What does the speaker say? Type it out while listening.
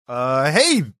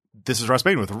Hey, this is Ross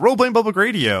Bain with Roleplaying Public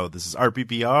Radio. This is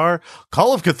RPPR,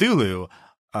 Call of Cthulhu.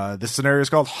 This scenario is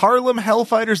called Harlem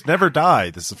Hellfighters Never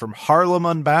Die. This is from Harlem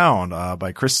Unbound,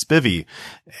 by Chris Spivey.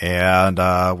 And,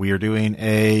 we are doing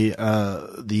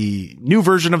the new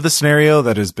version of the scenario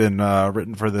that has been,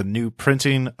 written for the new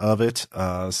printing of it.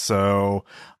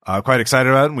 Quite excited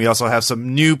about it. And we also have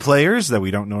some new players that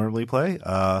we don't normally play.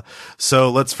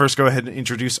 So let's first go ahead and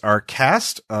introduce our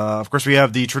cast. Of course, we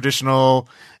have the traditional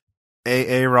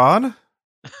AA Ron.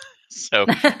 So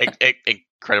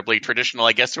incredibly traditional,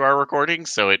 I guess, to our recording.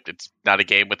 So it's not a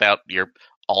game without your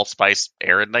allspice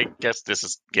Aaron. I guess this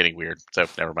is getting weird. So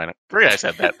never mind. I forget I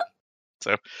said that.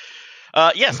 So,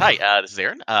 yes. Hi. This is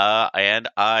Aaron. And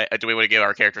do we want to give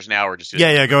our characters now, or just go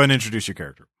ahead and introduce your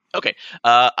character. Okay.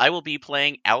 I will be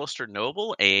playing Alistair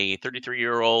Noble, a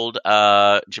 33-year-old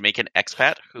Jamaican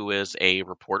expat who is a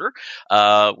reporter.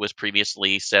 Was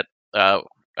previously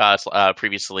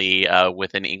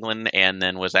within England, and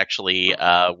then was actually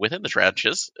within the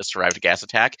trenches, survived a gas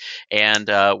attack, and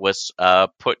was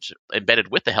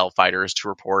embedded with the Hellfighters to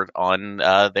report on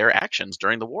their actions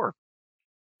during the war.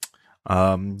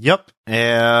 Yep.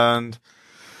 And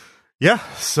yeah,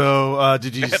 so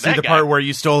did you see the part where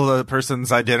you stole the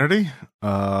person's identity?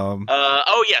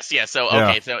 Oh yes. So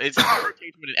okay, so it's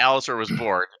when Alistair was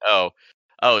born.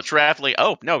 Oh, traveling.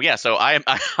 Oh no, yeah. So I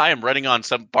am running on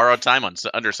some borrowed time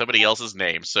under somebody else's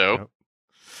name. So,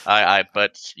 yep.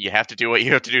 But you have to do what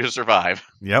you have to do to survive.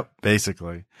 Yep,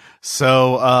 basically.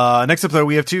 So next up, though,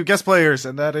 we have two guest players,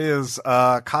 and that is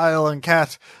Kyle and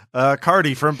Kat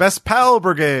Cardy from Best Pal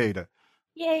Brigade.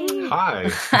 Yay! Hi.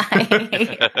 Hi. Do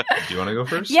you want to go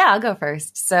first? Yeah, I'll go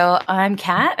first. So I'm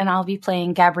Kat, and I'll be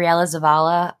playing Gabriela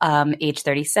Zavala, age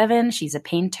 37. She's a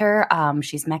painter.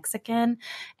 She's Mexican.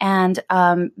 And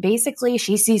basically,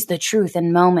 she sees the truth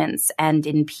in moments and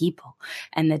in people.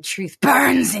 And the truth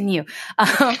burns in you.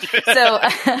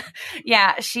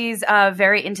 Yeah, she's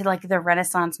very into like the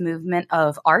Renaissance movement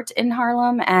of art in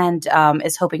Harlem, and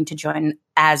is hoping to join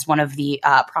as one of the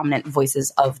prominent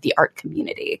voices of the art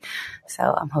community.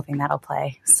 So I'm hoping that'll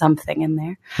play something in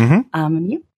there. Mm-hmm.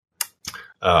 And you?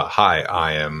 Hi,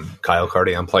 I am Kyle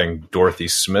Cardy. I'm playing Dorothy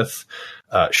Smith.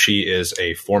 She is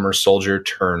a former soldier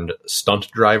turned stunt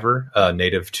driver,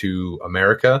 native to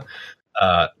America.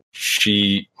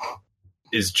 She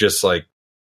is just like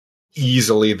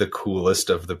easily the coolest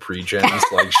of the pre-gens.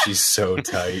 Like, she's so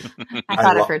tight. I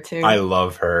thought of her too. I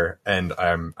love her, and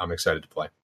I'm excited to play.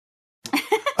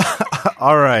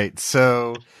 All right,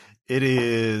 so it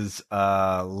is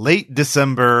late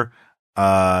December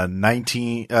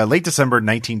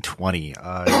 1920.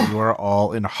 You are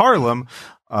all in Harlem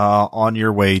on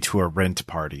your way to a rent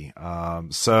party.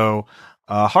 Harlem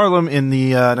in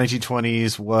the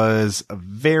 1920s was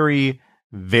very,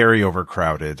 very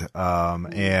overcrowded.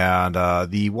 And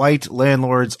the white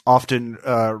landlords often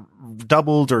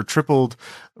doubled or tripled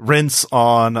rents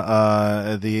on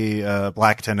the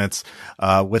black tenants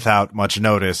without much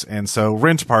notice. And so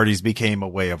rent parties became a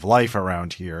way of life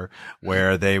around here,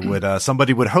 where they would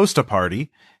somebody would host a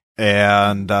party,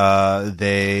 and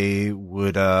they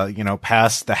would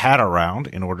pass the hat around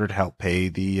in order to help pay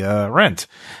the rent.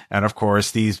 And of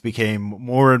course, these became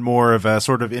more and more of a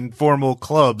sort of informal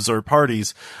clubs or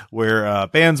parties where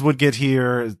bands would get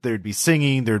here. There'd be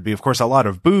singing. There'd be, of course, a lot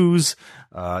of booze,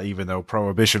 even though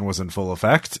prohibition was in full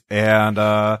effect. And you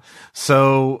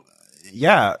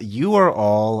are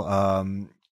all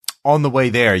on the way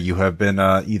there. You have been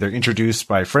either introduced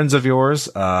by friends of yours,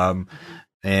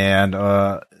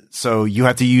 so you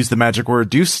have to use the magic word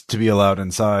deuce to be allowed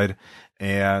inside.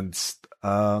 And,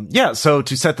 so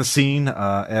to set the scene,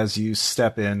 as you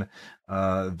step in,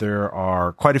 there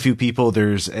are quite a few people.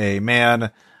 There's a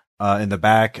man, in the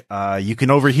back. You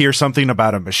can overhear something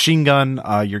about a machine gun.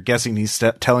 You're guessing he's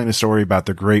telling a story about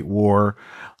the Great War.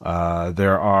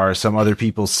 There are some other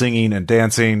people singing and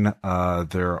dancing.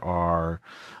 There are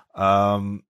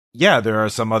some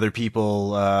other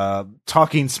people,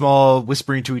 talking small,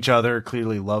 whispering to each other,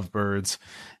 clearly lovebirds.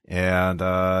 And,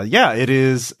 it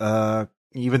is,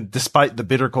 even despite the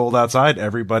bitter cold outside,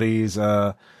 everybody's,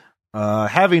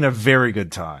 having a very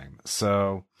good time.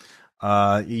 So,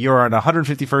 you're on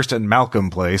 151st and Malcolm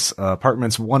Place,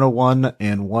 apartments 101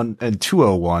 and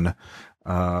 201.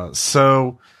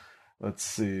 So let's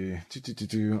see.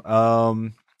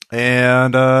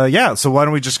 So why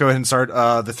don't we just go ahead and start?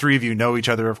 The three of you know each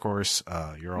other, of course.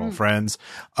 You're all friends.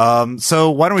 So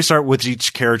why don't we start with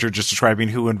each character just describing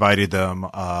who invited them?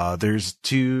 There's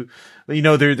two,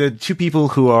 the two people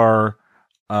who are,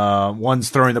 ones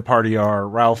throwing the party are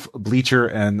Ralph Bleacher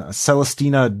and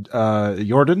Celestina,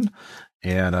 Jordan.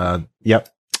 And,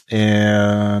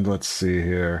 And let's see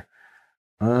here.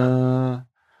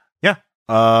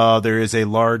 There is a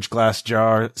large glass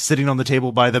jar sitting on the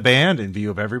table by the band in view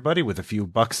of everybody with a few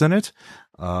bucks in it.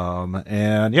 So why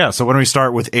don't we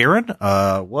start with Aaron?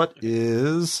 What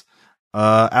is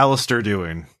Alistair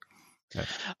doing?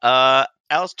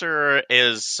 Alistair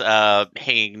is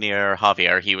hanging near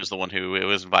Javier. He was the one who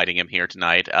was inviting him here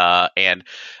tonight, and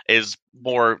is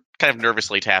more kind of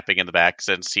nervously tapping in the back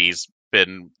since he's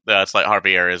been it's like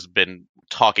Javier has been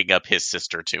talking up his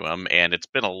sister to him, and it's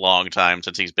been a long time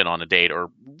since he's been on a date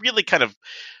or really kind of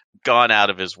gone out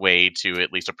of his way to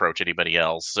at least approach anybody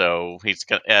else. So he's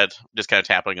just kind of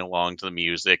tapping along to the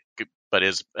music, but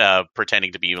is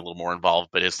pretending to be a little more involved,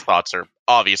 but his thoughts are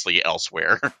obviously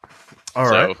elsewhere. All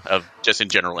right. Of just in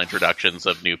general introductions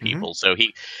of new people. So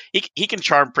he can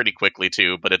charm pretty quickly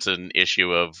too, but it's an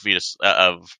issue of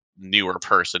of newer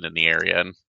person in the area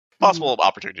and possible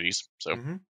opportunities. So.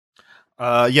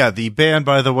 The band,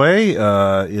 by the way,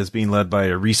 is being led by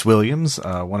Reese Williams,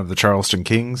 one of the Charleston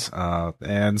Kings.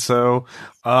 And so,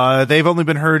 they've only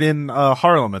been heard in,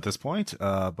 Harlem at this point. It's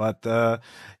a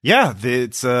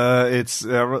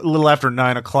little after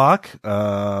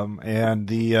 9:00. And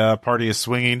the, party is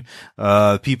swinging.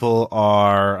 People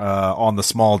are, on the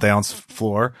small dance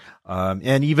floor.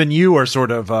 And even you are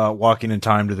sort of, walking in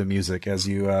time to the music as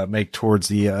you, make towards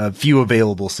the, few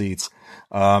available seats.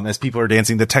 As people are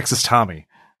dancing the Texas Tommy.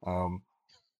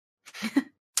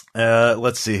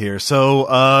 Let's see here.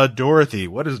 So, Dorothy,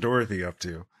 what is Dorothy up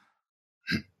to?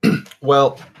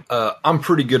 Well, I'm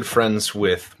pretty good friends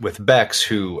with Bex,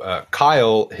 who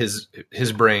Kyle, his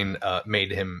brain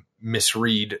made him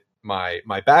misread my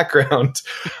background.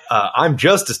 I'm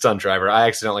just a stunt driver. I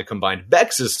accidentally combined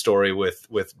Bex's story with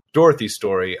Dorothy's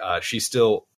story. She's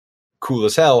still cool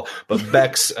as hell, but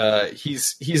Bex,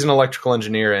 he's an electrical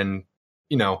engineer, and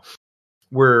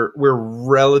we're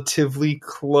relatively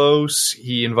close.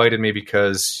 He invited me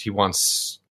because he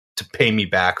wants to pay me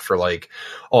back for like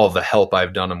all the help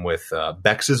I've done him with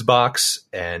Bex's box.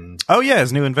 And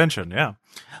his new invention. Yeah.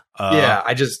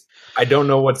 I don't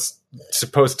know what's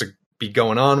supposed to be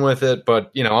going on with it,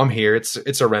 but I'm here.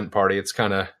 It's a rent party. It's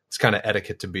kind of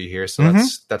etiquette to be here. So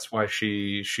that's why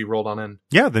she rolled on in.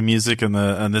 Yeah. The music and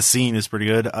the scene is pretty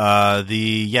good.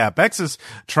 Bex is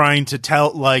trying to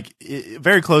tell, like,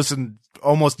 very close and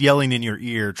almost yelling in your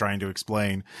ear, trying to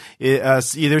explain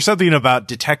there's something about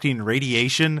detecting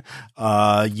radiation,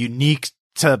 unique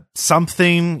to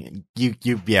something.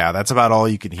 That's about all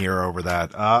you can hear over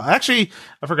that. Actually,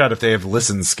 I forgot if they have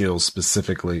listen skills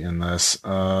specifically in this.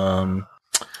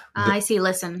 I see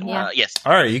listen. Yeah. Yes.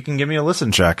 All right. You can give me a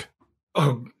listen check.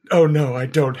 Oh no, I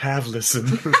don't have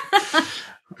listen.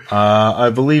 I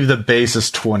believe the base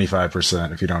is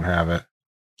 25% if you don't have it.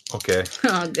 Okay.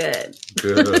 Oh, good.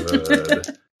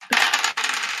 Good.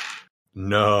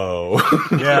 No.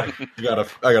 Yeah.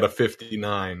 I got a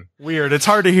 59. Weird. It's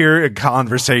hard to hear a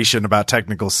conversation about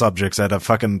technical subjects at a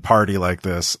fucking party like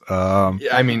this.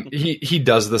 I mean, he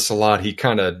does this a lot. He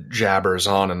kind of jabbers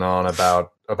on and on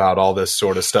about all this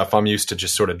sort of stuff. I'm used to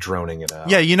just sort of droning it out.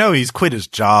 Yeah, he's quit his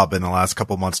job in the last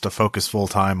couple months to focus full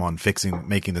time on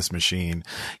making this machine.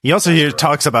 He also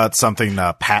talks about something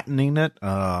patenting it.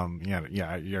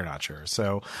 You're not sure.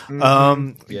 So,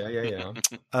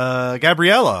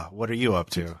 Gabriella, what are you up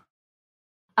to?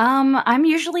 I'm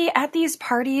usually at these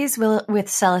parties with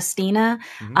Celestina.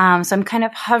 So I'm kind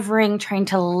of hovering, trying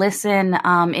to listen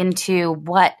into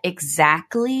what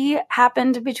exactly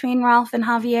happened between Ralph and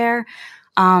Javier.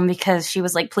 Because she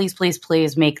was like, please, please,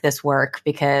 please make this work,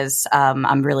 because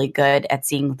I'm really good at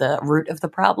seeing the root of the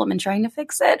problem and trying to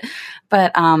fix it.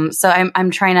 But so I'm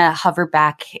trying to hover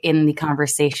back in the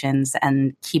conversations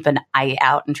and keep an eye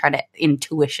out and try to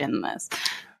intuition this.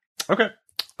 Okay.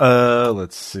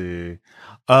 Let's see.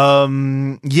 By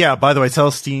the way,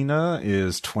 Celestina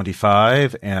is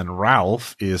 25 and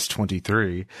Ralph is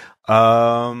 23.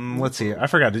 Let's see. I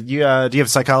forgot. Do you have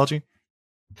psychology?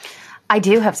 I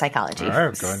do have psychology. All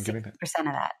right, go ahead and give me that. 6% of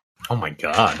that. Oh my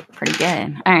God. Pretty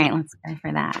good. All right, let's go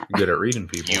for that. You're good at reading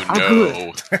people.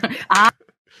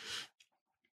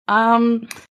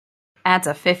 That's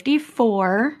a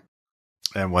 54.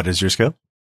 And what is your skill?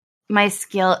 My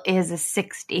skill is a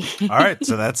 60. All right,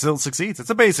 so that still succeeds. It's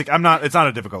a basic. It's not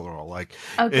a difficult roll. Like,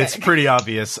 It's pretty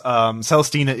obvious.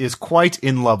 Celestina is quite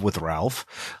in love with Ralph.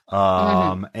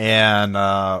 And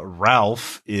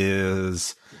Ralph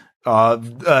is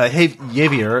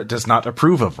Javier does not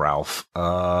approve of Ralph.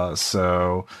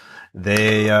 So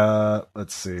they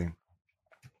let's see.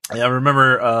 I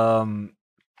remember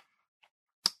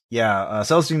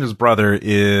Celestina's brother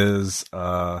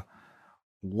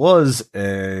was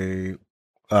a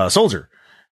soldier,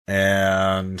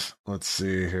 And let's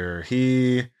see here.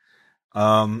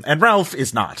 And Ralph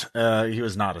is not. He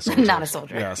was not a soldier. Not a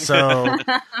soldier. Yeah. So,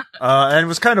 and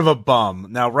was kind of a bum.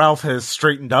 Now Ralph has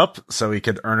straightened up so he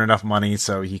could earn enough money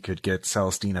so he could get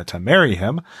Celestina to marry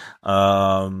him.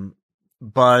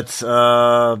 But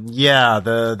yeah,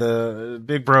 the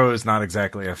big bro is not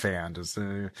exactly a fan.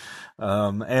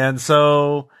 And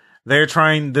so they're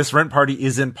trying, this rent party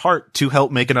is in part to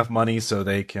help make enough money so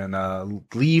they can,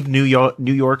 leave New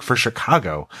York for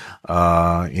Chicago.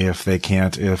 If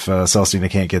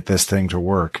Celestina can't get this thing to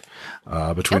work,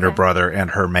 between her brother and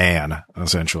her man,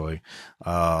 essentially.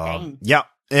 Yeah.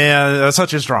 And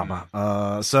such is drama.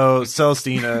 So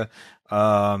Celestina,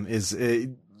 is,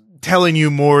 telling you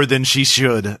more than she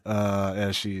should,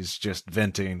 as she's just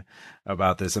venting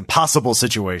about this impossible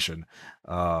situation.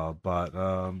 But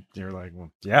you're like,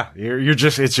 well, yeah,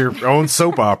 it's your own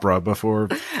soap opera before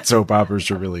soap operas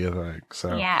are really a thing.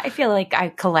 So yeah, I feel like I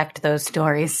collect those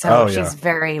stories. So yeah. she's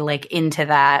very like into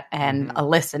that and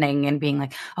listening and being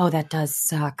like, oh, that does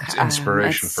suck. It's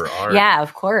inspiration for art. Yeah,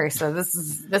 of course. So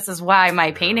this is why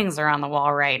my paintings are on the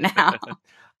wall right now.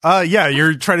 Yeah,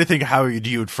 you're trying to think how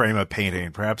you would frame a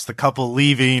painting. Perhaps the couple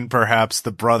leaving, perhaps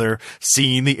the brother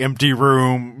seeing the empty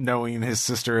room, knowing his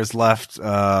sister has left. There's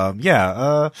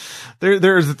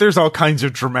all kinds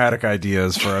of dramatic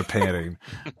ideas for a painting.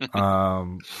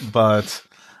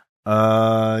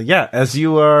 Yeah, as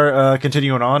you are,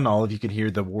 continuing on, all of you can hear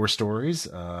the war stories.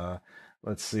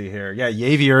 Let's see here. Yeah,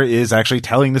 Javier is actually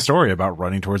telling the story about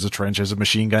running towards a trench as a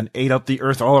machine gun ate up the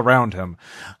earth all around him.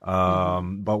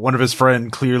 But one of his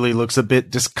friend clearly looks a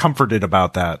bit discomforted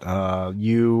about that.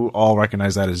 You all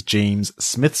recognize that as James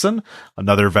Smithson,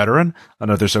 another veteran,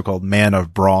 another so-called man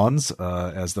of bronze,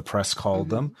 as the press called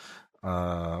them.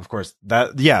 Of course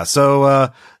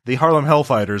so, the Harlem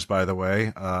Hellfighters, by the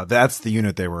way, that's the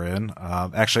unit they were in.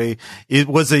 Actually, it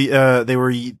was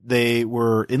they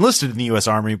were enlisted in the U.S.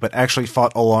 Army, but actually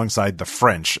fought alongside the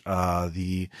French.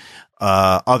 The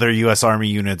other U.S. Army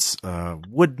units,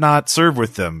 would not serve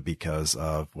with them because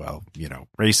of,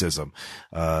 racism.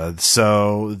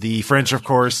 So the French, of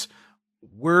course,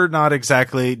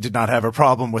 did not have a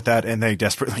problem with that, and they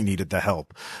desperately needed the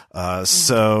help.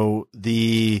 So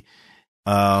the,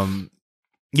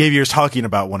 Javier's talking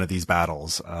about one of these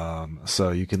battles. So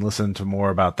you can listen to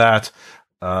more about that.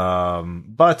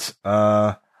 But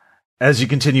as you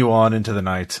continue on into the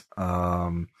night,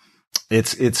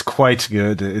 it's quite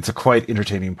good. It's a quite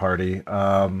entertaining party.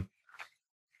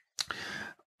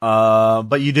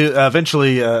 But you do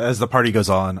eventually, as the party goes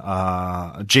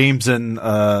on, James and,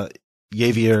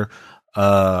 Javier,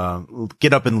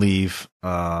 get up and leave,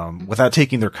 without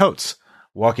taking their coats,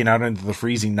 walking out into the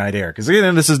freezing night air. Cause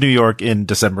again, this is New York in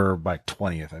December,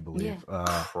 20th, I believe.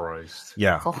 Yeah. Christ.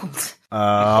 Yeah. Cold.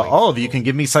 All of you can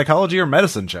give me psychology or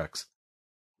medicine checks.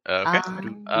 Okay.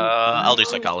 I'll do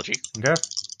psychology. Okay.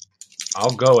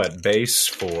 I'll go at base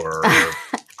for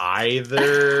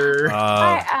either.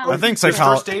 I think Does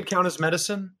psychology. first aid count as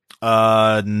medicine?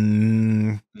 No,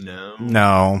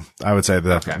 I would say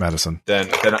that Okay. medicine. Then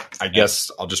I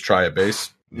guess I'll just try a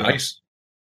base. Nice.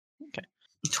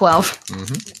 12.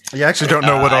 Mm-hmm. You actually don't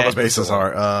know what all I- the bases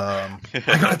are. I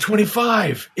got a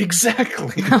 25.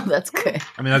 Exactly. Oh, that's good.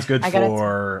 I mean, that's good I got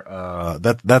for,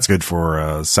 that's good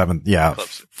for, 7. Yeah.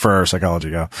 Close. For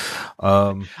psychology. Yeah.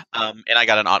 And I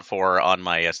got an aught 4 on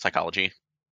my psychology.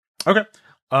 Okay.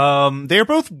 They are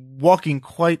both walking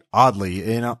quite oddly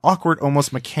in an awkward,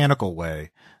 almost mechanical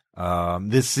way.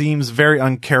 This seems very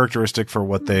uncharacteristic for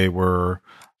what they were,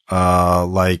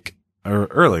 like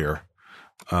earlier.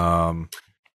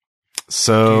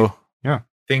 So yeah.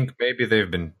 Think maybe they've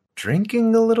been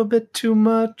drinking a little bit too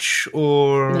much,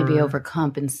 or Maybe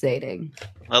overcompensating.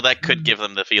 Well, that could give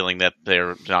them the feeling that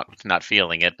they're not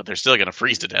feeling it, but they're still going to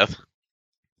freeze to death.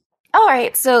 All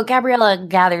right, so Gabriella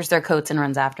gathers their coats and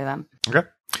runs after them. Okay.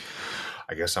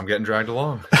 I guess I'm getting dragged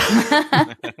along.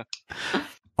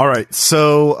 All right.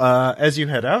 So, as you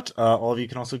head out, all of you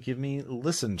can also give me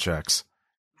listen checks.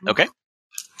 Okay.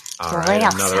 All right,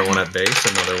 Great. another one at base,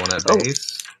 another one at Oh.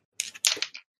 base.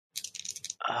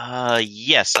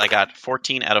 Yes, I got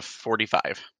 14 out of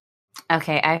 45.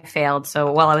 Okay, I failed.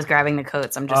 So while I was grabbing the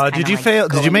coats, I'm just. Did you fail?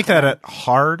 Did you make that at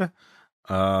hard?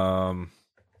 Yes,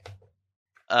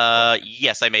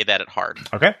 I made that at hard.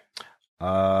 Okay.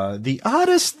 The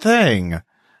oddest thing,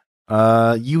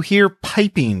 you hear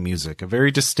piping music, a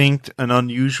very distinct and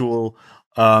unusual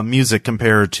music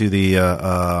compared to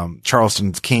the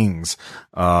Charleston Kings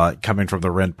coming from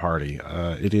the rent party.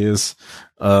 It is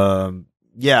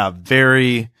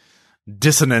very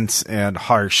dissonant and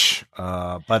harsh,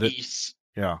 but it, You,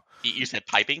 yeah. you said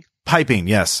piping? Piping,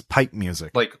 yes, pipe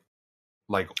music. Like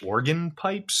like organ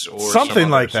pipes or Something some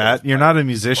other like sort that. of You're pipe? not a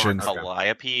musician. Okay.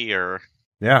 Calliope or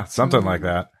Yeah, something like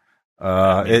that.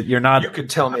 You're not. You could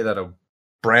tell me that a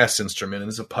brass instrument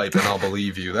is a pipe, and I'll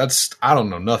believe you. I don't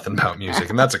know nothing about music,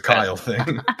 and that's a Kyle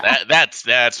thing.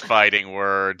 that's fighting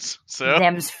words. So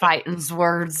Them's fighting's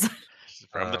words.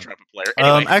 from the trumpet player.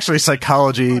 Anyway, Actually,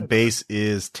 psychology base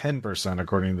is 10%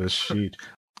 according to this sheet.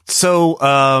 So,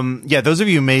 those of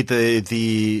you who made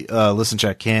the listen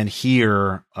check can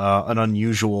hear an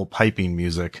unusual piping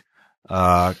music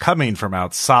coming from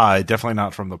outside. Definitely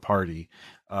not from the party.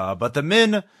 But the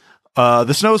men,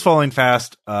 the snow is falling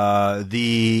fast.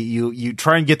 You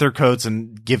try and get their coats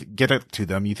and get it to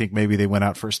them. You think maybe they went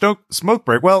out for a smoke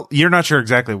break. Well, you're not sure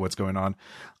exactly what's going on.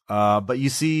 But you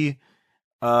see,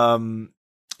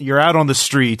 you're out on the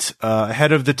street,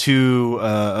 ahead of the two,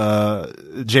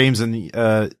 James and,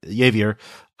 Javier.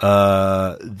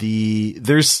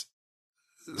 There's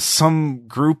some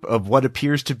group of what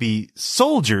appears to be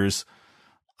soldiers,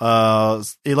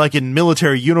 like in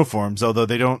military uniforms, although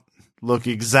they don't look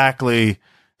exactly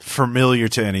familiar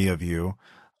to any of you.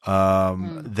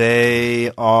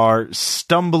 They are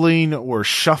stumbling or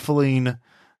shuffling,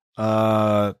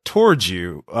 towards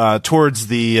you, towards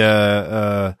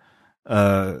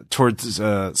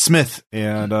Smith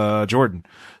and Jordan.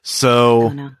 So Oh,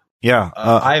 no. yeah,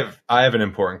 I have an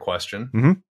important question.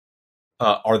 Mhm.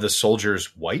 Are the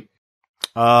soldiers white?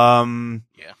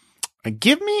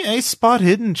 give me a spot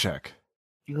hidden check.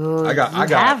 Ooh, I got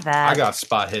that. I got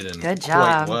spot hidden Good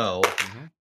quite job. well.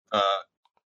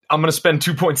 I'm gonna spend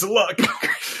 2 points of luck.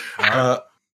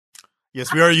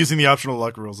 Yes, we are using the optional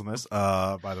luck rules in this,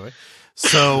 by the way.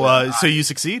 So, so you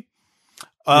succeed?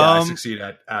 I succeed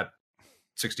at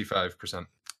 65%.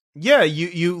 Yeah,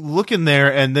 you look in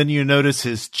there and then you notice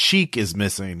his cheek is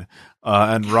missing,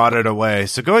 and rotted away.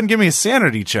 So go ahead and give me a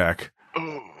sanity check.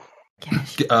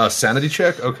 Sanity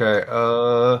check. Okay.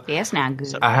 Yes, not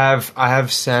good. I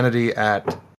have sanity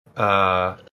at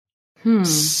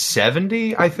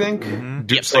 70, I think.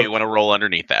 Mhm. yep, so you want to roll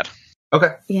underneath that.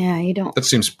 Okay, Yeah, you don't. that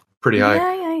seems pretty high.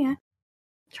 Yeah.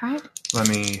 Try it. Let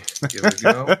me give it a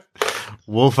go.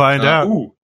 We'll find out.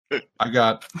 Ooh, I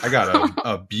got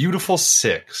a beautiful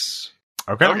 6.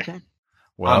 Okay. Okay.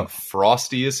 Well, I'm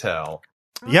frosty as hell.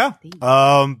 yeah.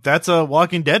 That's a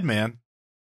Walking Dead man.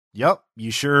 Yep.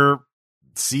 You sure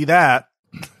see that.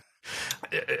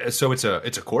 So it's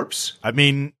a corpse. I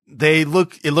mean, it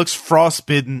looks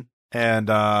frostbitten and,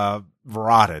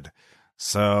 rotted.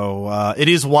 So, it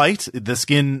is white. The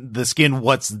skin,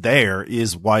 what's there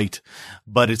is white,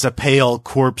 but it's a pale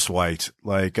corpse white.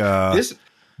 Like,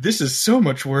 This is so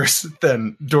much worse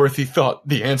than Dorothy thought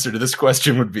the answer to this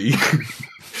question would be.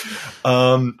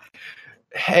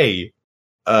 Hey,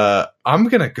 I'm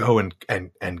gonna go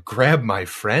and grab my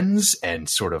friends and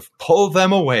sort of pull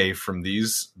them away from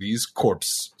these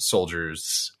corpse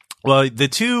soldiers. well, the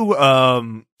two,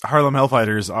 Harlem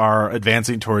Hellfighters are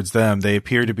advancing towards them. They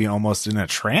appear to be almost in a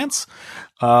trance.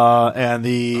 And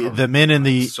the men in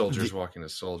the soldiers walking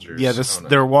as soldiers. yeah, Oh, no.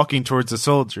 they're walking towards the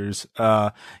soldiers.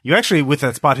 You actually, with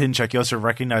that spot hidden check, you also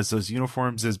recognize those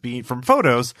uniforms as being from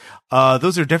photos.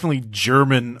 Those are definitely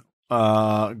German,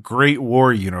 Great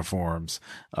War uniforms.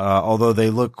 Although they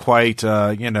look quite,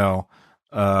 in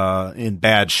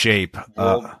bad shape.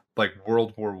 Like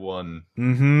World War One.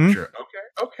 Mm-hmm. Sure.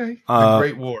 Okay. The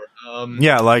Great War.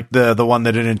 Yeah, like the one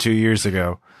that ended 2 years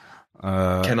ago.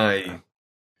 Can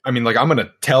I mean, like, I'm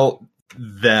gonna tell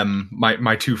them,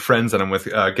 my two friends that I'm with,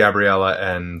 Gabriella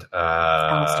and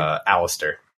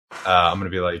Alistair. I'm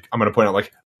gonna point out,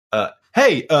 like,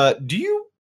 hey,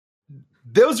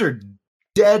 those are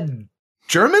dead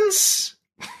Germans?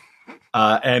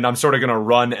 And I'm sort of gonna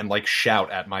run and like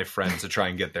shout at my friends to try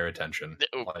and get their attention.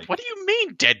 Like, What do you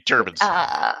mean, dead Germans?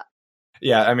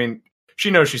 yeah, I mean, she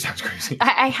knows she sounds crazy.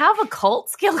 I have a cult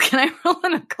skill. Can I roll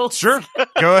an occult Sure. skill?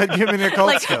 Go ahead, give me an occult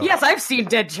Like, skill. yes, I've seen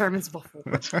dead Germans before.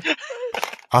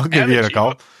 I'll give you an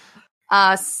occult.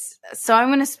 So I'm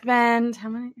going to spend how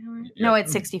many? No,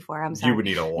 it's 64. I'm sorry. You would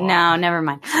need a lot. No, never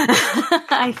mind.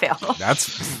 I fail.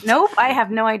 That's Nope, I have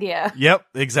no idea. Yep,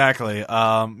 exactly.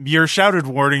 Your shouted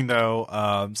warning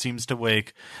though, seems to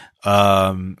wake,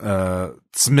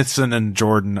 Smithson and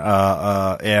Jordan,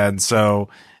 and so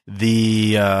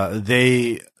the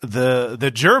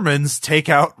Germans take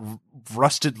out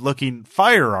rusted looking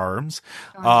firearms,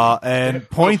 and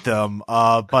point them,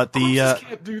 but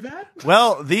Can't do that.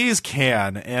 well, these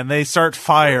can, and they start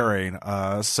firing,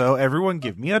 so everyone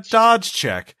give me a dodge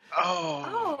check.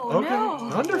 Oh, Okay, no.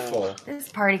 wonderful. This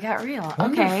party got real.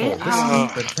 Wonderful. Okay. This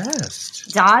is the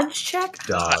best. Dodge check?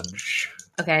 Dodge.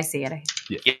 Okay, I see it.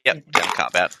 Yep, gun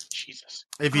combat. Jesus.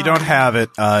 If you don't have it,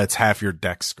 it's half your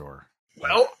dex score.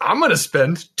 Well, I'm going to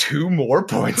spend 2 more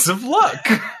points of luck.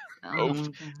 Oh,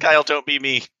 Kyle, don't be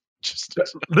me. Just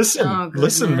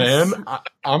Listen, man.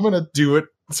 I'm going to do it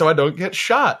so I don't get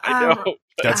shot. I know.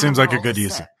 That seems like a good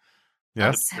use.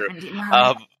 Yeah.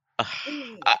 79.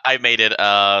 I made it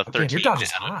 13. Your dodge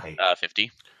is high.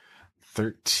 50.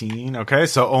 13. Okay,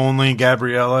 so only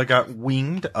Gabriella got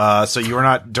winged. So you were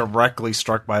not directly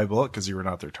struck by a bullet because you were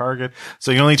not their target.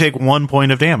 So you only take 1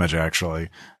 point of damage, actually,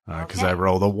 because I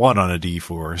rolled a 1 on a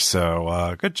d4.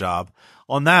 So good job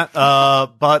on that.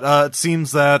 But it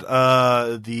seems that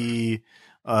the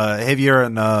Javier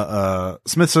and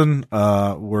Smithson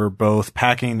were both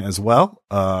packing as well.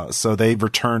 So they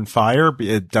returned fire,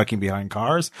 ducking behind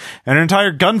cars, and an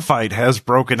entire gunfight has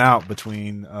broken out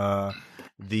between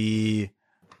the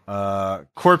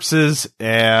corpses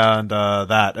and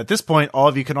that. At this point, all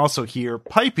of you can also hear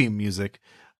piping music.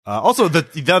 Also,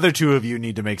 the other 2 of you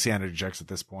need to make sanity checks at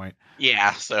this point.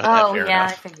 Yeah. So. Oh fair yeah,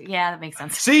 enough. that makes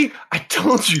sense. See, I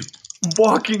told you,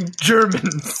 walking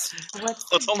Germans. Well,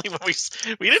 it's only when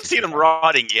we didn't see them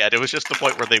rotting yet. It was just the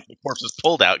point where the corpses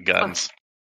pulled out guns.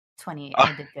 28.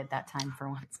 I did good that time for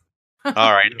once. All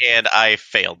right, and I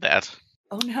failed that.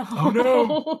 Oh no! Oh,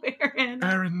 no.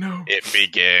 Aaron, no. It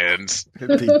begins.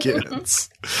 It begins.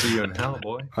 See you in hell,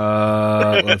 boy.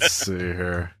 Let's see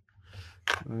here.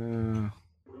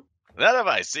 That if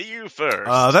I see you first.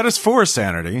 That is 4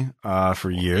 sanity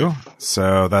for you,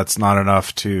 so that's not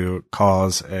enough to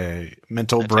cause a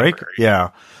mental break. temporary.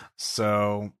 Yeah.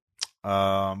 So,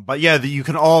 but yeah, you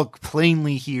can all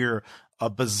plainly hear a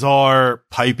bizarre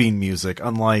piping music,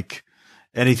 unlike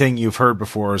anything you've heard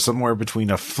before. Somewhere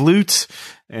between a flute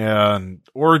and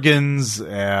organs,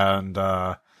 and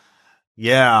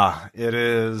yeah, it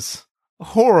is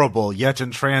horrible yet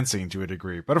entrancing to a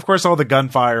degree. But of course, all the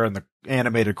gunfire and the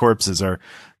animated corpses are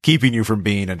keeping you from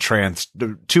being entranced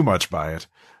too much by it.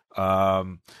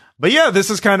 But yeah, this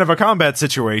is kind of a combat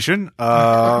situation.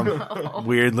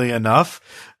 Weirdly enough,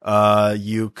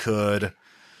 you could.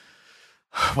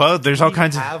 Well, there's all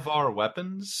kinds of. Have our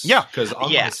weapons? Yeah. Because on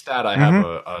Yeah. my stat, I have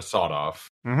a sawed off.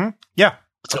 Mm-hmm. Yeah.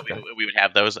 So we would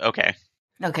have those. Okay.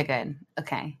 Okay, good.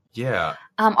 Okay. Yeah.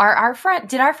 Did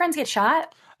our friends get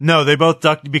shot? No, they both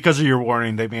ducked because of your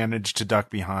warning. They managed to duck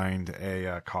behind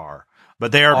a car,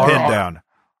 but they are pinned down.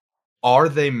 Are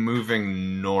they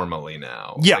moving normally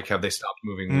now? Yeah. Like, have they stopped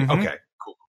moving? Mhm. Okay.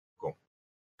 Cool.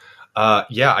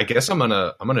 Yeah, I guess I'm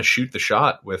gonna shoot the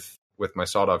shot with my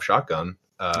sawed off shotgun.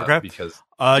 Okay. Because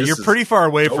You're pretty far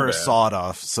away so for a bad. sawed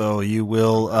off, so you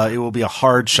will. It will be a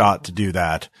hard shot to do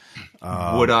that.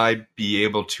 would I be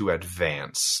able to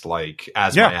advance, like,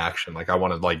 as Yeah. my action? Like, I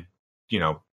want to, like,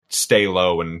 stay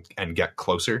low and get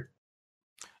closer.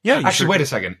 Yeah. You Actually, should- wait a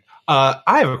second. I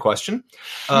have a question.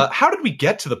 How did we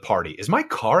get to the party? Is my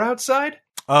car outside?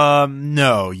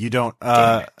 No, you don't.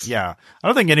 Damn it. Yeah, I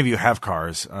don't think any of you have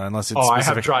cars unless it's. I have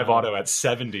specific- drive auto at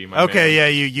 70. My Okay,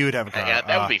 man. yeah, you would have a car. Yeah,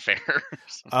 that would be fair.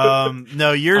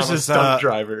 No, yours I'm a is stunt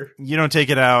driver. you don't take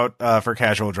it out for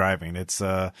casual driving. It's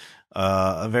a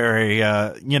very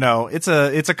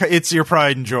it's your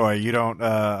pride and joy. You don't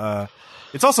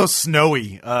it's also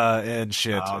snowy and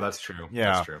shit. Oh, that's true.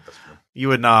 Yeah. That's true. You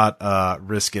would not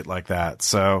risk it like that.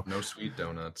 So No sweet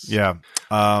donuts. yeah.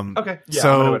 Okay. Yeah,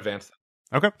 So- I'm going to advance.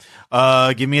 Okay.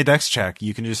 Give me a dex check.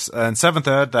 You can just in 7th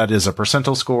ed, that is a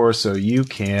percentile score, so you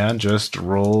can just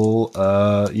roll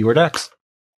your dex.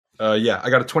 Yeah, I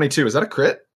got a 22. Is that a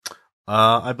crit?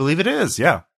 I believe it is.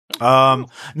 Yeah. No,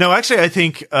 actually, I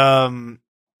think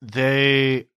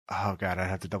they. Oh god, I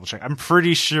have to double check. I'm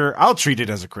pretty sure I'll treat it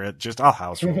as a crit. I'll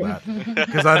house roll that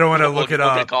because I don't want to look it We'll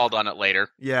up. get called on it later.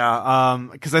 Yeah,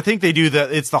 because I think they do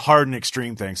that. It's the hard and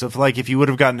extreme thing. So if you would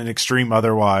have gotten an extreme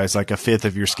otherwise, like a 5th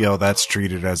of your skill, that's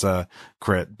treated as a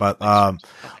crit. But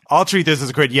I'll treat this as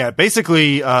a crit. Yeah,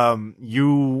 basically,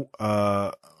 you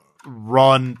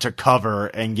run to cover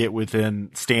and get within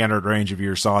standard range of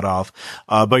your sawed off,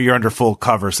 but you're under full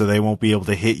cover, so they won't be able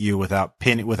to hit you without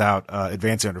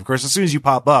advancing under. Of course, as soon as you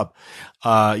pop up,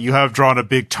 you have drawn a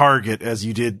big target as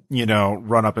you did,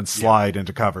 run up and slide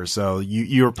into cover. So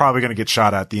you're probably going to get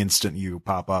shot at the instant you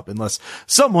pop up, unless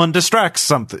someone distracts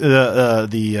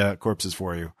the corpses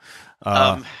for you.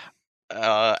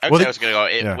 Actually, well, I was going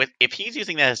to go if he's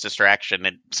using that as distraction.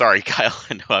 And sorry, Kyle,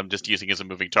 I know I'm just using it as a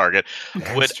moving target. I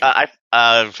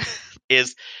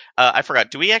forgot.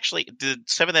 Did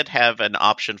 7th Ed have an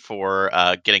option for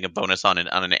getting a bonus on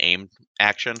an aim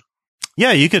action?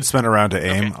 Yeah, you could spin around to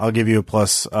aim. Okay. I'll give you a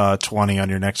plus 20 on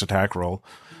your next attack roll.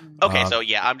 Okay, so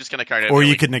yeah, I'm just going to kind of. Or you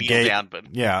really could kneel negate. down, but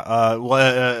Yeah,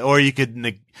 or you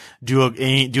could do an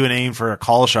aim for a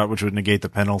call shot, which would negate the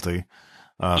penalty.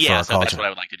 For a yeah, so call that's shot. what I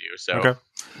would like to do. So Okay.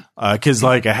 Because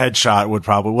like a headshot would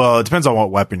probably, well, it depends on what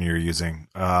weapon you're using.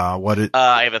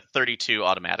 I have a 32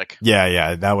 automatic.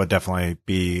 Yeah, that would definitely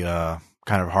be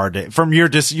kind of hard to, from your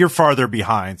you're farther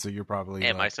behind, so you're probably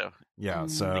Am I so? Yeah,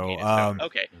 so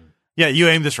Okay. yeah, you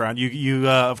aim this round. You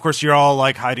of course you're all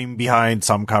like hiding behind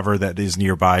some cover that is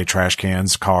nearby, trash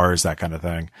cans, cars, that kind of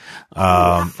thing.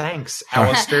 Thanks,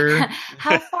 Alistair.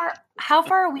 How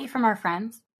far are we from our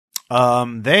friends?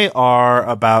 They are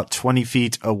about 20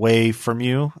 feet away from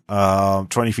you,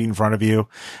 20 feet in front of you,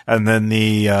 and then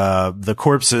the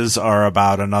corpses are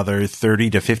about another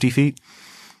 30 to 50 feet.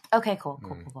 Okay, cool.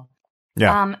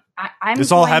 Yeah. I'm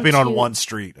it's all going happening on to- one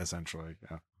street, essentially.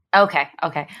 Yeah. Okay.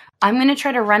 I'm going to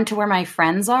try to run to where my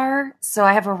friends are. So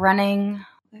I have a running,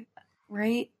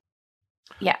 right?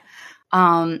 Yeah.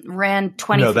 Ran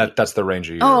 20 No, feet. that's the range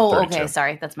of your Oh, 32. okay.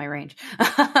 Sorry. That's my range.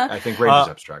 I think range is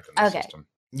abstract in this okay. system.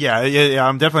 Yeah.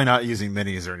 I'm definitely not using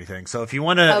minis or anything. So if you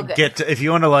want to if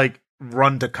you want to like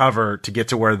run to cover to get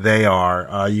to where they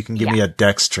are, you can give me a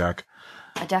dex check.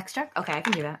 A dex check? Okay, I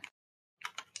can do that.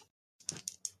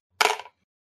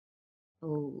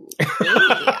 Ooh,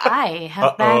 I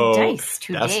have bad dice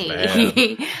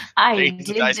today. I Take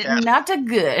the dice, did Cat. not a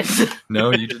good.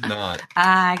 No, you did not.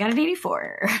 I got an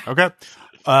 84. Okay.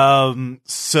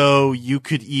 So you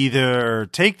could either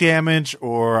take damage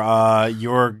or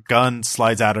your gun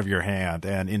slides out of your hand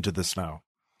and into the snow.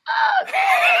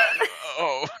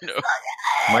 Oh no.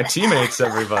 My teammates,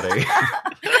 everybody.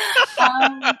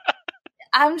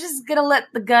 I'm just gonna let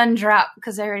the gun drop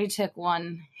because I already took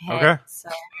one hit. Okay.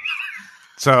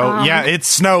 So yeah, it's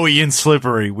snowy and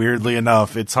slippery. Weirdly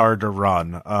enough, it's hard to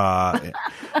run. Can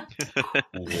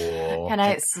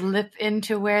I slip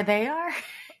into where they are?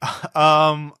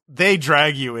 They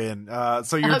drag you in.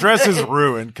 So your dress is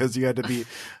ruined because you had to be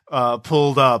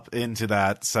pulled up into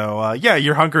that. So yeah,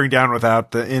 you're hunkering down with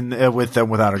them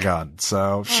without a gun.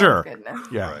 So sure, Goodness.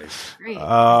 yeah. Right. Great.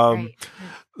 Great.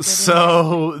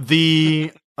 So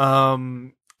the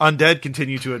undead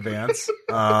continue to advance.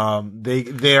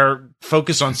 They're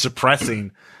focused on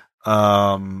suppressing the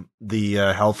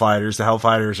Hellfighters. The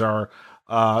Hellfighters are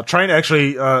trying to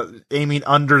actually aiming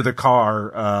under the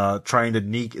car, trying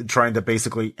to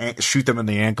basically shoot them in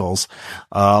the ankles.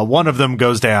 One of them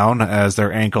goes down as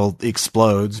their ankle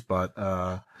explodes, but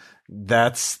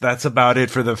that's about it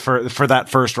for that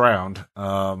first round.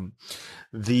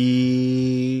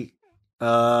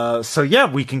 So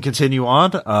yeah, we can continue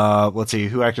on. Let's see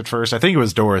who acted first. I think it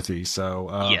was Dorothy. So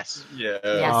Yes. Yeah,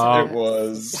 Yes, it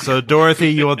was. So Dorothy,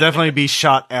 you will definitely be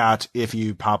shot at if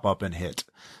you pop up and hit.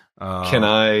 Can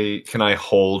I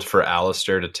hold for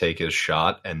Alistair to take his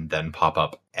shot and then pop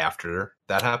up after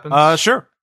that happens? Sure.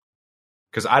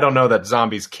 Because I don't know that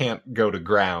zombies can't go to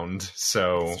ground,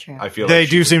 so That's true. I feel They like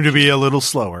do seem to be a little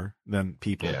slower than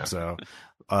people. Yeah. So,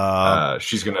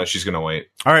 she's gonna wait.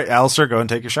 all right, Alistair, go and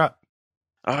take your shot.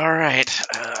 All right.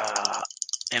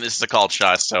 And this is a called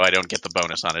shot, so I don't get the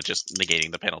bonus on it, just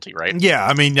negating the penalty, right? Yeah,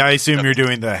 I mean, I assume you're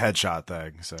doing the headshot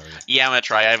thing. So Yeah, I'm gonna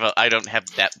try. I don't have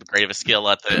that great of a skill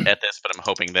at this, but I'm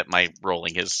hoping that my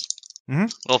rolling is.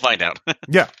 Mhm. We'll find out.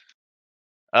 yeah.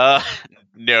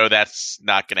 No, that's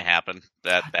not gonna happen.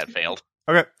 That failed.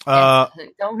 Okay.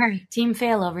 Don't worry. Team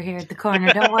fail over here at the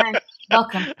corner. Don't worry.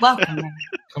 Welcome.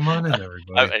 Come on in,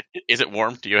 everybody. Is it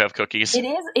warm? Do you have cookies?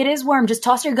 It is warm. Just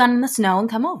toss your gun in the snow and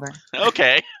come over.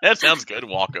 Okay, that sounds good.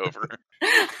 Walk over.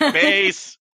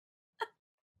 Base.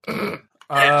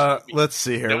 Let's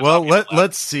see here. No Well, talking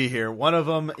let's see here. One of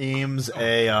them aims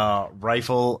a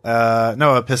rifle,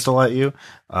 a pistol at you,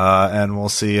 and we'll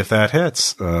see if that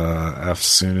hits. As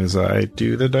soon as I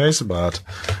do the dice bot.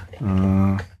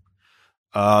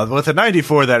 With a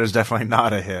 94, that is definitely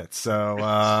not a hit. So,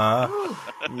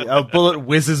 a bullet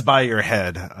whizzes by your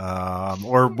head,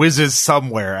 or whizzes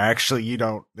somewhere. Actually,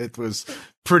 it was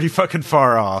pretty fucking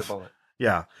far off.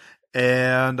 Yeah.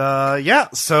 And,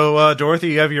 so,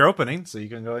 Dorothy, you have your opening, so you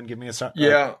can go ahead and give me a start.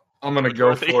 Yeah, I'm gonna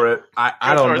go for it.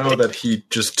 I don't know that he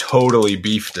just totally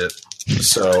beefed it,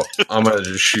 so I'm gonna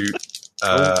just shoot.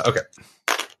 Okay.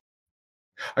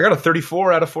 I got a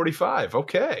 34 out of 45.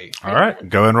 Okay. All right.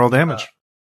 Go and roll damage.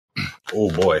 Oh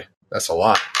boy, that's a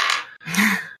lot.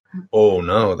 Oh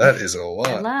no, that is a Good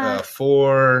luck. lot.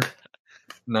 4,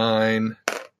 9.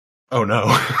 Oh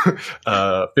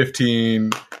no,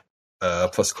 15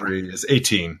 plus 3 is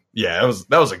 18. Yeah,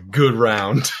 that was a good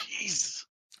round. Jeez.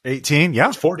 18.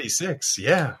 Yeah. 46.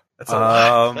 Yeah, that's a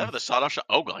lot. That was the sawed-off shot.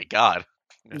 Oh my god.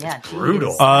 Yeah,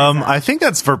 brutal. geez. I think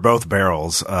that's for both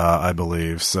barrels, I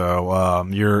believe. So,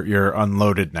 you're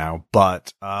unloaded now,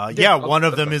 but, yeah, one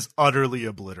of them is utterly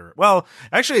obliterated. Well,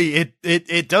 actually,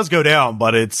 it does go down,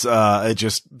 but it's, it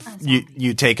just,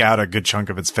 you take out a good chunk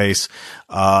of its face,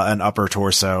 and upper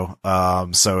torso,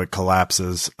 so it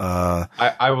collapses.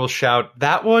 I will shout,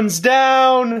 "That one's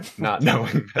down!" Not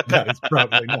knowing that is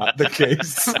probably not the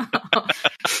case.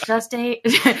 just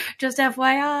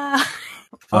FYI.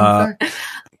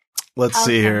 Let's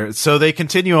see here. So they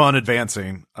continue on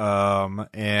advancing,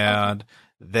 and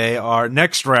they are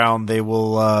next round. They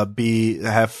will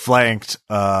have flanked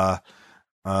the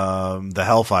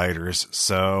Hellfighters.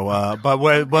 So,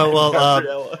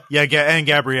 yeah, and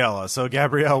Gabriella. So,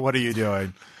 Gabrielle, what are you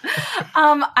doing?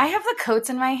 I have the coats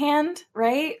in my hand,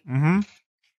 right? Mm-hmm.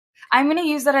 I'm going to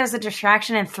use that as a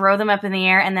distraction and throw them up in the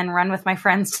air and then run with my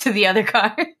friends to the other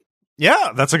car.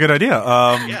 Yeah, that's a good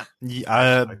idea.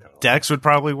 Dex would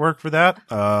probably work for that,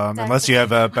 unless you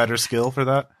have a better skill for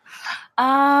that.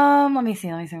 Let me see.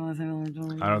 I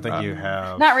don't think you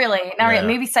have. Not really.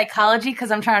 Maybe psychology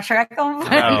because I'm trying to track them. No.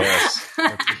 Yes.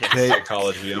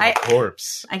 Psychology of a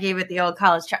corpse. I gave it the old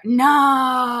college try.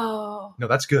 No,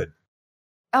 that's good.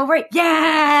 Oh, right.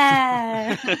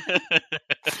 Yeah.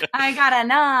 I got a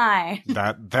 9.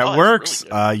 That works.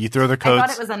 Really You throw the I codes.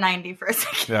 thought it was a 90 for a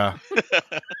second. Yeah.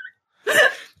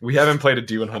 We haven't played a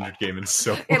D100 game in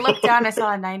so long. It looked down, I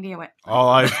saw a 90 and went, All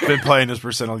I've been playing is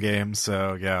percentile games,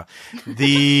 so yeah.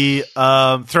 The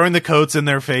throwing the coats in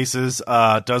their faces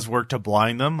does work to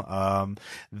blind them.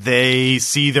 They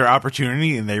see their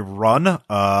opportunity and they run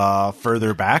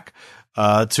further back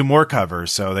to more cover,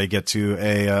 so they get to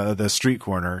the street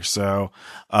corner. So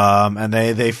and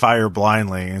they fire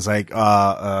blindly. It's like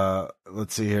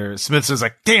let's see here. Smith is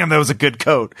like, "Damn, that was a good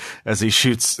coat," as he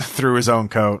shoots through his own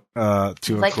coat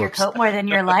to like your coat more than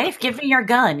your life? Give me your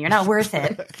gun. You're not worth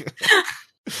it.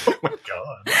 Oh my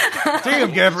god!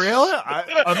 Damn, Gabriella,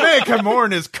 a man can more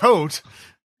in his coat.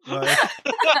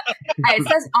 It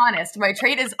says honest. My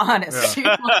trait is honest.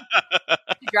 Yeah.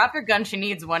 You drop your gun. She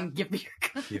needs one. Give me your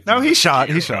gun. No, he shot.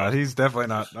 He's definitely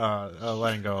not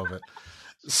letting go of it.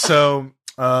 So,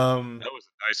 That was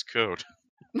a nice code.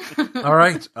 all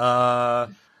right.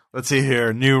 Let's see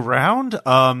here. New round.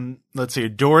 Let's see.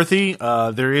 Dorothy.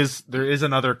 There is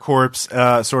another corpse,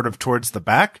 sort of towards the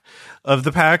back of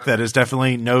the pack that is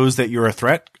definitely knows that you're a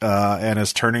threat, and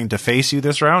is turning to face you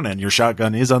this round. And your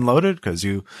shotgun is unloaded because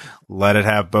you let it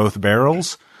have both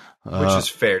barrels. Which is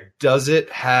fair. Does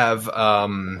it have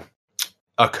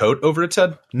a coat over its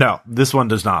head? No, this one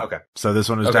does not. Okay. So this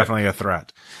one is definitely a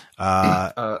threat.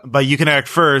 But you can act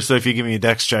first. So if you give me a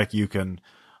dex check, you can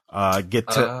get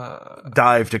to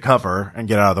dive to cover and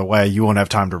get out of the way. You won't have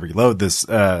time to reload this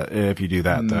if you do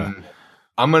that. Though.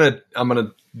 I'm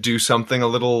gonna do something a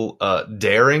little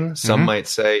daring. Some might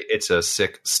say it's a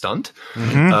sick stunt.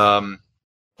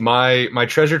 My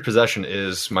treasured possession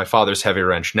is my father's heavy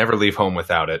wrench. Never leave home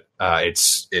without it.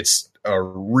 It's a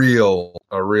real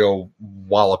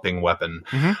walloping weapon.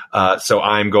 So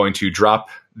I'm going to drop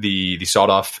the sawed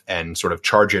off and sort of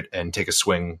charge it and take a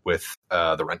swing with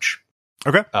the wrench.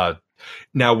 Okay.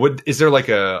 Now, is there like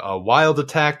a wild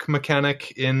attack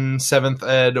mechanic in 7th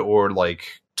ed, or like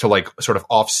to like sort of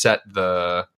offset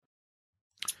the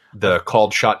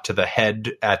called shot to the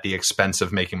head at the expense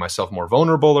of making myself more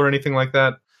vulnerable or anything like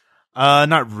that?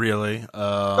 Not really.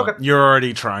 Okay. You're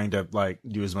already trying to like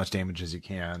do as much damage as you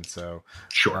can. So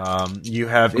Sure. you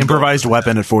have improvised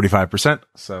weapon at 45%.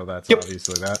 So that's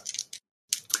obviously that.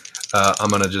 I'm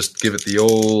gonna just give it the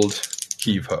old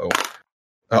heave ho.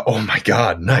 Oh my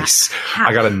god, nice.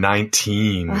 I got a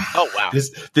 19. Oh wow! This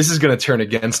is going to turn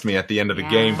against me at the end of the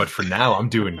game, but for now I'm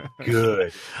doing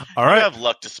good. All You right. have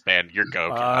luck to spend. You're go.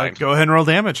 Go ahead and roll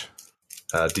damage.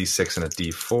 D6 and a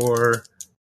D4.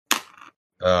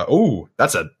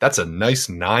 That's a nice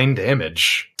 9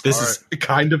 damage. This is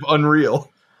kind of unreal.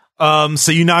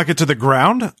 So you knock it to the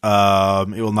ground.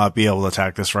 It will not be able to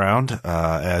attack this round,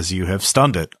 as you have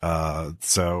stunned it.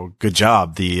 So good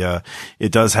job.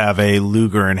 It does have a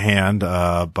Luger in hand,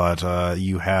 but,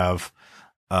 you have,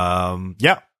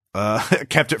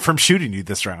 kept it from shooting you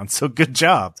this round. So good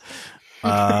job.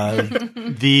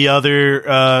 The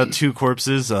other, 2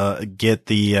 corpses,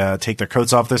 take their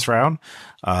coats off this round.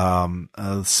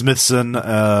 Smithson,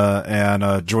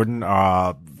 and, Jordan,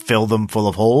 fill them full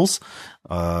of holes.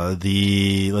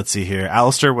 Let's see here.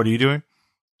 Alistair, what are you doing?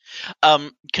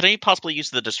 Can I possibly use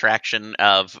the distraction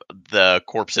of the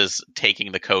corpses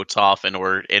taking the coats off in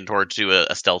order to do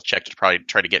a stealth check to probably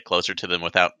try to get closer to them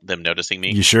without them noticing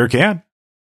me? You sure can.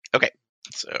 Okay,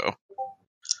 so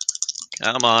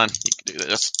come on, you can do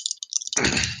this.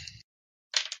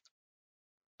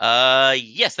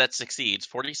 Yes, that succeeds.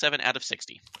 47 out of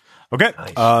 60. Okay.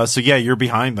 Nice. So yeah, you're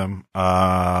behind them,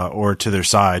 or to their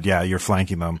side. Yeah, you're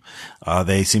flanking them.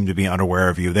 They seem to be unaware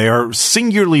of you. They are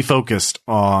singularly focused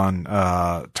on,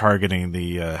 targeting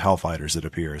the, Hellfighters, it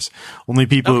appears. Only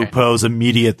people who Okay. pose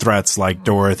immediate threats like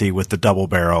Dorothy with the double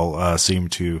barrel, seem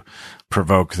to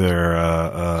provoke their,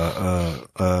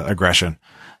 aggression.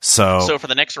 So for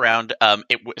the next round,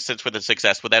 since with a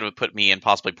success, would that have put me in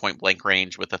possibly point blank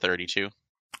range with the 32?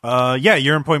 Yeah,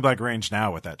 you're in point blank range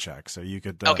now with that check, so you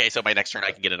could. Okay, so my next turn I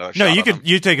can get another No, shot. you on could. them.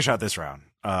 You take a shot this round.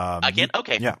 I can?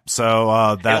 Okay. Yeah. So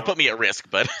It'll that put me at risk,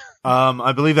 but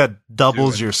I believe that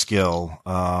doubles Do it. your skill.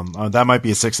 That might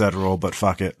be a 6-sided roll, but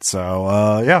fuck it.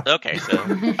 So yeah. okay. So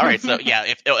all right. So yeah,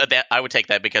 if that, I would take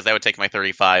that because that would take my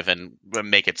 35 and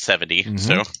make it 70. Mhm.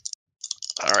 So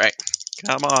all right,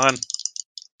 come on.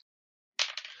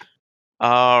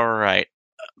 All right.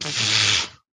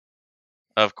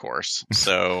 Of course.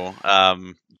 So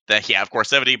of course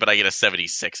 70, but I get a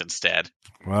 76 instead.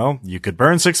 Well, you could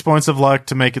burn 6 points of luck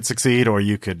to make it succeed, or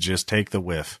you could just take the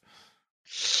whiff.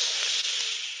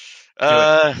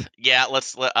 Yeah.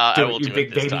 I will you do it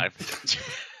big this baby. time.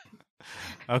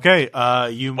 Okay.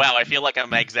 You Wow, I feel like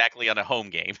I'm exactly on a home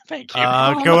game. Thank you.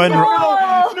 go ahead.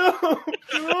 No!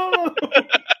 No.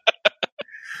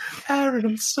 Aaron,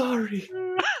 I'm sorry.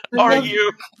 Are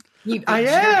you? I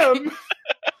am.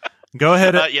 Go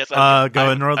ahead. Yes, go ahead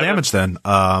and roll I'm- damage then.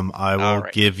 I will All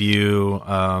right. give you.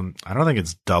 I don't think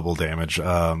it's double damage.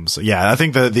 So yeah, I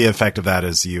think the effect of that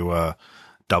is you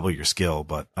double your skill,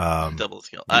 but Double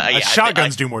skill.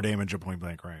 shotguns do more damage at point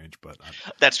blank range, but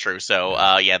That's true. So,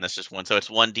 and that's just one. So it's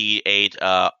 1d8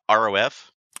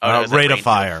 ROF. Uh, is that rate of range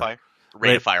fire.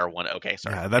 Rate of fire 1. Okay,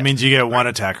 sorry. yeah, that means you get one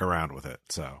attack around with it.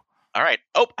 So All right.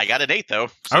 Oh, I got an 8 though.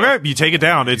 So, okay, you take it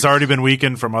down. It's already been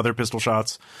weakened from other pistol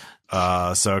shots.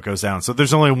 So it goes down. So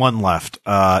there's only one left,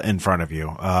 in front of you,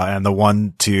 and the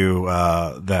one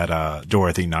that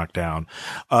Dorothy knocked down.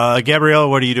 Gabriella,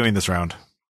 what are you doing this round?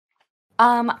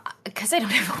 Because I don't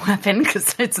have a weapon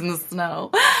because it's in the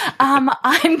snow. I'm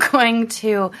going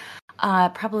to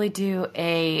probably do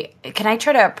can I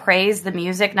try to appraise the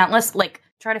music? Not let's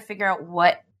try to figure out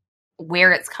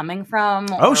where it's coming from.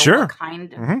 Oh, or sure. what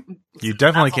kind of Mhm. You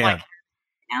definitely Sounds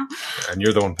can. And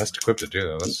you're the one best equipped to do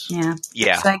that. That's Yeah.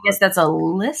 yeah. So I guess that's a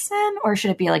listen, or should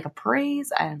it be like a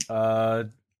praise? I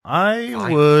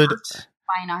Fine would. art.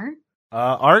 Fine art.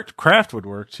 Art craft would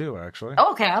work too, actually.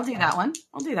 Oh, okay, I'll do that one.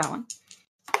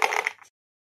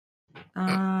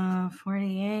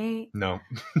 48. No.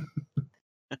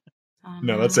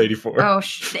 No, that's 84. Oh,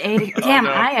 80. Damn,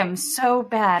 no. I am so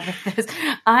bad with this.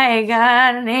 I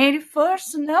got an 84,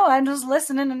 so no, I'm just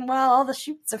listening and while all the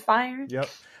shoots are fired. Yep.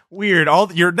 Weird.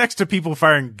 You're next to people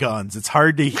firing guns. It's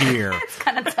hard to hear. It's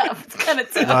kind of tough.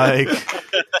 Like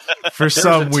for There's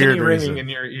some a tinny weird ringing reason. in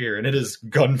your ear, and it is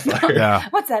gunfire. Yeah.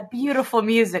 What's that beautiful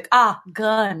music? Ah,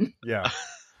 gun. Yeah.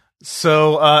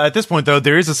 So at this point, though,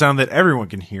 there is a sound that everyone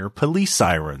can hear: police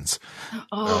sirens.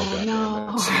 Oh,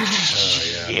 no.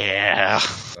 Oh, yeah. Yeah.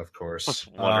 Of course. Was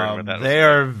wondering what that was. They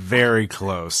are very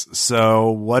close.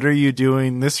 So what are you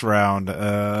doing this round,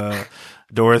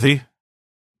 Dorothy?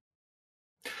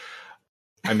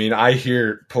 I mean, I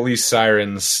hear police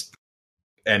sirens,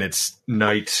 and it's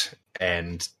night,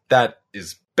 and that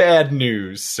is bad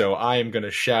news. So I am going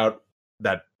to shout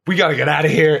that we got to get out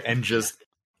of here and just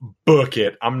book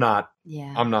it. I'm not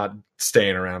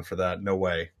staying around for that. No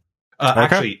way. Okay.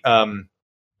 Actually,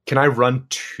 can I run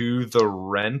to the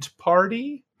rent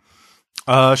party?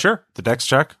 Sure. The dex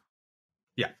check.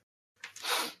 Yeah.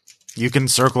 You can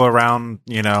circle around,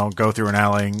 go through an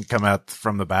alley and come out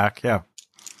from the back. Yeah.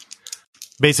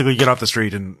 Basically, get off the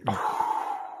street and.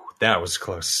 That was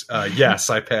close.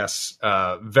 Yes, I pass.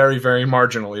 Very, very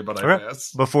marginally, but I Okay.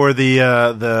 pass. Before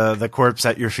the corpse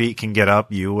at your feet can get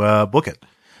up, you book it.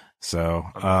 So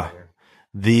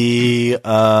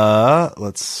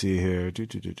let's see here.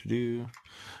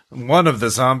 One of the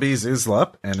zombies is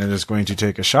up, and it is going to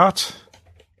take a shot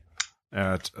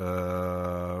at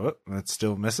that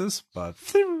still misses, but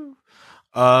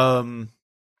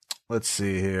let's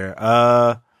see here.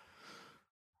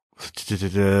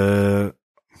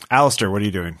 Alistair, what are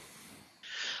you doing?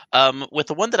 With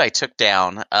the one that I took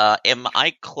down, am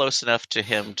I close enough to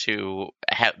him to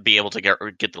be able to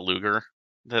get the Luger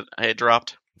that I had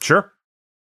dropped? Sure.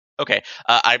 Okay,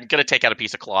 I'm gonna take out a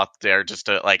piece of cloth there, just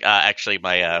to actually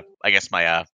my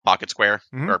my pocket square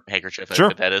Mhm. or handkerchief, Sure.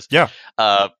 if that is. Yeah.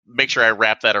 Make sure I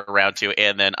wrap that around too,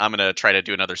 and then I'm gonna try to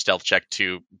do another stealth check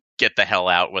to get the hell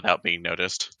out without being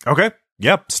noticed. Okay.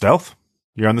 Yep. Stealth.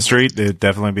 You're on the street. It'd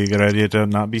definitely be a good idea to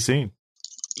not be seen.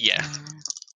 Yeah.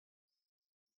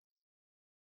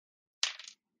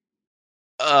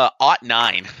 Ought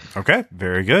 9. Okay,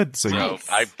 very good. So, So Nice.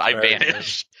 I Very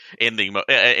vanish in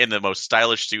the most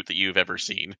stylish suit that you've ever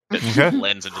seen. That Okay.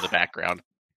 blends into the background.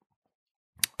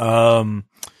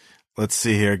 Let's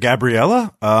see here.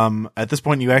 Gabriella, at this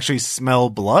point you actually smell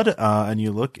blood, and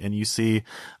you look and you see,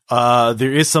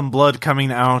 there is some blood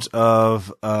coming out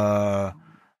of,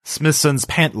 Smithson's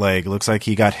pant leg. Looks like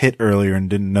he got hit earlier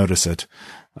and didn't notice it.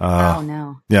 Oh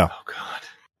no. Yeah. Oh God.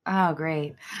 Oh,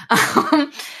 great. Well,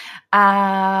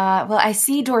 I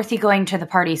see Dorothy going to the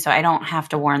party, so I don't have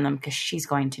to warn them because she's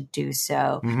going to do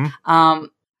so. Mm-hmm.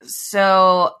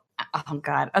 So, oh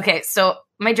God. Okay, so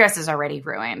my dress is already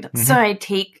ruined. Mhm. So I'm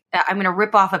going to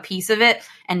rip off a piece of it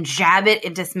and jab it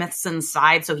into Smithson's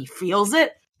side so he feels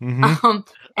it. Mm-hmm.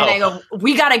 And I go,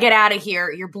 we got to get out of here.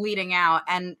 You're bleeding out.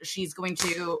 And she's going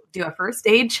to do a first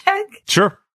aid check.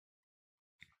 Sure.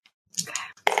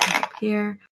 Right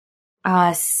here.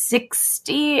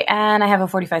 60, and I have a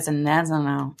 45, so that's, I don't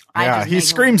know. Yeah, he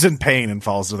screams in pain and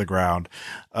falls to the ground.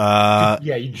 Yeah,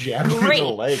 you jab him in the Great.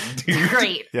 leg, dude.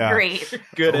 Great, Yeah. great.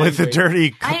 Good. With a anyway.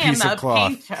 dirty I am piece a of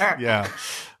cloth. painter. Yeah.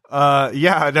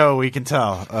 Yeah, no, we can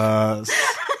tell.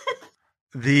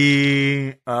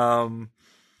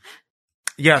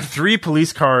 Yeah, 3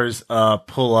 police cars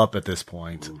pull up at this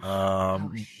point.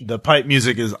 The pipe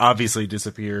music is obviously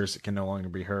disappears. It can no longer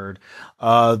be heard.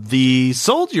 The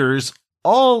soldiers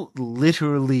all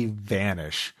literally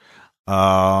vanish.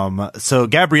 So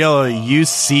Gabriella, you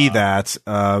see that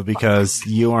because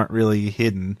you aren't really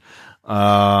hidden.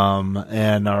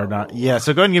 And are not. Yeah,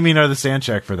 so go ahead and give me another stand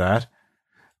check for that.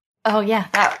 Oh, yeah,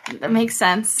 that makes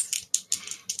sense.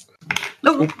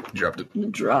 Oh, Dropped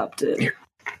it. dropped it.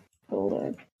 Hold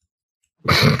on.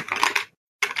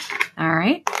 All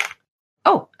right.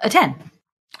 Oh, a 10.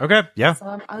 Okay, yeah. So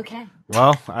I'm okay.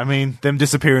 Well, I mean, them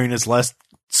disappearing is less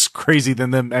crazy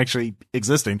than them actually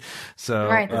existing. So,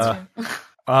 Right, that's true.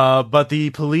 but the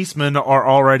policemen are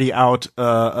already out,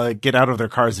 get out of their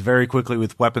cars very quickly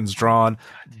with weapons drawn,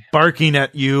 barking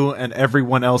at you and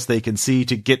everyone else they can see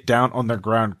to get down on the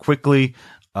ground quickly.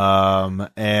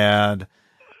 And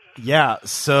yeah,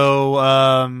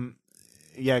 so,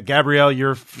 yeah, Gabrielle,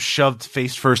 you're shoved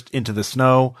face first into the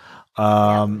snow.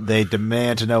 They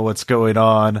demand to know what's going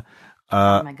on.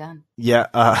 Oh, my gun. Yeah,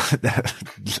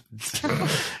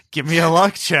 give me a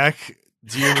luck check.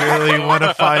 Do you really want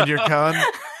to find your gun?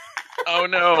 Oh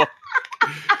no! You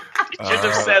shouldn't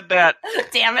have said that.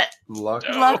 Damn it. Luck.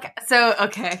 Luck. So,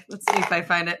 okay, let's see if I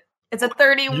find it. It's a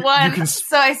 31, you can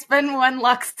so I spend 1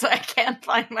 luck so I can't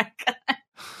find my gun.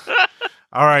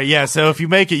 All right, yeah. So if you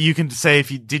make it, you can say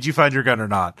if you did you find your gun or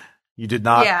not. You did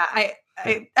not. Yeah, I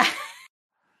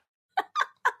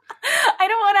I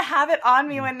don't want to have it on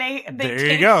me when they There you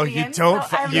take go. me You in, don't.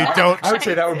 so I'm You not don't. I would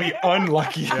say that would trying be to.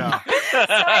 unlucky. Yeah. So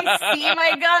I see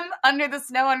my gun under the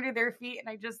snow under their feet, and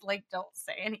I just don't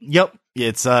say anything. Yep.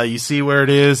 It's you see where it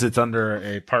is. It's under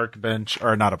a park bench,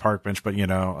 or not a park bench, but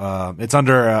it's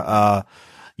under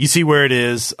you see where it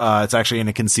is. It's actually in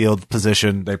a concealed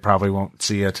position. They probably won't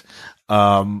see it.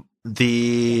 I'll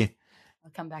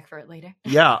come back for it later.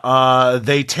 Yeah,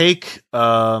 they take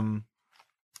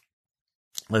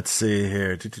let's see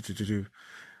here.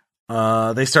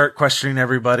 They start questioning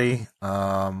everybody.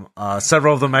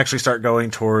 Several of them actually start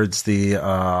going towards the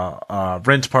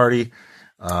rent party.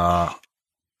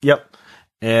 Yep.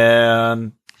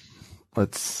 And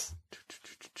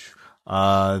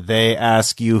they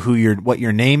ask you what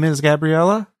your name is,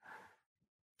 Gabriella?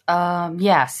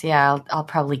 Yes, yeah, I'll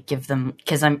probably give them,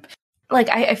 because I'm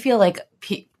I feel like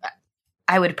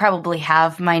I would probably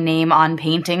have my name on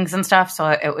paintings and stuff, so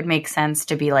it would make sense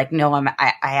to be no,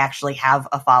 I actually have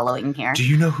a following here. Do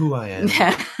you know who I am?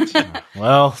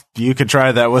 Well, you could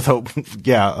try that with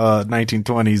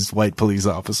 1920s white police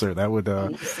officer. That would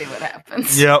Let's see what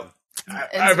happens. Yep.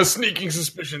 I have a sneaking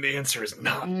suspicion the answer is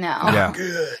no. No. Yeah.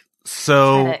 Good.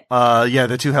 So,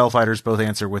 the 2 Hellfighters both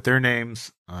answer with their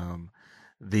names.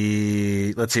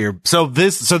 Let's see here. So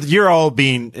you're all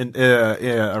being,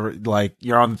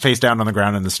 you're on face down on the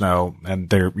ground in the snow,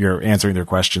 and you're answering their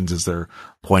questions as they're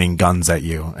pointing guns at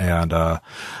you. And,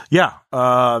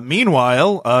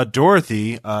 meanwhile,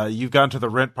 Dorothy, you've gone to the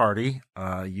rent party.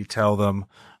 You tell them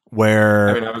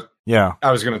where,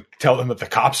 I was gonna tell them that the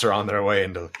cops are on their way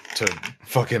and to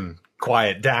fucking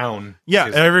quiet down. Yeah,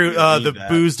 Because the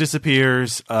booze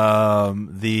disappears.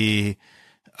 The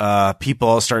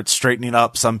people start straightening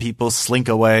up. Some people slink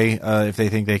away if they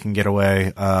think they can get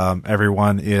away.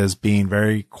 Everyone is being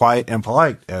very quiet and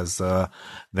polite as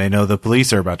they know the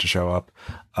police are about to show up.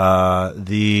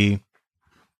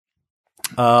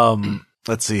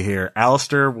 let's see here.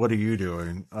 Alistair, what are you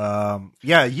doing?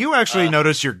 Yeah, you actually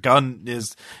notice your gun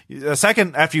is a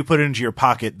second after you put it into your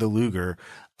pocket, the Luger.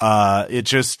 It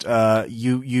just,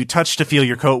 you touch to feel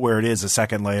your coat where it is a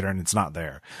second later and it's not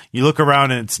there. You look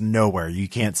around and it's nowhere. You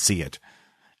can't see it.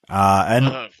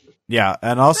 Yeah.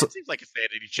 And also, that seems like a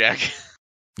sanity check.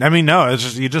 I mean, no, it's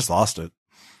just, you just lost it.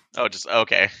 Oh, just,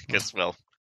 okay. Guess, well,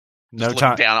 No just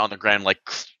time. looking down on the ground like,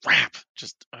 crap.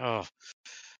 Just,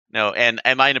 No, and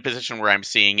am I in a position where I'm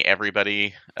seeing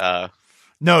everybody?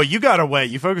 No, you got away.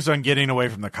 You focused on getting away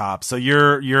from the cops. So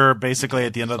you're basically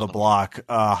at the end of the block,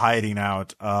 hiding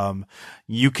out.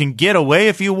 You can get away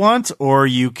if you want, or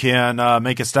you can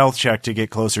make a stealth check to get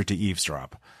closer to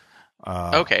eavesdrop.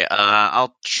 Okay,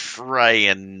 I'll try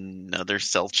another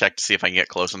stealth check to see if I can get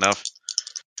close enough.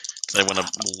 I want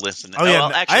to listen. Oh, yeah.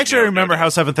 well, I actually no, remember no. how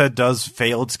 7th Ed does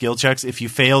failed skill checks. If you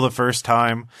fail the first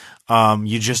time,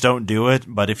 you just don't do it.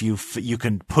 But if you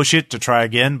can push it to try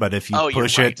again. But if you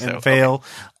push right, it and so, fail,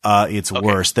 it's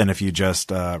worse than if you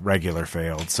just regular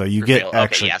failed. So you get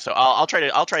actually. Okay, yeah. So I'll try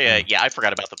to. Yeah, I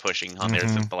forgot about the pushing on there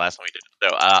since the last one we did.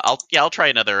 So I'll try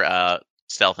another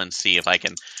stealth and see if I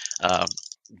can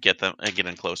get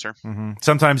in closer. Mm-hmm.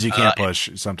 Sometimes you can't push.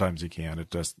 Sometimes you can. It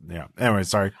just Anyway,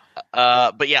 sorry.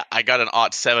 But yeah, I got an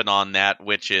 +7 on that,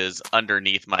 which is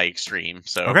underneath my extreme.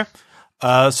 So okay.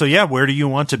 So yeah, where do you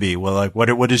want to be? Well, like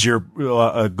what is your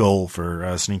goal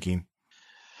for sneaking?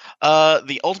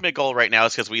 The ultimate goal right now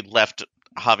is because we left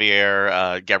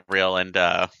Javier, Gabrielle, and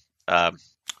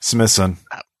Smithson.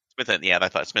 Smithson. Yeah, I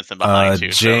thought Smithson behind too.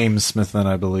 James Smithson,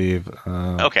 I believe.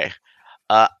 Okay.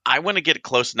 I want to get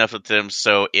close enough with them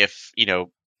so if,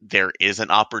 there is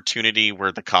an opportunity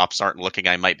where the cops aren't looking,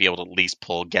 I might be able to at least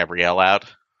pull Gabrielle out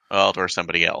or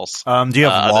somebody else. Do you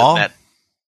have law?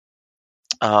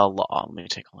 Law. Let me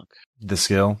take a look. The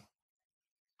skill?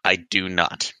 I do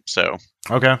not. So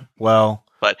okay. Well,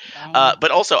 but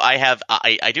also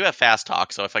I do have fast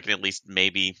talk, so if I can at least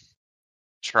maybe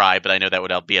try, but I know that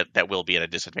will be at a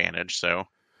disadvantage. So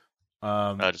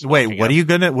wait, what are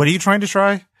you trying to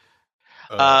try?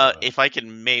 If I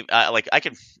can, maybe I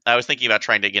was thinking about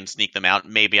trying to again sneak them out.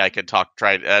 Maybe I could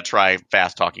try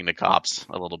fast talking the cops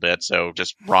a little bit. So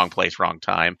just wrong place, wrong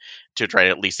time to try to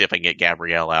at least see if I can get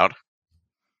Gabrielle out.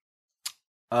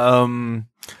 Well,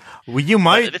 you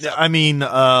might. I mean,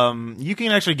 you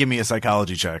can actually give me a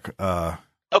psychology check.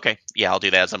 Okay, yeah, I'll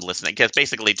do that as I'm listening. Because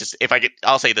basically, just if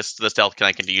I'll say this the stealth.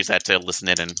 I can use that to listen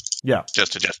in and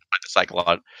just to justify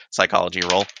the psychology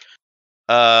roll.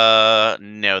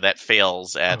 No, that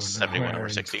fails at 71 over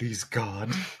 60. Please,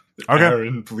 God. Okay.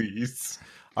 Aaron, please.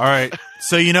 All right.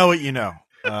 So you know what you know.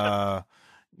 Well,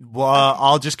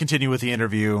 I'll just continue with the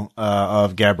interview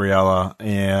of Gabriella,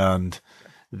 and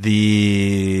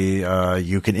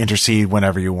you can intercede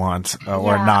whenever you want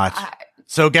or not.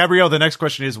 So, Gabrielle, the next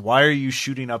question is, why are you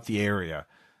shooting up the area?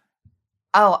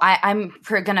 Oh, I'm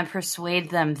going to persuade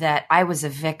them that I was a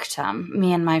victim.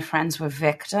 Me and my friends were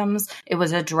victims. It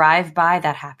was a drive-by.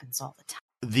 That happens all the time.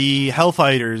 The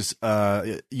Hellfighters,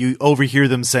 you overhear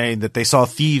them saying that they saw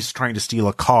thieves trying to steal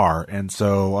a car, and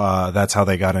so that's how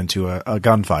they got into a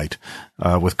gunfight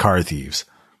with car thieves.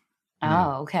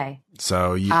 Oh, okay.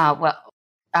 So,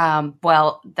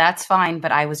 well, that's fine,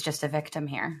 but I was just a victim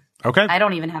here. Okay. I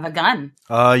don't even have a gun.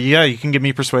 Yeah, you can give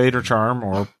me Persuade or Charm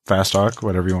or Fast Talk,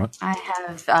 whatever you want. I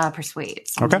have Persuade,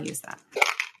 so I'm going to use that.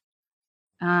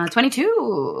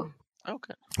 22.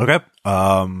 Okay.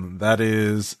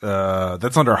 That's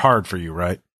under hard for you,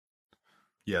 right?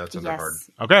 Yeah, that's under hard.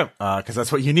 Okay, because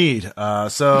that's what you need.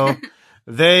 So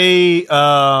they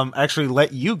actually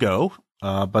let you go,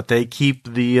 but they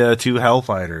keep the two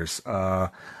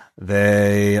Hellfighters.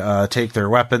 They take their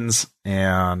weapons,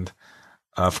 and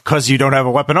because you don't have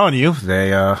a weapon on you, they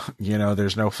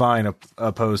there's no fine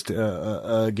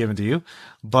given to you,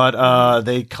 but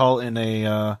they call in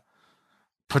a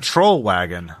patrol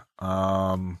wagon,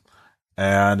 and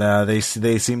they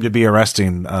seem to be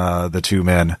arresting the two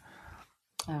men.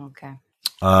 Oh, okay.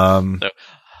 I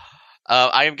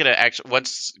am gonna actually,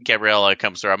 once Gabriella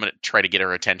comes through, I'm gonna try to get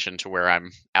her attention to where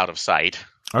I'm out of sight.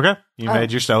 Okay, you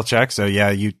made your stealth check, so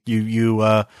yeah, you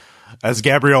as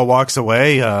Gabrielle walks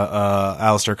away,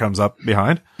 Alistair comes up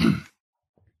behind.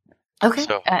 Okay,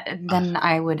 so, then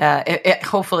I would.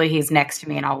 Hopefully, he's next to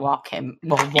me, and I'll walk him.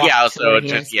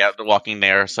 Walking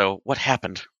there. So, what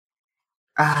happened?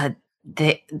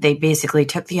 They basically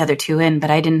took the other two in,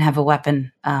 but I didn't have a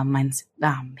weapon. Mine's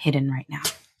hidden right now.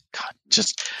 God,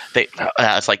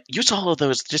 it's like you saw all of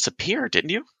those disappear, didn't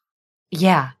you?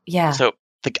 Yeah. So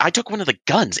I took one of the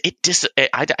guns.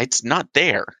 It's not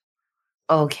there.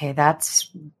 Okay, that's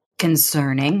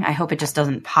concerning. I hope it just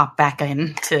doesn't pop back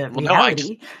into Well,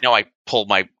 reality. No, I pulled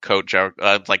my coat joke.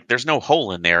 Like, there's no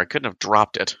hole in there. I couldn't have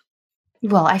dropped it.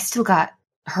 Well, I still got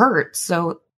hurt,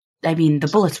 so I mean, the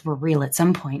bullets were real at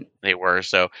some point. They were.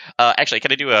 So, actually,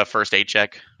 can I do a first aid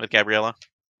check with Gabriella?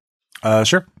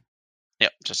 Sure. Yeah,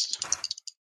 just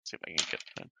see if I can get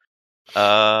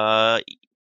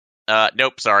that.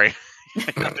 Nope, sorry. I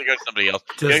have to go to somebody else.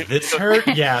 Does this hurt?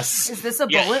 Yes. Is this a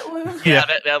Yeah. bullet wound? Yeah,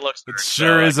 that looks. It hurt,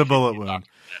 sure so is I a can bullet keep wound.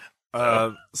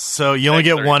 talking. So you only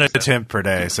Thanks, get one 30%. attempt per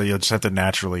day, so you'll just have to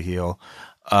naturally heal.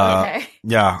 Okay.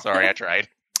 Yeah. Sorry, I tried.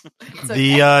 It's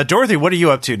okay. The Dorothy, what are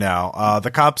you up to now?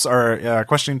 The cops are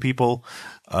questioning people,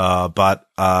 but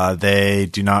they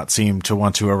do not seem to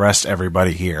want to arrest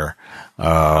everybody here.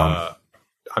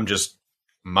 I'm just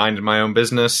minding my own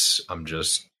business. I'm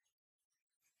just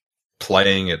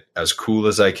playing it as cool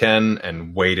as I can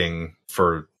and waiting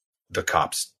for the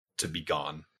cops to be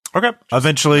gone. Okay.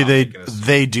 Eventually, not making us-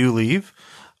 they do leave.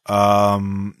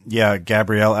 Yeah,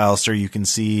 Gabrielle, Alistair, you can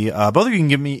see both of you can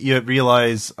give me. You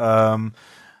realize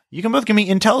you can both give me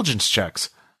intelligence checks.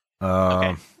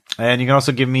 Okay. And you can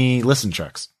also give me listen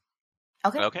checks.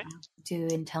 Okay. Do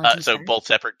intelligence. So first. both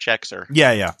separate checks, or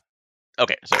Yeah.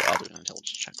 okay. So I'll do an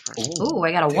intelligence check first. Ooh,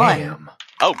 I got a 1. Damn.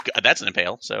 Oh, that's an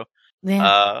impale. So,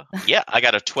 Yeah. yeah, I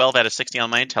got a 12 out of 60 on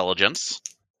my intelligence.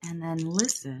 And then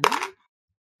listen.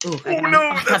 Ooh, Oh,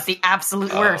 no, that's the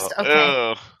absolute worst. Okay.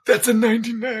 Oh. That's a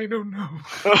 99. Oh no.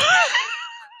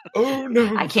 Oh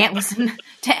no. I can't listen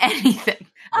to anything.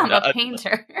 I'm a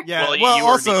painter. Yeah. Well, Well, you were-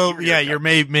 also, you were yeah, deaf. you're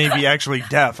maybe actually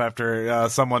deaf after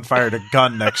someone fired a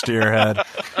gun next to your head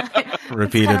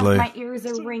repeatedly. My ears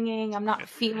are ringing. I'm not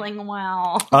feeling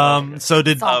well. So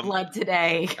did Saw blood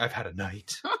today. I've had a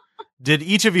night. did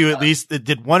each of you at least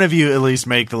did one of you at least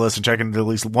make the listen check, and did at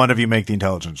least one of you make the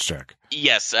intelligence check?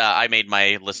 Yes, I made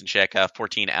my listen check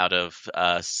 14 out of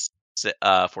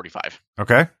 45.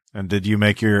 Okay. And did you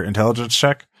make your intelligence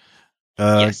check?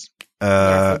 Yes.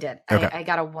 Yes, I did. okay. I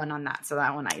got a 1 on that, so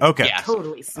that one I Okay. Yeah.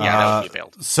 totally see. Yeah, that would be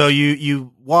failed. So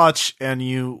you watch, and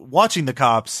watching the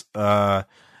cops,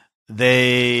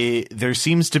 there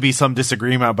seems to be some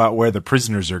disagreement about where the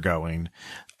prisoners are going.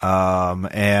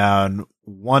 And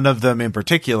one of them in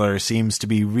particular seems to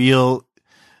be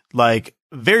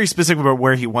very specific about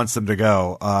where he wants them to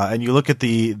go. And you look at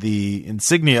the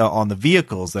insignia on the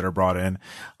vehicles that are brought in.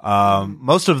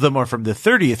 Most of them are from the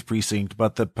 30th precinct,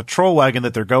 but the patrol wagon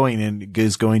that they're going in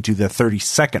is going to the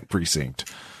 32nd precinct.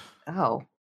 Oh.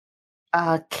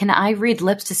 Can I read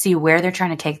lips to see where they're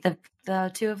trying to take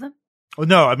the two of them? Oh,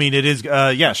 no, I mean, it is,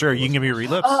 yeah, sure. You can give me your read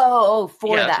lips.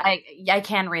 For Yeah. that. I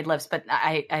can read lips, but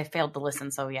I failed to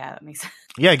listen, so yeah, that makes sense.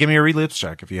 Yeah, give me a read lips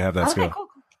check if you have that Okay, skill. cool.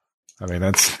 I mean,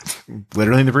 that's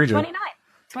literally in the pre-joke.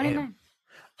 29.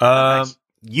 Nice.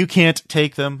 You can't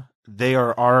take them. They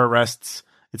are our arrests.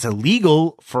 It's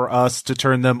illegal for us to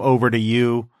turn them over to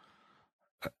you.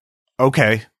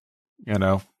 Okay.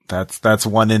 That's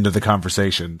one end of the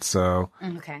conversation. So,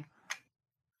 Okay.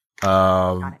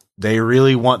 Got it. they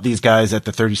really want these guys at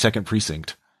the 32nd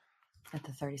precinct. At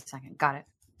the 32nd. Got it.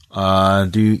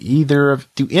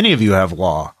 Do any of you have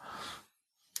law?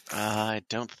 I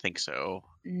don't think so.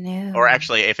 No. Or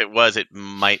actually, if it was, it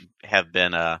might have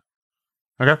been Okay.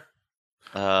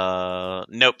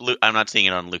 nope. I'm not seeing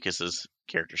it on Lucas's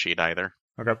character sheet either.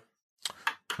 Okay.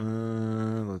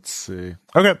 Let's see.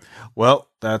 Okay. Well,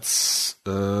 that's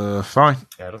fine.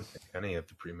 Yeah, I don't think any of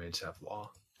the premates have law.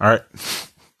 All right.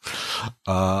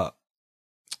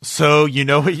 So you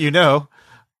know what you know.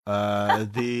 I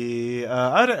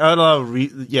don't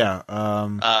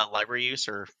know. Library use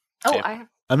or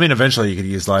I mean, eventually you could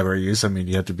use library use. I mean,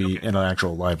 you have to be in an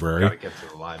actual Gotta library. get to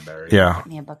the library. Yeah. Get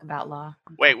me a book about law.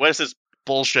 wait, what is this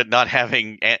bullshit? Not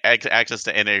having access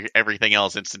to everything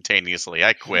else instantaneously.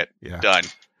 I quit. Yeah. Done.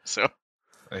 So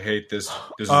I hate this.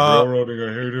 This is Uh, railroading.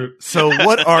 I hate it. So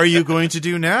what are you going to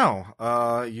do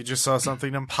now? You just saw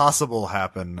something impossible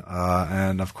happen.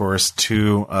 And of course,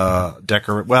 two,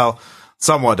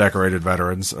 somewhat decorated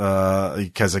veterans,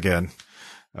 because again,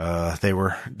 they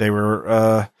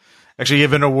were actually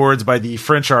given awards by the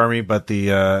French army, but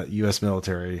the, U.S.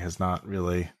 military has not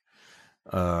really,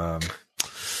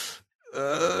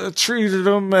 treated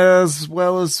them as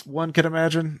well as one could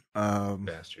imagine.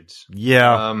 Bastards.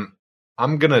 Yeah.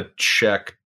 I'm gonna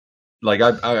check. Like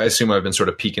I assume I've been sort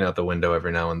of peeking out the window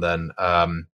every now and then.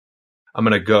 I'm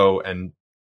gonna go and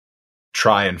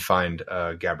try and find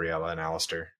Gabriella and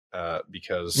Alistair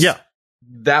because Yeah.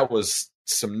 that was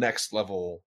some next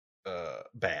level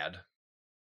bad.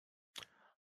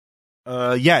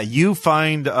 You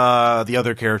find the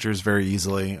other characters very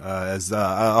easily as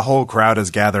a whole crowd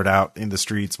has gathered out in the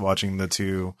streets watching the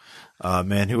two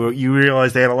men who you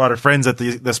realize they had a lot of friends at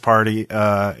this party,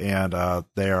 and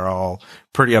they are all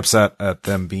pretty upset at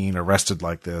them being arrested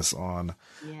like this on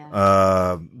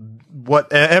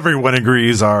what everyone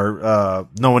agrees are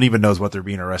no one even knows what they're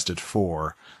being arrested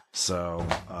for. So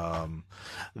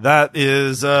that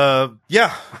is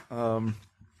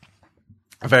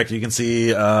in fact, you can see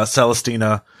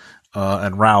Celestina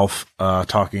and Ralph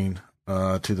talking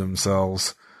to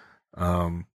themselves.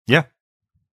 So,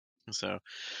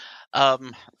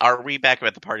 are we back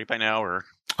at the party by now, or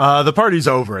the party's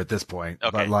over at this point?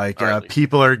 Okay. But Or at least.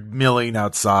 people are milling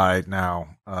outside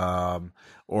now,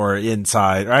 or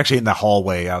inside, or actually in the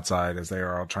hallway outside, as they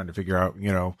are all trying to figure out,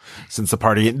 since the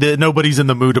party, nobody's in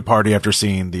the mood to party after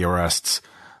seeing the arrests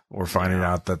or finding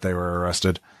out that they were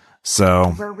arrested.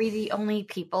 So were we the only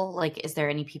people? Like, is there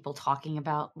any people talking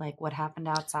about like what happened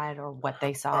outside or what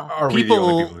they saw? Are we the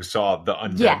only people who saw the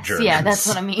undead Yes, Germans? yeah, that's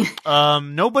what I mean.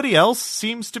 nobody else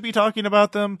seems to be talking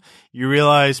about them. You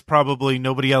realize probably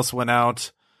nobody else went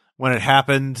out when it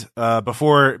happened,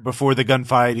 before the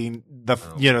gunfighting,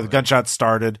 the gunshots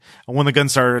started. And when the gun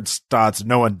starts,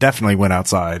 no one definitely went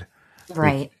outside.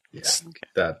 Right.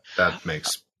 Yeah, that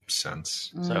makes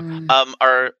sense. so?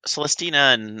 Are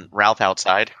Celestina and Ralph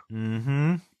outside?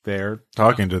 Mm-hmm. They're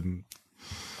talking to them.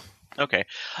 Okay.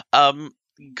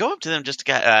 Go up to them just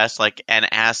to ask,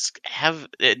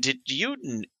 did you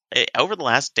over the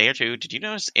last day or two? Did you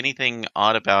notice anything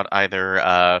odd about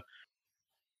either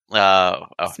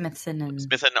Smithson or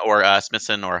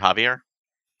Javier?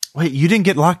 Wait, you didn't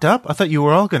get locked up? I thought you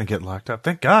were all going to get locked up.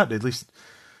 Thank God, at least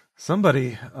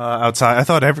somebody outside. I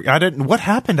thought I didn't. What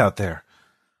happened out there?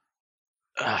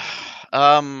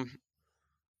 Well,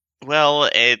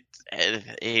 it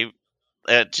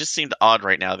just seemed odd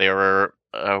right now. They were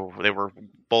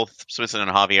both Smithson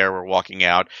and Javier were walking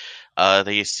out.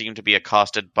 They seemed to be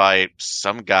accosted by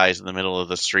some guys in the middle of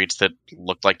the streets that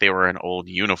looked like they were in old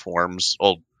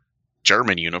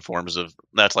German uniforms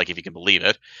that's like, if you can believe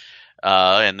it.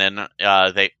 And then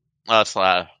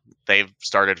they've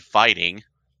started fighting.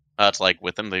 It's like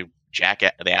with them, the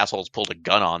assholes pulled a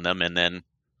gun on them, and then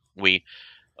and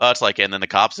then the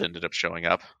cops ended up showing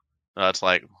up. It's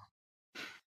like,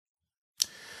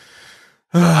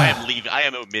 I am leaving. I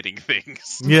am omitting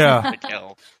things. Yeah. I can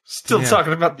tell. Still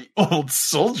talking about the old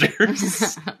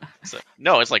soldiers. So,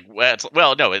 no, it's like, no,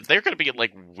 they're going to be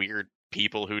like weird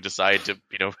people who decide to,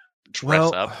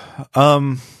 dress up.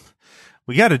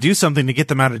 We got to do something to get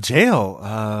them out of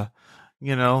jail.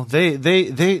 They're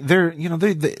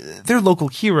local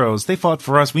heroes. They fought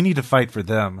for us. We need to fight for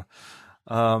them.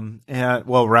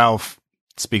 Ralph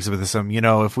speaks with some,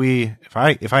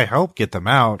 if I help get them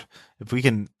out, if we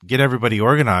can get everybody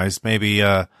organized, maybe,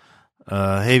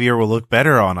 Javier will look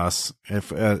better on us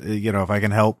if I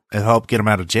can help get them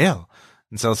out of jail.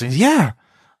 And Celestine,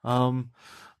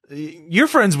 you're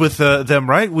friends with them,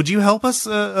 right? Would you help us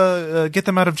get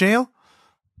them out of jail?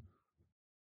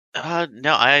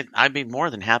 No, I'd be more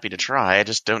than happy to try. I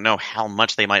just don't know how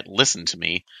much they might listen to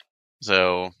me.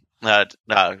 So,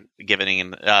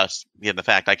 given the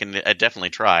fact, I can definitely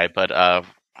try, but I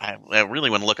really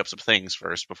want to look up some things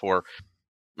first before.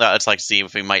 It's like see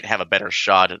if we might have a better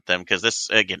shot at them, because this,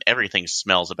 again, everything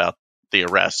smells about the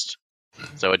arrest,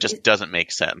 so it just doesn't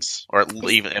make sense. Or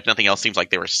even if nothing else, seems like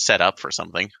they were set up for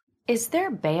something. Is there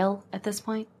bail at this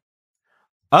point?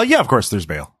 Yeah, of course there's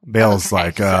bail. Bail's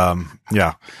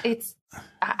It's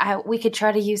we could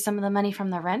try to use some of the money from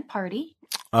the rent party.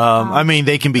 I mean,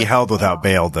 they can be held without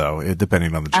bail, though,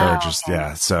 depending on the charges. Okay.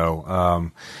 Yeah.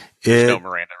 So, There's no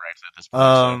Miranda rights at this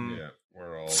point.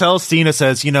 Celestina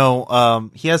says, he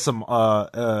has some,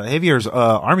 Javier's,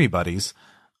 army buddies,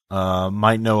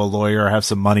 might know a lawyer or have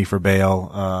some money for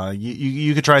bail.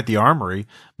 You could try at the armory.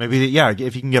 Maybe,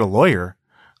 if you can get a lawyer.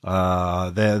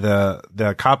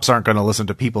 The cops aren't going to listen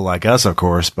to people like us, of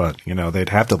course, but, they'd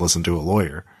have to listen to a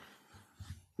lawyer.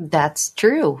 That's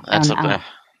true. That's a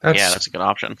good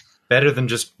option. Better than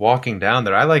just walking down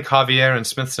there. I like Javier and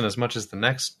Smithson as much as the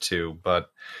next two, but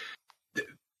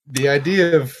the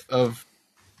idea of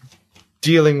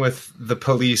dealing with the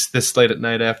police this late at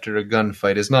night after a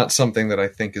gunfight is not something that I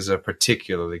think is a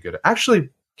particularly good. Actually,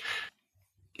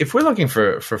 if we're looking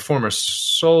for former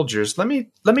soldiers, let me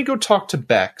go talk to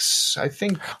Bex. I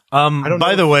think.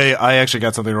 By the way, I actually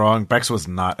got something wrong. Bex was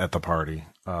not at the party.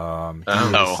 Yeah.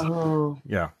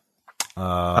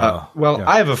 I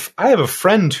have a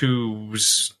friend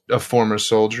who's a former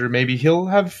soldier. Maybe he'll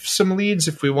have some leads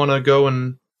if we want to go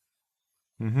and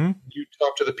you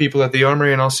talk to the people at the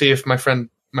armory, and I'll see if my friend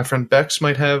my friend Bex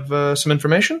might have some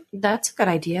information. That's a good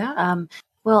idea.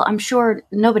 Well, I'm sure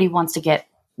nobody wants to get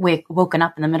woken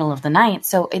up in the middle of the night.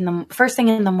 So in the first thing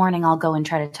in the morning, I'll go and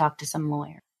try to talk to some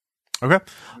lawyer. Okay.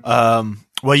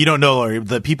 Well, you don't know lawyer.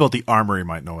 The people at the armory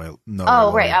might know.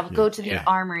 Oh, right. I'll go to the Yeah.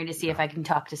 armory to see if I can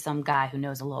talk to some guy who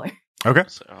knows a lawyer. Okay.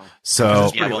 So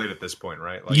It's pretty late at this point,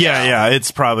 right? Like, yeah, it's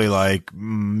probably like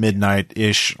midnight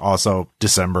ish. Also,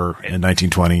 December in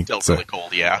 1920. Still So really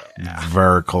cold, yeah.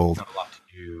 very cold. not a lot to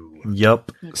do.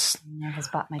 Yep. Ned has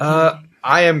bought my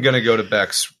I am going to go to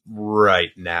Bex right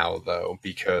now, though,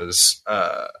 because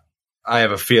I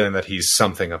have a feeling that he's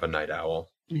something of a night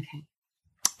owl. Okay.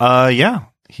 Yeah,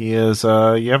 he is.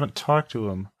 You haven't talked to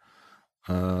him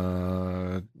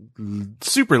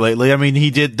super lately. I mean,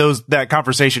 he did that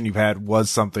conversation you've had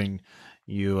was something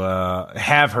you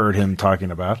have heard him talking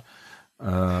about.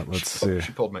 Let's see.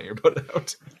 She pulled my earbud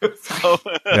out.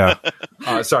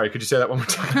 Yeah. Sorry, could you say that one more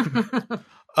time?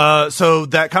 So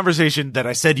that conversation that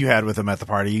I said you had with him at the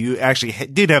party, you actually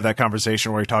did have that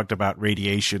conversation where he talked about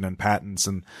radiation and patents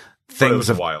and things. It was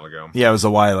a while ago. Yeah, it was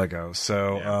a while ago.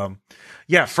 So,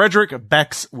 Frederick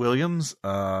Bex Williams,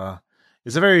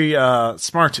 is a very,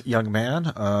 smart young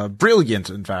man, brilliant,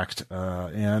 in fact,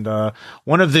 and,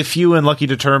 one of the few and lucky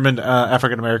determined,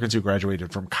 African Americans who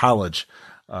graduated from college.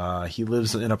 He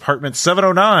lives in apartment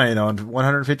 709 on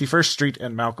 151st Street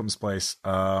and Malcolm's Place.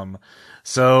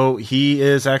 So he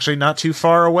is actually not too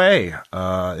far away.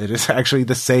 It is actually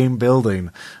the same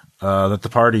building, that the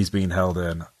party's being held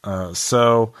in.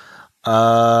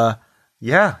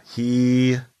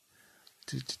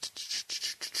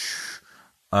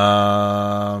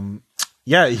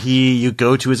 You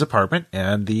go to his apartment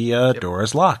and the door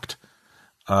is locked.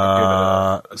 Give it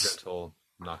a gentle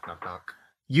knock, knock, knock.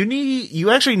 You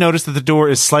actually notice that the door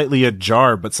is slightly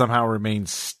ajar, but somehow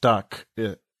remains stuck.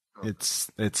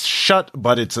 It's shut,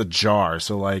 but it's ajar.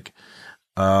 So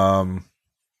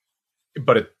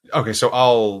So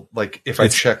I'll if I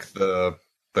check the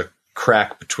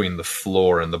crack between the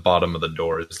floor and the bottom of the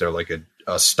door, is there like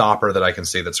a stopper that I can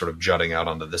see that's sort of jutting out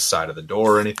onto this side of the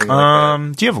door or anything like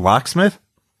that? Do you have a locksmith?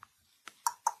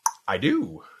 I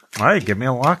do. All right, give me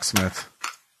a locksmith.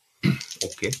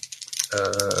 Okay.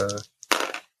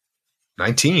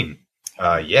 19.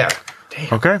 Yeah.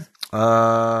 Damn. Okay.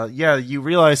 You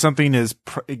realize something is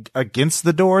against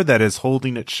the door that is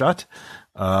holding it shut.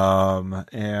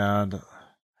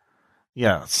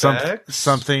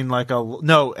 Something like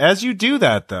no, as you do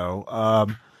that though,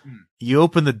 you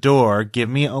open the door, give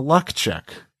me a luck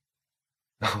check.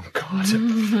 Oh God.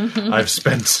 I've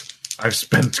spent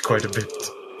quite a bit.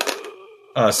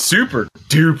 Super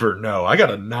duper no. I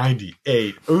got a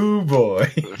 98. Ooh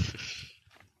boy.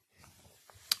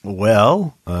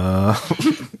 Well,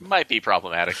 Might be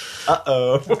problematic.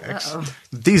 Uh-oh.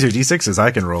 These are D6s. I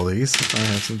can roll these. I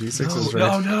have some D6s.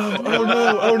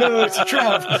 Oh no, it's a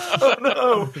trap. Oh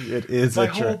no. It is My a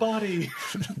trap. whole body.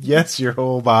 Yes, your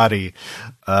whole body.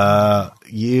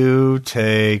 You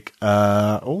take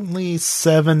only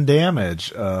 7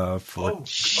 damage for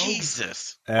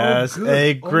Jesus. as good. a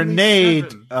Only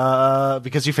grenade. 7.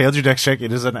 Because you failed your dex check,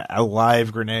 it is a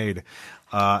live grenade.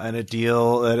 And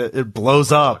it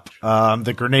blows up.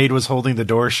 The grenade was holding the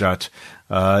door shut.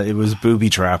 It was booby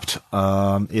trapped.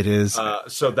 It is.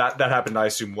 So that happened, I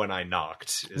assume, when I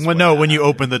knocked. When you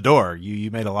opened the door,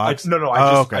 you made a lock.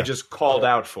 I just called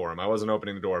out for him. I wasn't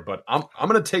opening the door, but I'm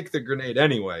gonna take the grenade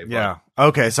anyway. But, Yeah.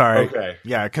 Okay. Sorry. Okay.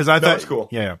 Yeah. Because I thought it's cool.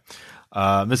 Yeah.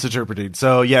 Misinterpreted.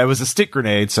 So yeah, it was a stick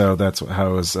grenade. So that's how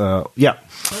it was. Yeah.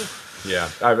 Yeah.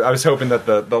 I was hoping that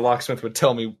the locksmith would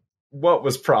tell me what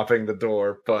was propping the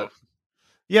door, but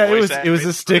Yeah. Voice It was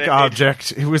a stick grenade.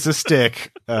 object. It was a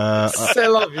stick. c'est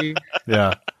la vie.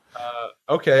 Yeah.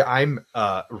 Okay, I'm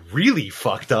really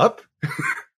fucked up.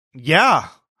 Yeah.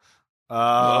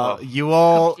 Oh. You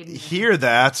all hear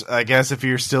that, I guess, if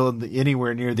you're still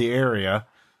anywhere near the area.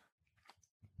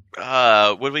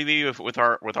 Would we be with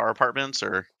our apartments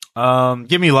or?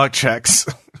 Give me luck checks.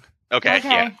 Okay.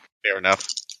 Yeah. Fair enough.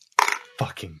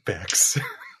 Fucking Bex.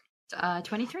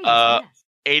 23.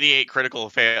 88 critical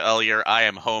failure. I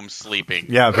am home sleeping.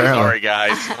 Yeah, apparently. Sorry,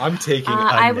 guys. I'm taking a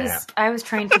I nap. was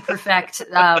trying to perfect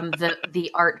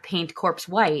the art paint corpse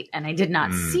white, and I did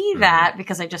not see that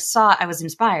because I just saw I was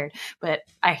inspired, but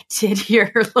I did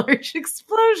hear a large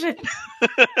explosion.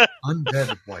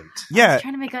 Undead white. I Yeah, was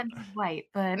trying to make it white,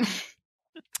 but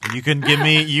you can give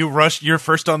me. You're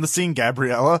first on the scene,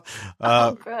 Gabriella.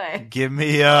 oh, good. Give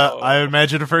me. I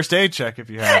imagine a first aid check if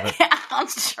you have it. I'll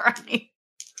try.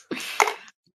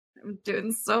 I'm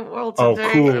doing so well Oh,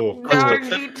 today. cool. Let's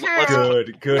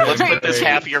Good. Let's put this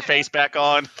half of your face back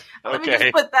on. Let me Okay.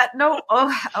 just put that. No.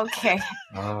 Oh, okay.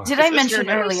 Oh, Did Is I this mention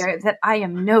your nose? earlier that I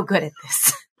am no good at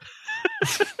this?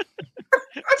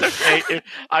 It's okay.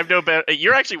 I'm no better.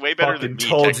 You're actually way better than fucking me.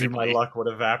 told you my technically. luck would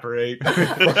evaporate.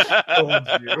 Told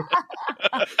you.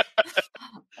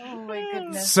 Oh my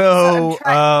goodness. So, I'm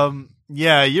trying-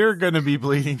 yeah, you're going to be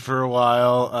bleeding for a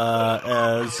while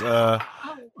as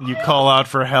you call out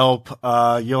for help.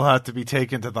 You'll have to be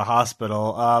taken to the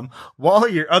hospital. While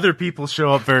your other people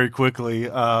show up very quickly,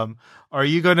 are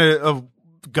you going to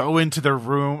go into the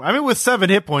room? I mean, with 7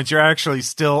 hit points, you're actually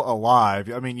still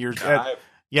alive. I mean, you're I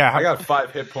got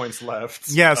 5 hit points left.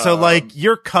 yeah, so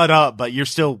you're cut up, but you're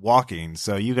still walking,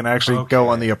 so you can actually go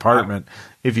on the apartment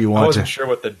if you I want wasn't to. sure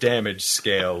what the damage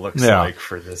scale looks Yeah. like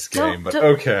for this game, but Don't-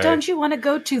 okay. Don't you want to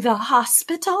go to the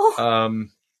hospital?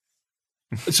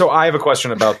 So I have a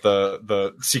question about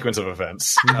the sequence of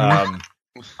events.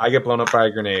 I get blown up by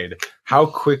a grenade. How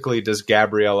quickly does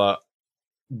Gabriella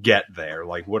get there?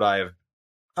 Like, would I have?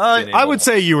 I would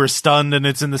say you were stunned, and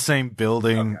it's in the same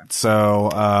building. Okay.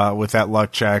 So, with that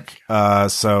luck check,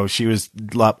 so she was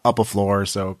up a floor,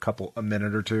 so a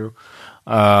minute or two.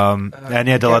 And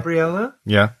you had to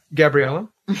Gabriella,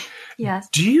 Yes.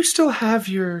 do you still have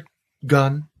your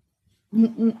gun?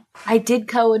 I did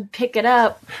go and pick it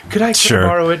up. Could I Sure.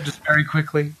 borrow it just very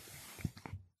quickly?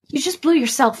 You just blew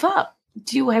yourself up.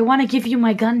 Do I want to give you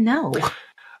my gun? No.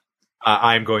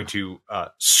 I'm going to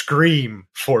scream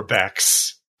for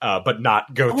Bex, but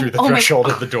not go through the oh my- threshold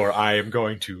of the door. I am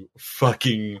going to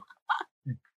fucking,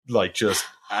 like, just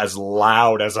as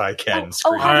loud as I can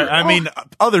scream. I mean,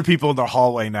 other people in the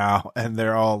hallway now, and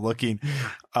they're all looking.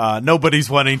 Nobody's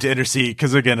wanting to intercede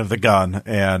because, again, of the gun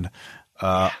and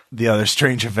the other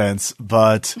strange events.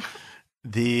 But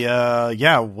Bex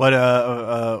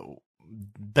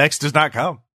does not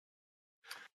come.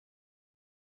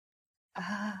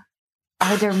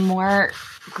 Are there more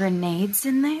grenades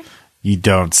in there? You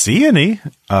don't see any.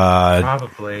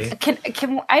 Probably.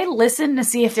 Can I listen to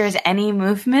see if there's any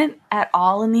movement at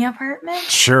all in the apartment?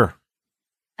 Sure.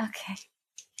 Okay.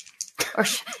 Or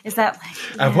is that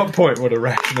like? At what point would a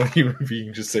rational human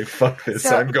being just say, fuck this,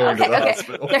 I'm going to the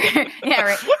hospital? Yeah,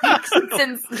 right.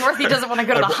 Since Dorothy doesn't want to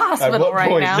go to the At hospital what right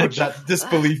point now. would that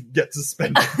disbelief get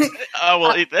suspended?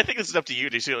 I think this is up to you.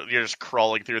 You're just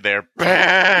crawling through there.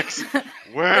 Bex,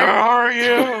 where are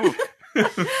you?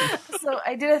 So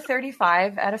I did a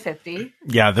 35 out of 50.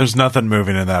 Yeah, there's nothing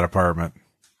moving in that apartment.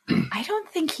 I don't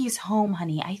think he's home,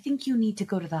 honey. I think you need to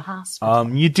go to the hospital.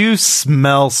 You do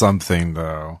smell something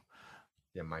though.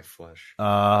 Yeah, my flesh.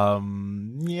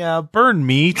 Yeah, burnt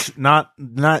meat. Not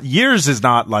yours is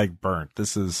not like burnt.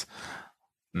 This is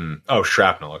Oh,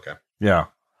 shrapnel. Okay. yeah,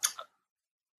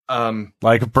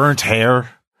 like burnt hair.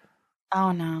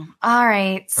 Oh no. All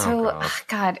right. So Oh,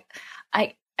 God,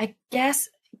 I guess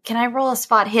can I roll a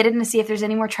spot hidden to see if there's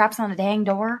any more traps on the dang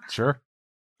door? Sure.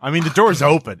 I mean, the door's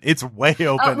open. It's way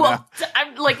open now.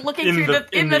 I'm like looking In through the-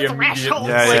 in in the the immediate- threshold.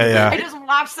 Yeah, like, yeah. I just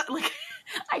watched like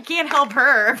I can't help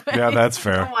her. But Yeah, that's I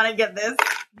fair. don't want to get this.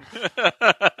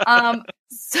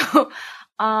 So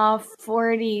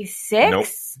 46. Nope.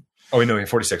 Oh, wait, no,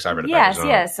 46. I read it. Yes, backwards.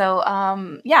 yes.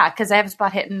 So yeah, because I have a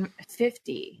spot hitting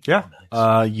 50.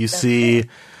 Yeah. You see,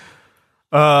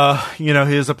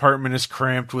 his apartment is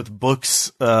cramped with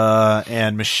books,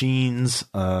 and machines,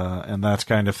 and that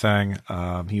kind of thing.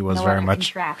 He was No very other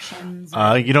much, contraptions.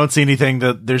 you don't see anything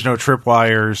there's no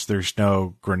tripwires, there's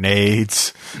no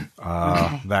grenades,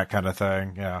 that kind of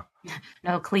thing. Yeah.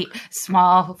 No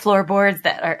small floorboards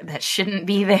that shouldn't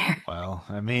be there. Well,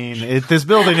 I mean, this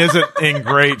building isn't in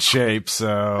great shape,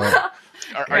 so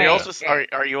Are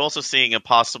you also seeing a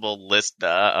possible list,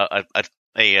 a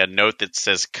note that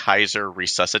says Kaiser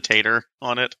Resuscitator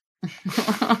on it?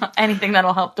 Anything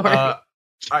that'll help Dorothy.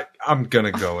 I'm going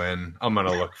to go in. I'm going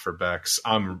to look for Bex.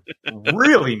 I'm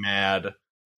really mad,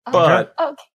 but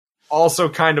Okay. also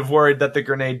kind of worried that the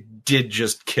grenade did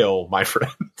just kill my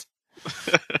friend.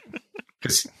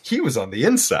 Because he was on the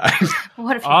inside.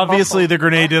 What if obviously the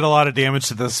grenade did a lot of damage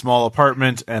to the small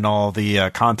apartment and all the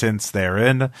contents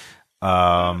therein.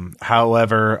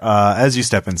 However, as you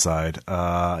step inside,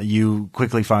 you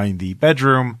quickly find the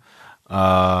bedroom,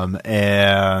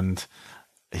 and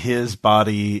his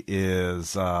body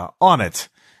is on it.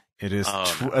 It is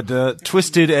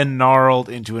twisted and gnarled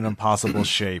into an impossible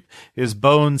shape. His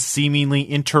bones seemingly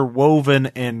interwoven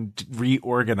and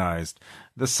reorganized.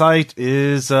 The sight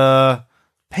is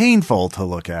painful to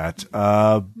look at.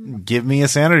 Give me a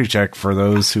sanity check for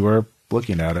those who are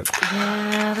looking at it.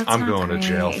 Yeah, that's I'm not going to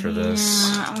jail great. for this.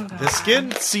 Yeah, oh, The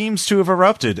skin seems to have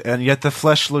erupted, and yet the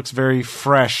flesh looks very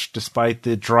fresh despite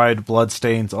the dried blood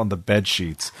stains on the bed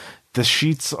sheets. The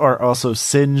sheets are also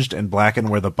singed and blackened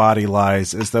where the body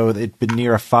lies, as though it'd been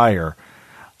near a fire.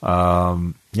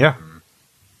 Yeah.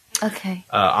 Okay.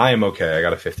 I am okay. I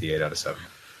got a 58 out of 7.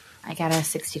 I got a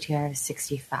 62 out of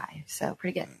 65, so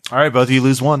pretty good. All right, both of you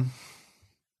lose 1.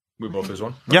 We both lose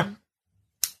 1? Yeah.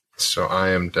 So I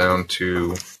am down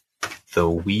to the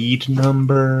weed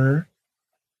number.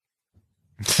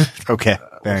 Okay,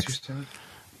 What's thanks. your stat?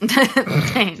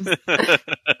 Thanks.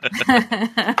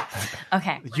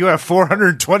 Okay. You have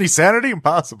 420 sanity?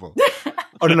 Impossible.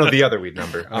 Oh, no, the other weed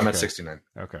number. I'm at Okay. 69.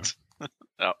 Okay.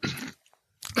 Oh.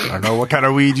 I don't know what kind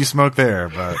of weed you smoke there,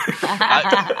 but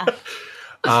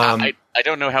I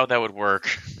don't know how that would work.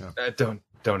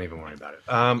 Don't even worry about it.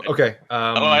 Okay.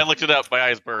 I looked it up. My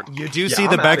eyes burned. you do Yeah, see I'm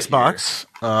the outta Bex here. box.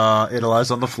 It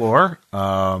lies on the floor.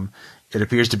 It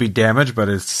appears to be damaged, but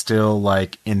it's still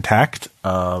like intact.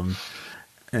 And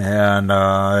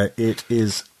it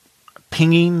is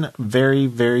pinging very,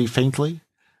 very faintly.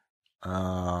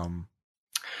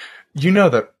 You know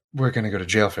that we're going to go to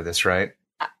jail for this, right?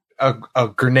 A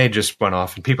grenade just went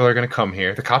off, and people are going to come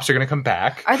here. The cops are going to come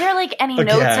back. Are there like any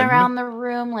notes Again. around the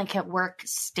room, like at Give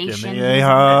workstation? me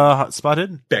a spot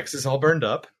hidden. Bex is all burned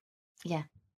up. Yeah.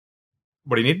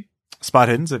 What do you need? Spot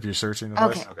hiddens if you're searching the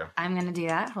place. Okay. Okay. I'm gonna do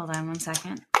that. Hold on 1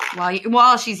 second.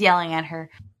 While she's yelling at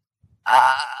her.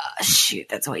 Shoot,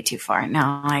 that's way too far. No,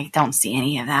 I don't see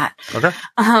any of that. Okay.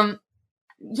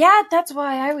 Yeah, that's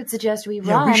why I would suggest we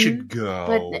Yeah, run. we should go.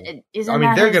 But isn't I mean,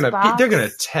 that they're his gonna box? they're gonna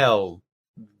tell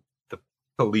the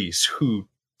police who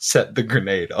set the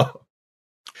grenade off.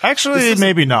 Actually, This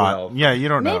maybe isn't not. well. Yeah, you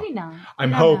don't know. Maybe not.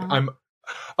 I'm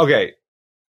okay.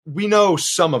 We know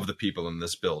some of the people in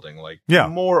this building, like Yeah.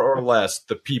 more or less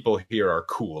the people here are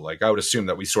cool. Like I would assume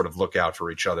that we sort of look out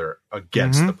for each other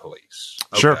against Mhm. the police.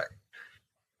 Sure.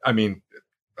 I mean,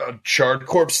 a charred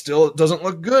corpse still doesn't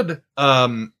look good.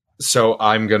 So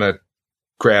I'm gonna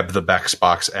grab the Bex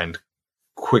box and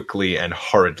quickly and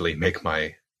hurriedly make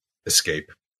my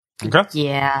escape. Okay.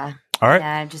 Yeah. All right.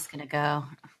 Yeah, I'm just gonna go.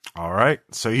 All right.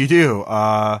 So you do.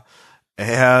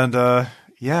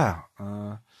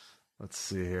 Let's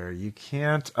see here. You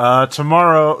can't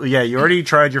tomorrow. Yeah, you already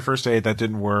tried your first aid. That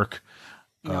didn't work.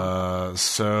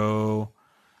 So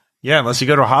yeah, unless you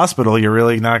go to a hospital, you're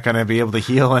really not going to be able to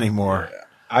heal anymore.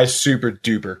 I super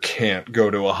duper can't go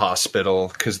to a hospital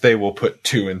because they will put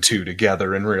 2 and 2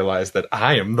 together and realize that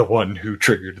I am the one who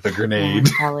triggered the Yeah, grenade.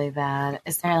 probably bad.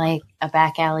 Is there like a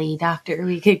back alley doctor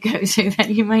we could go to that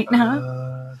you might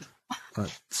know?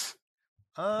 If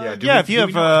you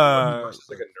have like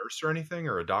a nurse or anything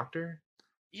or a doctor.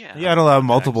 Yeah. yeah, it'll have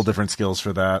multiple different skills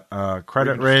for that.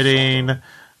 Credit Even rating.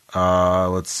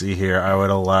 Let's see here. I would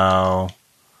allow.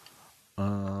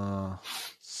 Let's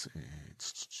see.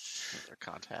 Their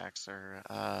contacts or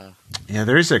Yeah,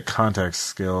 there is a contact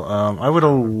skill. I would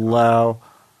allow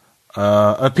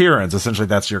appearance. Essentially,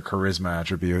 that's your charisma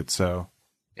attribute. So,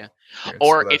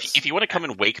 or So if that's- if you want to come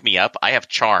and wake me up, I have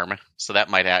charm, so that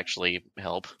might actually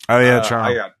help. oh yeah, charm.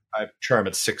 I have charm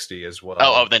at 60 as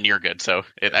well. Then you're good. So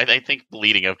I think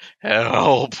bleeding of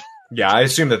help. Yeah, I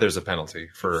assume that there's a penalty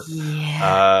for.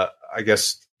 Yeah. I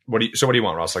guess. What do you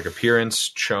want, Ross? Like appearance,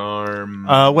 charm.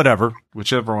 Whatever,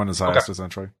 whichever one is highest, Okay.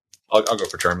 essentially. I'll go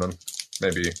for charm then.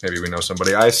 Maybe we know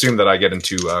somebody. I assume that I get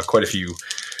into quite a few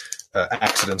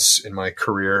accidents in my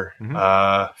career.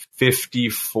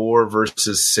 54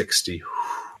 versus 60.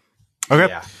 Okay.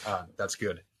 Yeah, that's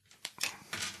good.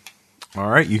 All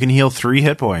right, you can heal 3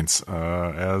 hit points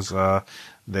as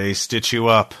they stitch you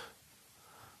up.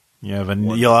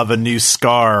 You'll have a new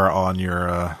scar on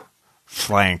your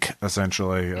flank,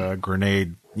 essentially.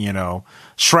 Grenade,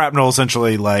 shrapnel,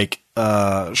 essentially like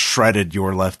shredded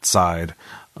your left side,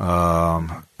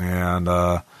 and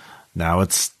now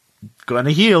it's going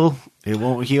to heal. It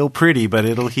won't heal pretty, but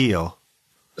it'll heal.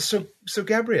 So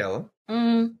Gabriella,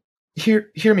 Mm, hear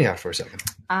me out for a second.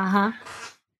 uh-huh.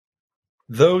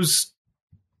 Those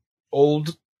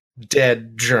old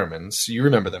dead Germans, you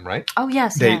remember them, right? Oh,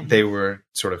 yes. They were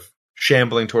sort of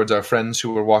shambling towards our friends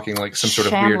who were walking like some sort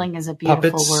of Shambling weird is a beautiful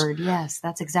puppets. word. Yes,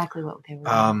 that's exactly what they were.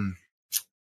 And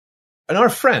our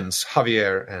friends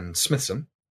Javier and Smithson,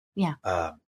 Yeah.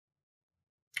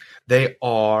 They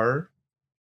are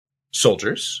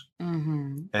soldiers,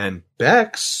 Mm-hmm. and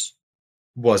Bex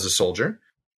was a soldier.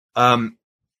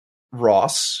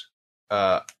 Ross,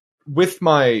 with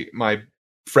my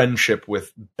friendship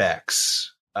with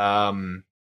Bex,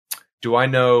 do I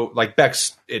know, like,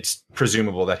 Bex, it's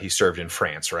presumable that he served in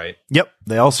France, right? Yep,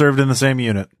 they all served in the same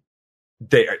unit.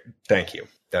 Thank you.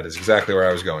 That is exactly where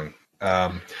I was going.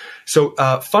 So,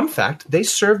 fun fact, they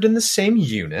served in the same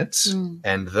units,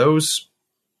 and those,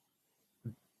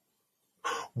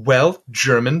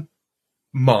 German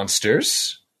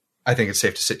monsters, I think it's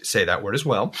safe to say that word as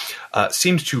well,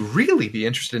 seemed to really be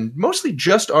interested in mostly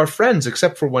just our friends,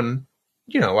 except for when,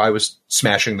 I was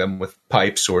smashing them with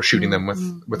pipes or shooting them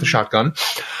with a shotgun.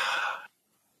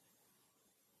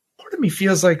 Part of me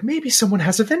feels like maybe someone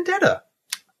has a vendetta.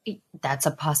 That's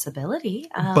a possibility.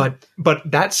 But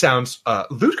that sounds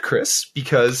ludicrous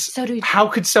because how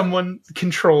could someone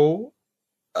control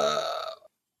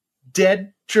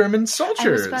dead German soldiers?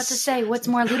 I was about to say, what's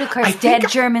more ludicrous,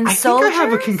 German soldiers? I think I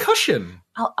have a concussion.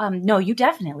 No, you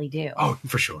definitely do. Oh,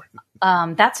 for sure.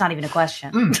 That's not even a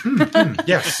question.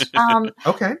 Yes.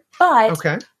 Okay.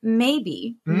 But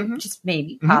maybe, just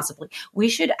maybe, possibly, we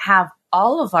should have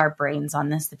all of our brains on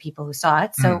this, the people who saw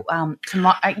it. So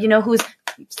tomorrow, who's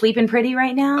sleeping pretty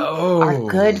right now? Our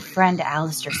good friend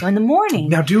Alistair. So in the morning.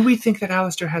 Now, do we think that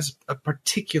Alistair has a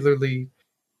particularly...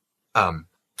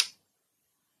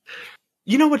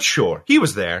 You know what? Sure. He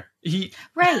was there.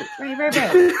 Right.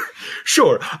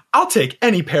 Sure. I'll take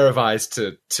any pair of eyes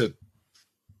to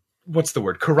what's the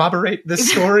word? Corroborate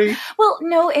this story? Well,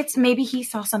 no, it's maybe he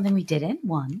saw something we didn't,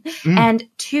 one. And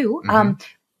two,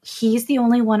 he's the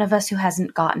only one of us who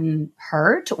hasn't gotten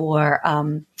hurt or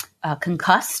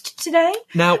concussed today.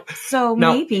 Now,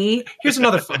 maybe. Here's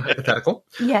another fun hypothetical.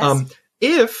 Yes.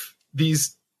 If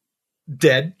these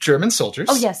dead German soldiers,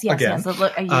 again,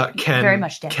 can very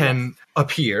much dead, can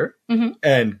appear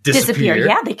and disappear.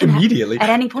 Yeah, they can immediately at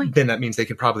any point. Then that means they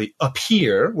can probably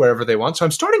appear wherever they want. So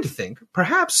I'm starting to think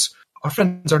perhaps our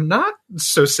friends are not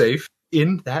so safe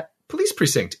in that police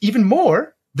precinct, even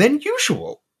more than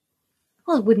usual.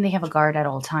 Well, wouldn't they have a guard at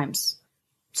all times?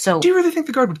 So, do you really think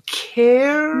the guard would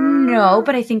care? No,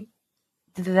 but I think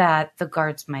that the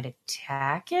guards might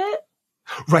attack it.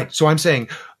 Right. So I'm saying.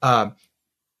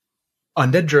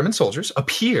 Undead German soldiers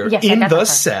appear in the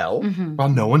cell while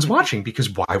no one's watching, because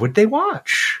why would they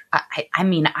watch? I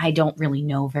mean, I don't really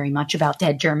know very much about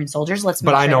dead German soldiers.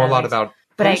 But I know a lot about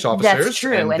police officers. That's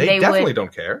true. And they definitely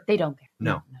don't care. They don't care.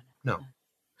 No.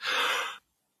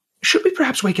 Should we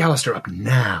perhaps wake Alistair up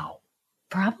now?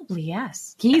 Probably,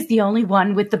 yes. He's the only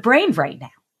one with the brain right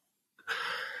now.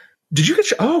 Did you get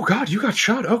shot? Oh, God, you got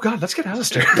shot. Oh, God, let's get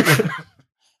Alistair.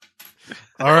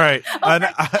 All right. At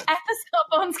the cell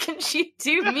phones, can she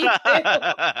do me too?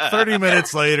 30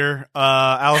 minutes later,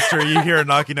 Alistair, you hear a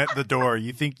knocking at the door.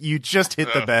 You think you just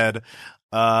hit the bed.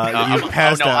 You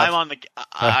passed out.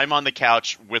 I'm on the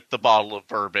couch with the bottle of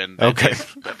bourbon. Okay.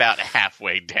 About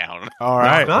halfway down. All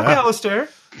right. Knock, Alistair.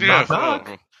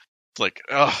 Knock. It's like,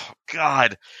 oh,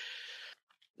 God.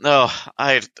 No,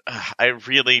 I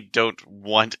really don't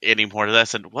want any more of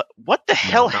this. And what the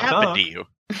hell happened to you?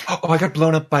 Oh, I got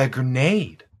blown up by a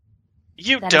grenade.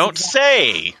 You don't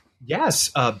say.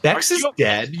 Yes, Bex is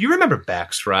dead. You remember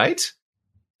Bex, right?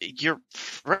 Your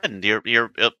friend,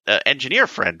 your engineer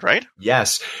friend, right?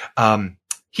 Yes.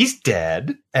 He's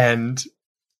dead, and...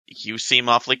 You seem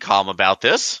awfully calm about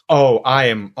this. Oh, I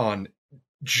am on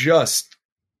just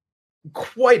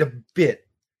quite a bit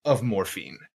of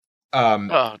morphine.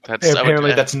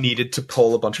 Apparently that's needed to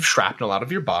pull a bunch of shrapnel out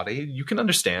of your body. You can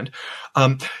understand.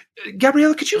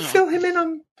 Gabriella, could you fill him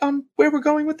in on where we're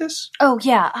going with this? Oh,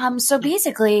 yeah. So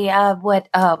basically, what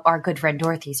our good friend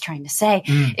Dorothy's trying to say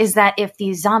is that if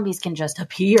these zombies can just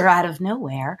appear out of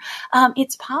nowhere,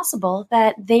 it's possible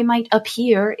that they might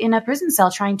appear in a prison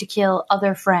cell trying to kill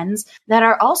other friends that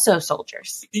are also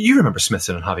soldiers. You remember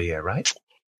Smithson and Javier, right?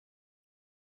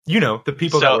 You know, the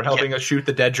people that were helping us shoot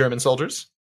the dead German soldiers?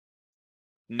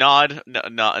 Nod,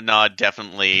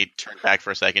 definitely turn back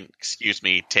for a second. Excuse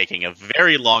me, taking a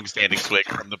very long-standing swig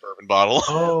from the bourbon bottle.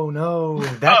 Oh, no.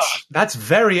 That's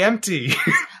very empty.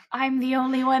 I'm the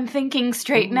only one thinking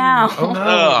straight now.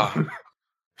 Oh, no.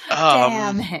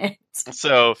 Damn it.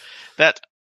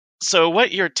 So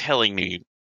what you're telling me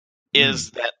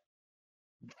is that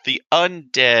the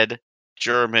undead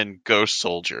German ghost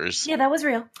soldiers. Yeah, that was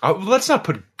real. Let's not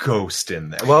put ghost in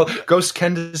there. Well, ghosts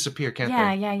can disappear, can't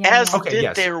they? Yeah. As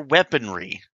did their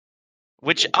weaponry,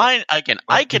 which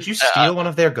Did you steal one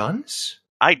of their guns?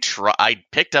 I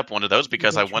picked up one of those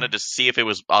because I wanted to see if it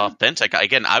was authentic.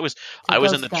 Again, I was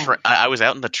out in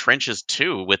the trenches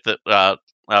too with the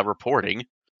reporting.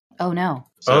 Oh no!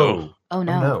 So, oh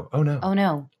no! Oh no! Oh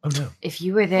no! Oh no! If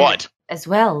you were there as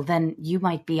well, then you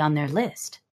might be on their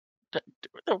list.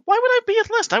 Why would I be at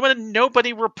list? I'm a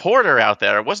nobody reporter out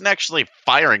there. I wasn't actually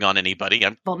firing on anybody.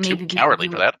 I'm too cowardly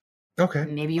for that. Okay.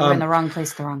 Maybe you were in the wrong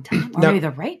place at the wrong time. Or maybe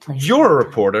the right place. You're a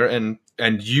reporter, and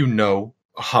you know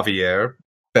Javier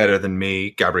better than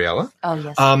me, Gabriella. Oh,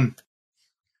 yes.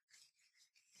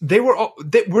 They were all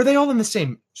in the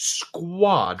same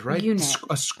squad, right? Unit.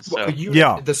 A unit.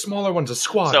 Yeah. The smaller one's a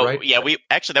squad, So right? yeah,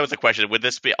 that was the question. Would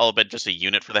this be all been just a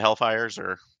unit for the Hellfires,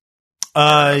 or?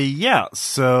 Yeah.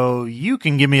 So you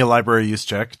can give me a library use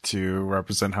check to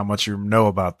represent how much you know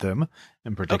about them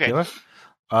in particular.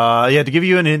 To give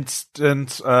you an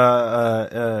instant,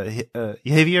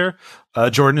 Javier,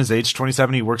 Jordan is age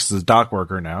 27. He works as a dock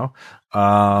worker now.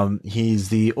 He's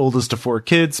the oldest of 4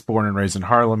 kids, born and raised in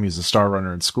Harlem. He's a star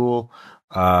runner in school.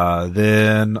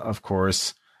 Then of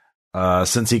course,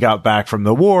 since he got back from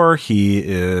the war, he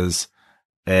is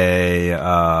he's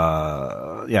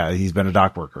been a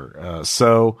dock worker.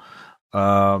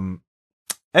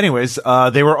 Anyways,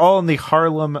 they were all in the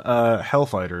Harlem,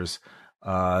 Hellfighters,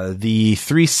 the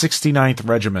 369th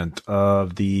Regiment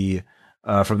of the,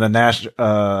 from the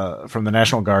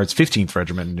National Guard's 15th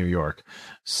Regiment in New York.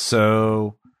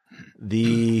 So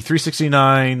the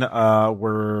 369,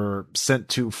 were sent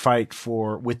to fight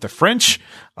with the French.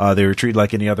 They were treated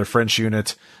like any other French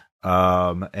unit.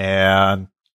 And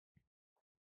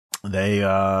they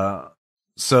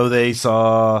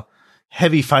saw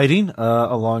heavy fighting,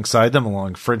 alongside them,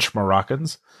 along French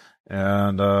Moroccans,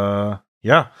 and, saw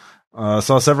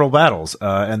several battles,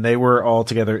 and they were all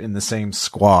together in the same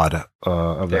squad,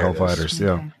 of the Hellfighters.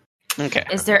 Yeah. Okay.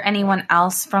 Is there anyone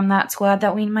else from that squad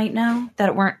that we might know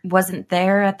that wasn't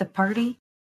there at the party?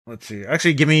 Let's see.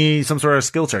 Actually, give me some sort of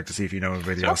skill check to see if you know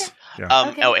anybody else. Yeah.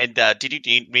 Okay. Oh, and did you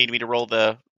need me to roll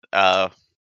the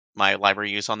my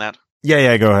library use on that?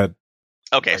 Yeah. Go ahead.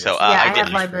 Okay, so I did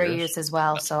have library use as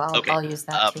well, so I'll use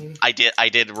that too. I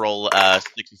did roll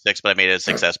 66, but I made it a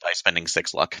success by spending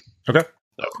 6 luck. Okay.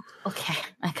 So. Okay,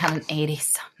 I got an 80.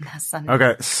 So that's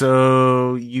Okay,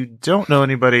 so you don't know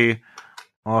anybody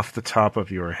off the top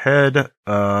of your head,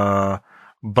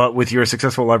 but with your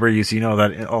successful library use, you know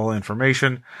that all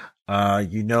information.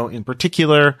 In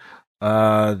particular,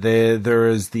 there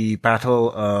is the Battle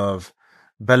of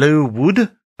Belleau Wood,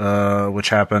 which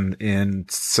happened in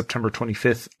September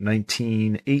 25th,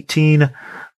 1918.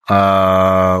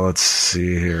 Let's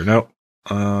see here. No,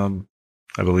 I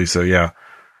believe so. Yeah.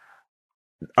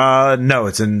 No,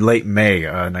 it's in late May,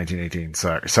 1918.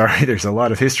 Sorry. There's a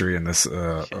lot of history in this,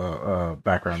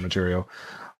 background material.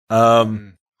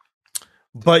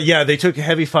 But yeah, they took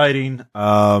heavy fighting.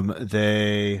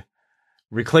 They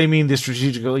reclaiming the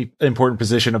strategically important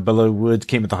position of Belleau Wood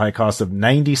came at the high cost of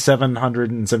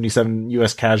 9,777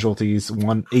 U.S. casualties,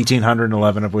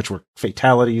 1,811 of which were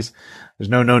fatalities. There's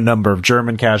no known number of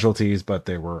German casualties, but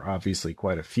there were obviously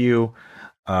quite a few.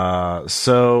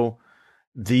 So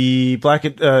the black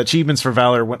achievements for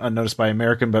valor went unnoticed by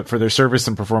American, but for their service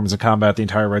and performance in combat, the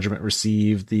entire regiment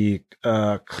received the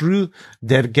Croix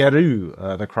de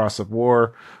Guerre, the Cross of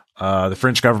War, the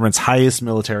French government's highest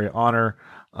military honor.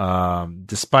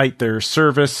 Despite their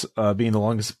service being the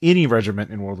longest of any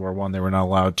regiment in World War I, they were not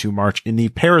allowed to march in the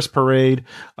Paris parade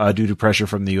due to pressure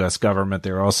from the U.S. government.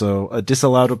 They were also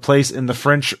disallowed a place in the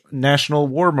French National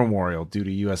War Memorial due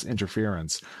to U.S.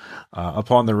 interference.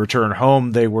 Upon their return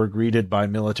home, they were greeted by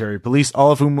military police,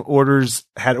 all of whom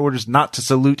had orders not to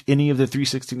salute any of the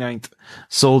 369th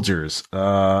soldiers.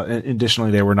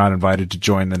 Additionally, they were not invited to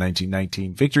join the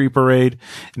 1919 Victory Parade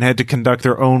and had to conduct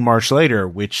their own march later,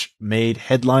 which made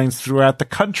headlines throughout the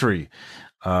country.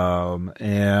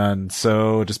 And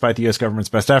so despite the U.S. government's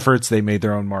best efforts, they made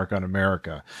their own mark on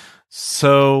America.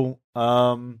 So,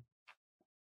 there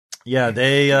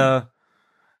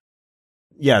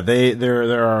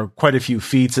are quite a few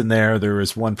feats in there. There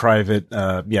is one private,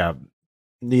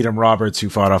 Needham Roberts, who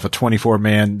fought off a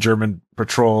 24-man German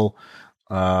patrol.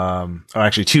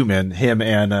 Actually 2 men, him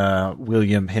and,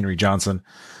 William Henry Johnson.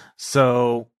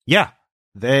 So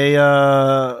they,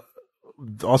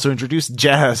 also introduced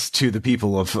jazz to the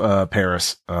people of,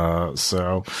 Paris.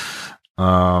 So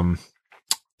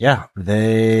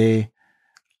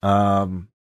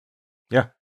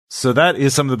that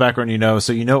is some of the background you know.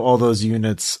 So you know all those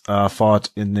units fought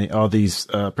all these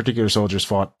particular soldiers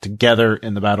fought together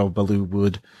in the Battle of Belleau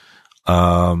Wood.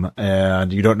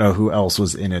 And you don't know who else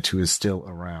was in it who is still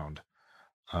around.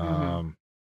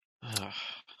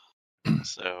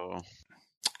 So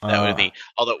that would be,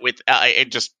 although with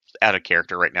it just out of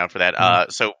character right now for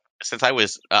that. So since I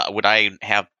was, would I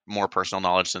have more personal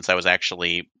knowledge since I was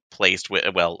actually placed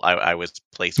with? Well, I was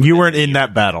placed. You weren't in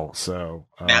that battle, so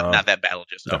not that battle.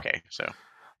 Just no. Okay. So,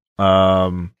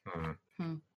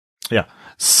 yeah.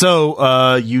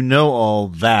 So you know all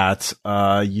that.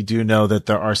 You do know that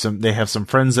they have some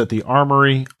friends at the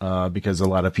armory, because a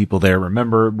lot of people there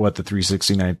remember what the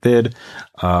 369th did.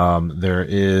 There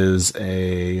is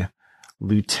a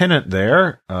lieutenant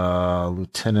there,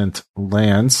 Lieutenant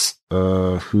Lance,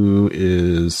 who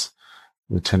is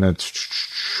Lieutenant,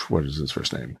 what is his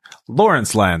first name?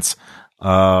 Lawrence Lance.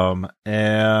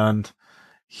 And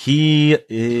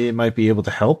he might be able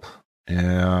to help.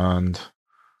 And,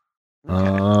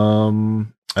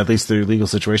 at least their legal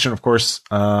situation, of course.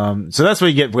 So that's what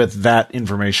you get with that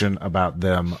information about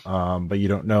them. But you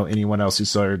don't know anyone else who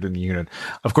served in the unit.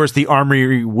 Of course, the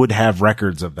Armory would have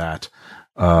records of that.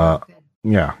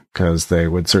 Yeah, because they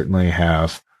would certainly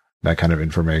have that kind of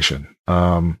information.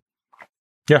 Yeah.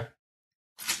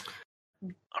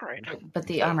 All right. But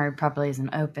the armor probably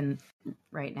isn't open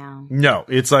right now. No,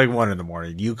 it's like 1 a.m.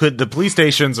 The police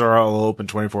stations are all open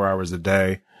 24 hours a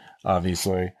day,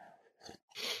 obviously.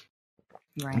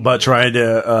 Right. But trying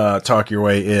to talk your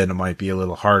way in might be a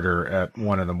little harder at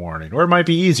 1 a.m, or it might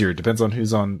be easier. It depends on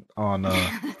who's on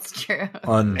That's true.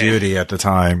 on duty at the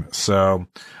time. So,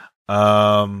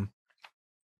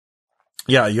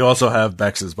 yeah, you also have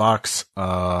Bex's box,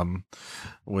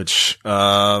 which,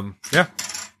 yeah.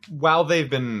 While they've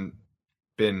been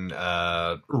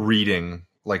reading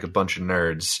like a bunch of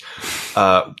nerds,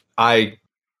 I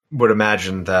would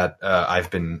imagine that I've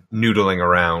been noodling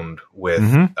around with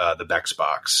the Bex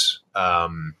box.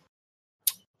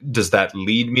 Does that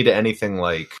lead me to anything?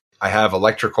 Like, I have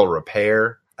electrical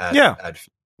repair. You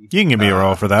can give me a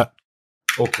roll for that.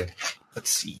 Okay, let's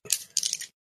see.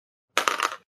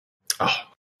 Oh,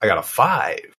 I got a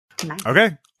 5. Nice.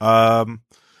 Okay.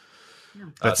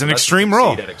 That's So an extreme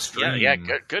roll. at extreme. Yeah,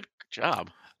 good job.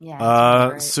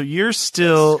 Yeah. So you're That's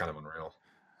still kind of unreal.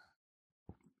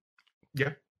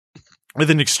 with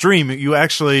an extreme. You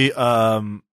actually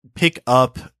pick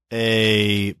up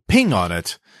a ping on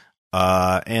it,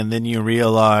 and then you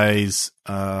realize.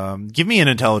 Give me an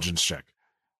intelligence check.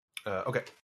 Okay.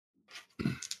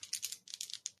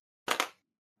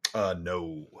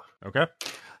 No. Okay.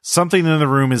 Something in the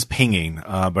room is pinging,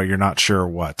 but you're not sure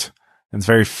what. It's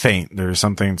very faint. There's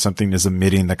something is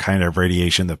emitting the kind of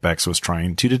radiation that Bex was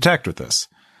trying to detect with this.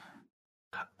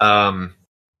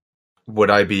 Would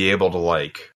I be able to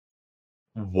like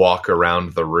walk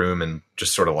around the room and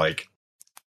just sort of like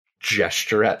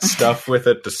gesture at stuff with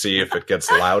it to see if it gets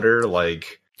louder?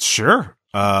 Like, Sure.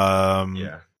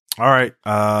 yeah. All right.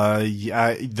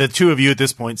 The two of you at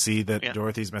this point see that Yeah.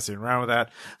 Dorothy's messing around with that.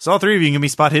 So all three of you can give me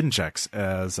spot hidden checks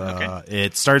as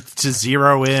it starts to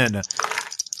zero in.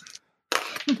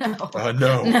 No.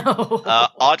 No. No.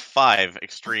 Odd 5,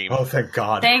 extreme. Oh, thank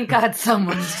God. Thank God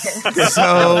someone did.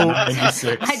 So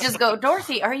 96. I just go,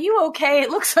 Dorothy, are you okay? It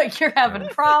looks like you're having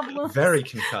problems. Very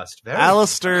concussed. Very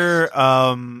Alistair,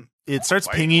 it starts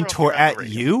Why are pinging you rolling at around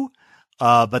the you.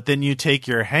 But then you take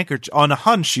your handkerchief on a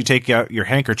hunch. You take out your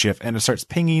handkerchief, and it starts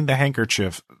pinging the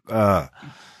handkerchief.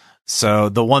 So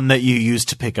the one that you used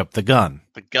to pick up the gun,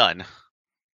 The gun.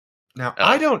 Now,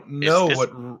 I don't know is-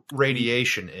 what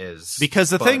radiation is. because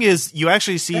the but- thing is, you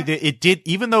actually see that it did.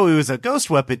 Even though it was a ghost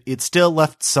weapon, it still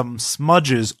left some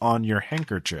smudges on your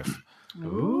handkerchief.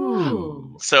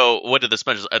 Ooh. So, what did the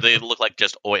smudges? They look like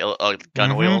just oil, gun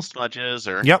Mhm. oil smudges,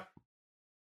 or Yep.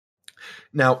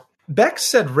 Now, Bex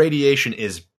said radiation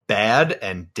is bad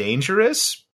and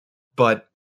dangerous, but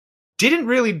didn't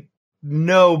really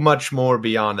know much more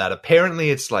beyond that. Apparently,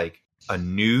 it's like a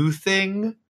new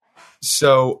thing.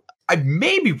 So I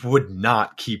maybe would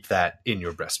not keep that in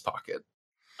your breast pocket.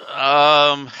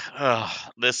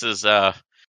 This is as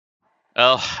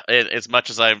much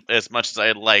as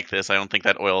I like this, I don't think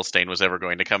that oil stain was ever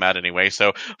going to come out anyway.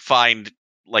 So find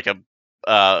like a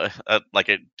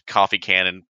coffee can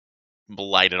and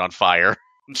light it on fire.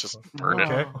 Just burn it.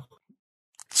 Okay.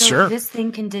 So Sure. this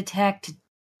thing can detect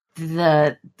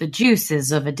the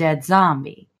juices of a dead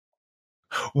zombie.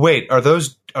 Wait, are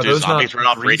those Do not zombies run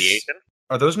off grease? radiation?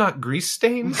 Are those not grease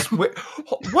stains? Wait,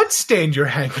 what stained your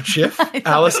handkerchief, I thought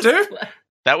Alistair? it was-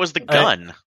 That was the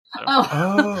gun. Oh,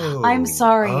 Oh, I'm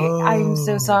sorry. Oh. I'm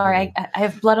so sorry. I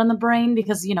have blood on the brain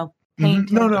because, pain.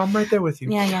 Mhm. No, I'm right there with you.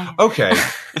 Yeah. Okay.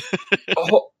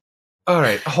 All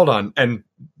right, hold on. And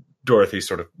Dorothy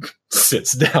sort of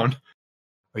sits down.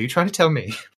 Are you trying to tell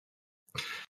me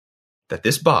that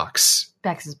this box,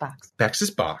 Bex's box.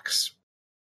 Bex's box,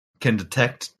 can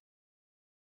detect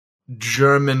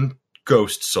German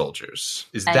ghost soldiers?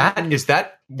 Is that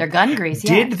They're gun grease,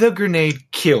 yeah. Did the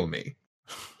grenade kill me?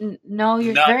 No,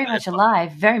 you're Not very that much one.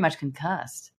 alive, very much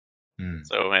concussed.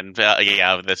 So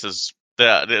this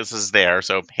is there.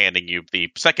 So handing you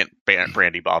the second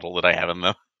brandy bottle that I have in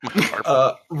the.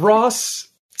 Ross,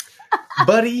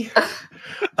 buddy,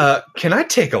 can I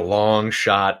take a long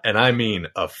shot? And I mean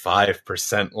a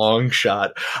 5% long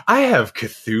shot. I have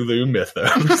Cthulhu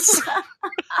Mythos.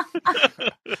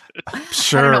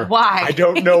 Sure. I don't know why. I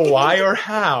don't know why or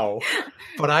how,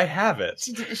 but I have it.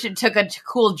 She took a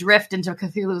cool drift into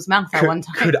Cthulhu's mouth at one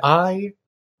time. Could I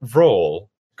roll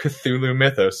Cthulhu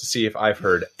Mythos to see if I've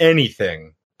heard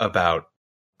anything about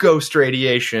ghost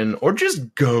radiation or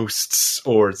just ghosts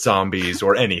or zombies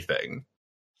or anything?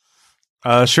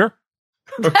 Sure.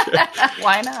 Okay.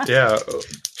 Why not? Yeah,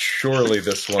 surely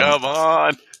this one. Come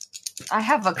on. I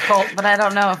have a cult, but I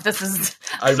don't know if this is.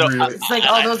 It's like,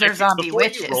 oh, those are zombie Before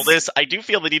witches. you roll this, I do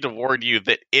feel the need to warn you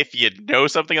that if you know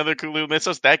something on the Cthulhu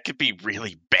Mythos, that could be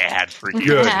really bad for you.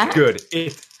 Good, Yeah. good.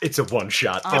 It's a one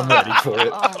shot. I'm ready for it.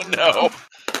 Oh, no.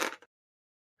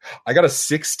 I got a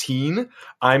 16.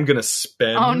 I'm gonna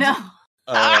spend Oh no!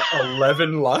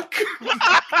 11 luck.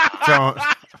 Don't.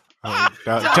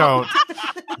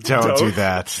 Don't do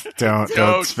that.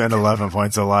 Don't spend 11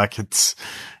 points of luck. It's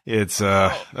that's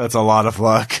a lot of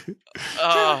luck.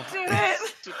 Oh. Do it.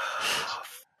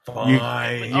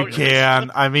 Fine. You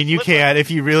can. I mean, you can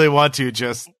if you really want to.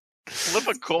 Just Flip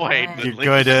a coin. you're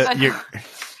going to. You're,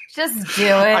 Just do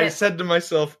I it. said to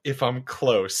myself, if I'm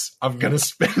close, I'm gonna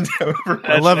spend however.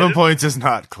 11 points is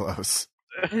not close.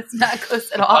 It's not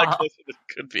close at Not all. close as it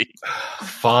could be.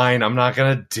 Fine, I'm not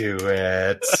gonna do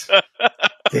it.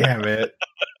 Damn it.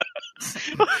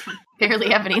 Barely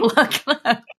have any luck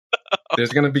left. There's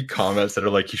gonna be comments that are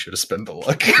like, you should have spent the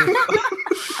luck.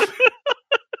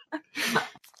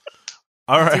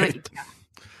 All Do right. it.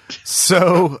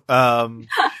 So,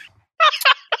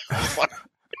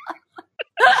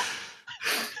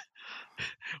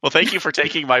 Well, thank you for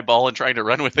taking my ball and trying to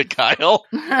run with it, Kyle.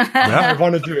 I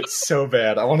want to do it so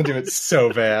bad. I want to do it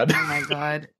so bad. Oh my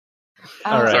god.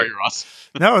 All right. Sorry, Ross.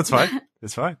 no, it's fine.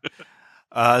 It's fine.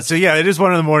 So yeah, it is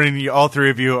 1 a.m. You, all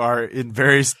three of you are in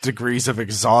various degrees of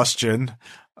exhaustion,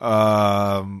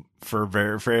 for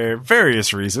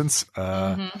various reasons.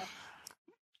 Mhm.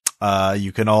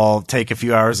 You can all take a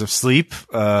few hours of sleep,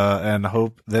 and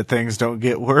hope that things don't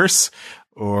get worse,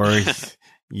 or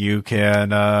you can,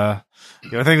 the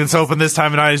only thing that's open this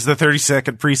time of night is the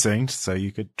 32nd precinct, so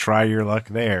you could try your luck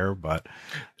there, but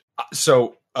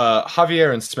So,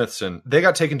 Javier and Smithson, they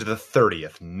got taken to the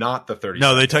 30th, not the 30th.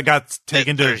 no, they got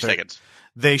taken to 30 the seconds.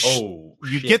 They Oh,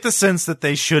 you shit. get the sense that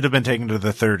they should have been taken to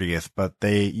the 30th, but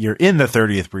you're in the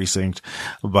 30th precinct,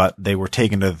 but they were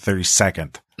taken to the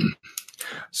 32nd.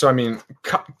 So, I mean,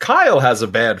 Kyle has a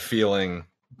bad feeling,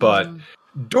 but Mhm.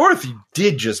 Dorothy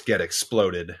did just get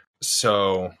exploded.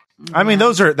 So, I mean,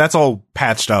 that's all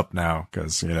patched up now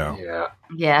because, yeah.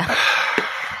 Yeah.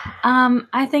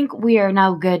 I think we are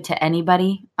now good to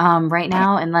anybody right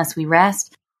now, unless we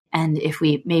rest. And if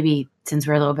we maybe, since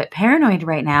we're a little bit paranoid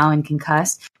right now and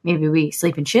concussed, maybe we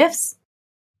sleep in shifts.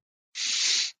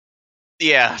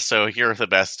 Yeah, so you're the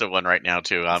best one right now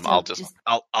too. So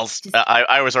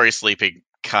I was already sleeping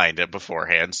kinda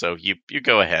beforehand, so you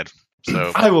go ahead.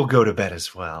 So I will go to bed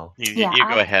as well. you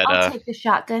go ahead. I'll take the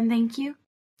shotgun, thank you.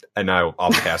 And I'll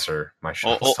pass her my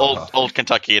shot. Old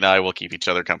Kentucky and I will keep each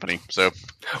other company. So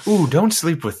Ooh, don't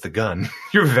sleep with the gun.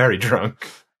 You're very drunk.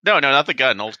 no, not the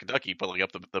gun. Old Kentucky pulling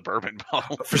up the bourbon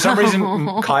bottle. For some reason,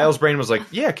 Kyle's brain was like,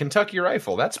 yeah, Kentucky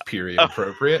rifle. That's period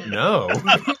appropriate. No.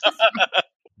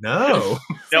 No.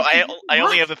 No, I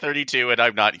only have the 32, and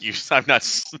I'm not used. I'm not.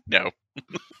 No,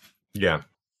 Yeah.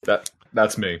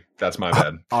 That's me. That's my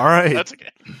bad. all right. that's okay.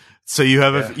 So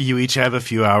you each have a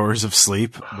few hours of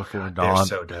sleep before They're dawn.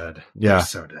 so dead. Yeah. They're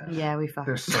so dead. Yeah, we fucked.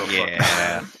 They're so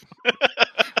Yeah.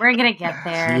 We're gonna get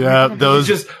there. Yeah, We're gonna be those-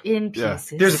 just in yeah.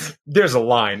 pieces. there's a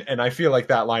line, and I feel like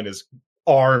that line is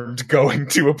armed going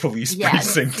to a police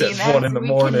precinct see, at that's- 1 in the we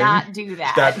morning. cannot do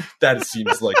that. That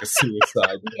seems like a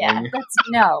suicide Yeah, thing. that's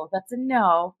no. That's a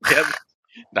no. Yep.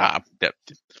 Nah. Yep.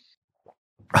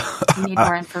 We need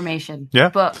more information. Yeah.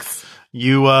 Books.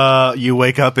 You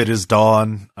wake up, it is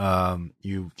dawn.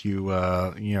 You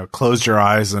closed your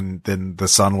eyes and then the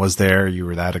sun was there. You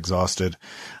were that exhausted.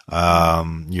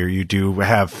 You do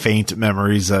have faint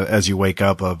memories as you wake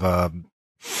up of,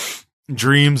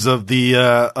 dreams of the,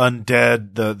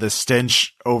 undead, the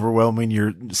stench overwhelming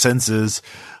your senses,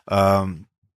 and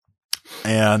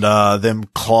them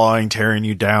clawing, tearing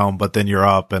you down, but then you're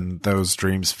up and those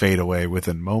dreams fade away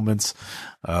within moments.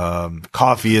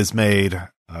 Coffee is made,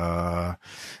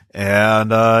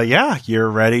 you're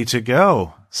ready to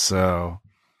go. So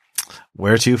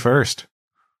where to first?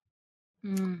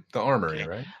 Mm. The armory,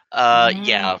 right?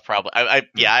 Yeah, probably.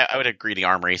 I would agree the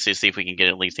armory. So see if we can get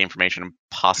at least the information and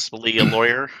possibly a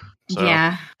lawyer. So.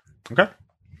 Yeah. Okay.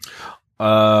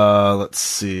 Let's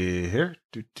see here.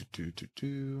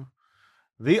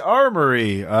 The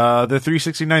armory, the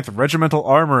 369th Regimental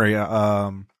Armory.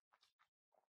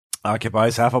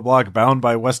 Occupies half a block bound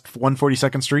by West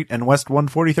 142nd Street and West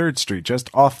 143rd Street, just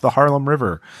off the Harlem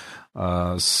River.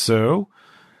 And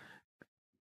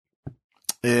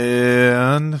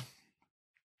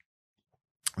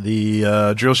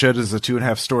the drill shed is a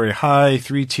 2.5-story high,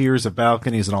 3 tiers of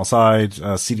balconies on all sides,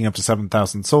 seating up to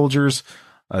 7,000 soldiers.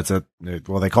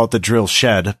 They call it the drill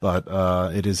shed, but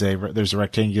there's a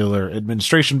rectangular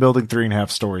administration building,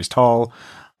 3.5 stories tall,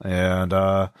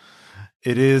 and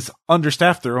it is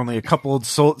understaffed. There are only a couple of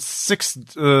 6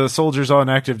 soldiers on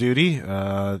active duty.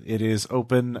 It is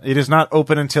open. It is not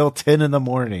open until 10 in the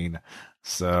morning.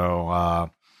 So,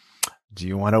 do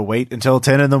you want to wait until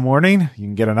 10 in the morning? You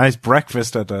can get a nice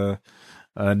breakfast at a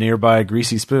nearby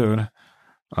Greasy Spoon.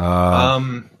 I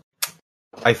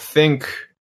think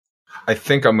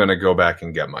I'm going to go back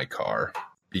and get my car,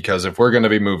 because if we're going to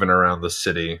be moving around the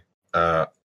city, I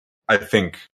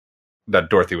think that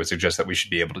Dorothy would suggest that we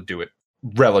should be able to do it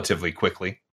relatively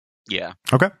quickly. Yeah.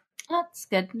 Okay. That's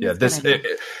good. Yeah, That's good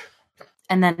idea.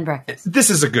 And then breakfast. This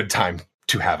is a good time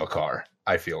to have a car,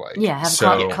 I feel like. Yeah, have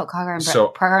car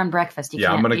and breakfast.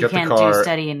 I'm going to get the car. You can't do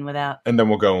studying without. And then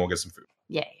we'll go and we'll get some food.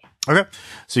 Yeah. Okay.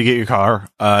 So you get your car.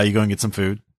 You go and get some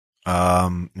food.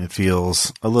 It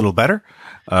feels a little better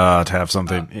to have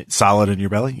something solid in your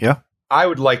belly. Yeah. I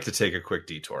would like to take a quick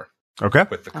detour. Okay.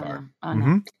 With the car.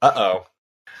 No.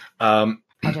 How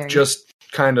dare just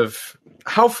kind of,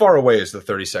 how far away is the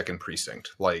 32nd precinct?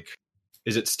 Like,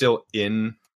 is it still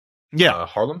in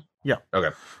Harlem? Yeah. Okay.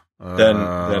 Then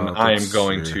I am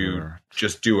going to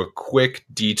just do a quick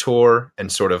detour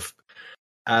and sort of,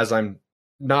 as I'm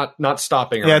not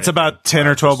stopping. Yeah, it's about 10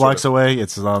 or 12 blocks away.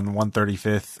 It's on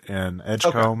 135th and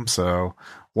Edgecombe, so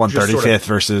 135th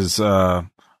versus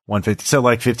 150. So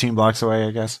like 15 blocks away,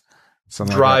 I guess.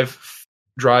 Something drive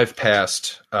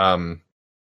past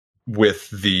with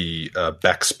the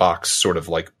Bex box sort of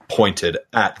like pointed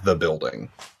at the building.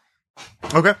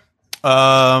 Okay.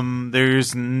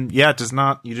 It does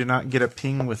not, you do not get a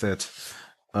ping with it.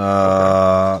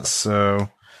 So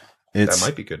it's, that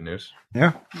might be good news.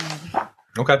 Yeah.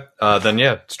 Okay.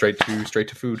 Then straight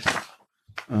to food.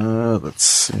 Let's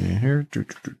see here. Sorry,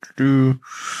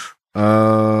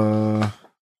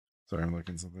 I'm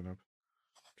looking something up.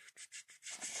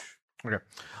 Okay.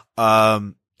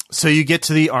 So you get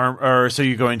to the so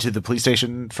you're going to the police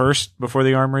station first before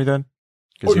the armory then?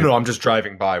 Oh, no, I'm just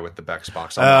driving by with the Bex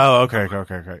box. Okay.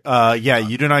 Yeah,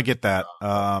 you do not get that.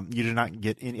 You do not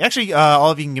get any. Actually, all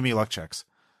of you can give me luck checks.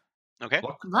 Okay.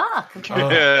 Luck. Okay.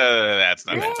 That's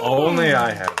not it. Only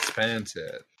I had spent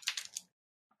it.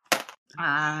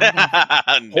 No.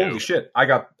 Holy shit! I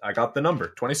got the number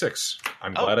 26.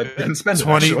 I'm glad I didn't spend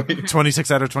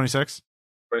 26 out of 26.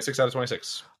 26 out of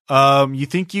 26. You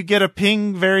think you get a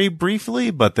ping very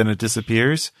briefly, but then it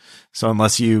disappears. So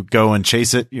unless you go and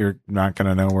chase it, you're not going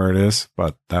to know where it is.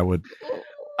 But that would.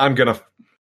 I'm gonna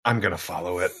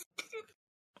follow it.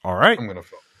 All right. I'm gonna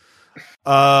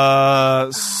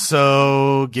follow.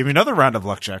 So give me another round of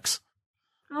luck checks.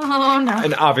 Oh no!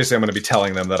 And obviously, I'm going to be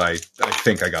telling them that I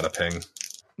think I got a ping.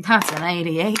 That's an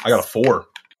 88. I got a 4.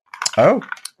 Oh.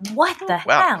 What the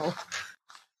hell?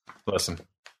 Listen.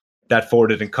 That 4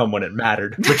 didn't come when it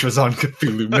mattered, which was on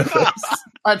Cthulhu Mythos.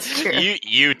 That's true.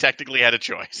 You technically had a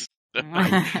choice.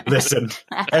 Listen,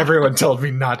 everyone told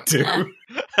me not to.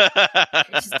 I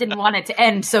just didn't want it to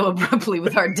end so abruptly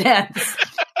with our deaths.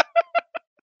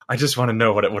 I just want to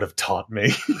know what it would have taught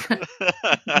me.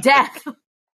 Death.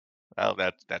 Well,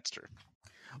 that's true.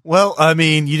 Well, I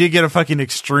mean, you did get a fucking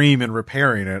extreme in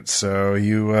repairing it, so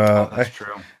you that's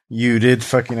true. You did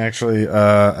fucking actually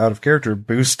out of character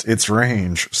boost its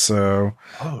range. So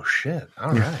oh shit!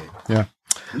 All right, yeah.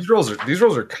 These rolls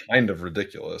are kind of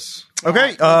ridiculous.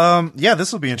 Okay, yeah,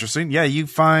 this will be interesting. Yeah, you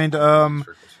find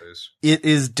it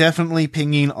is definitely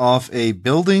pinging off a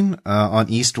building on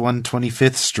East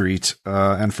 125th Street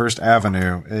and First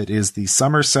Avenue. It is the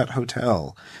Somerset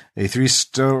Hotel, a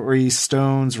 3-story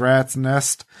stone's rat's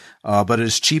nest, but it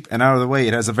is cheap and out of the way.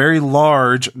 It has a very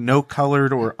large, no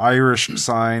colored or Irish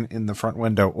sign in the front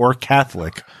window, or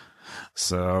Catholic.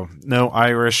 So no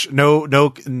Irish, no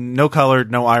colored,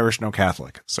 no Irish, no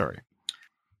Catholic. Sorry,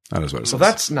 that is what it says. So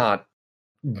that's not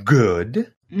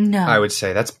good. No, I would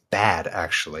say that's bad,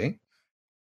 actually.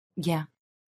 Yeah.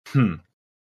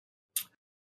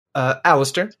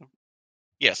 Alistair?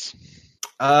 Yes.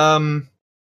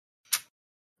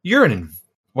 You're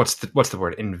what's the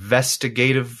word?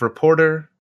 Investigative reporter?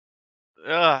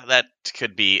 That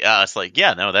could be. It's like,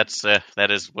 yeah, no,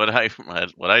 that is what I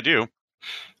do.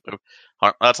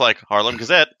 That's like Harlem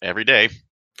Gazette every day.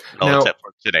 Now, except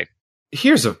for today.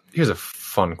 Here's a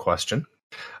fun question.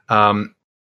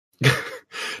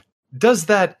 Does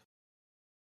that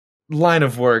line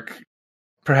of work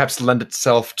perhaps lend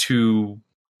itself to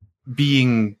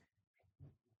being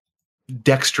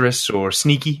dexterous or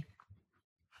sneaky?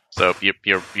 So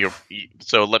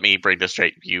so let me bring this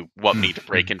straight. You want me to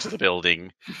break into the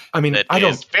building? I mean, That I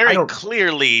is very don't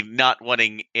clearly not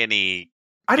wanting any.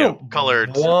 I don't colored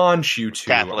want you to.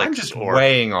 Catholics I'm just or-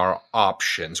 weighing our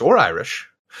options, or Irish.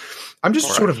 I'm just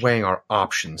Or sort Irish. of weighing our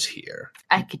options here.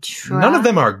 I could try. None of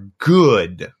them are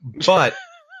good, but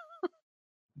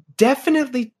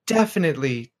definitely,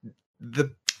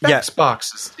 the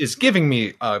Xbox is giving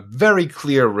me a very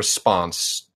clear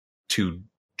response to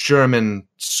German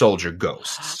soldier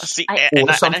ghosts. See, I- and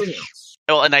Or I- something and I, else.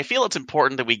 well, and I feel it's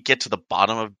important that we get to the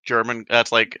bottom of German.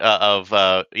 That's like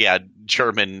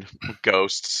German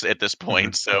ghosts at this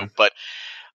point. So, but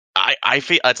I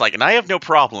feel it's like, and I have no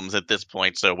problems at this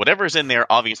point. So whatever's in there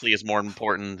obviously is more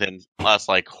important than us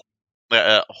like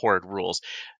horde rules.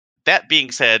 That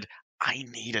being said, I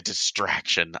need a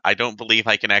distraction. I don't believe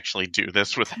I can actually do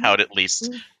this without at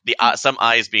least the some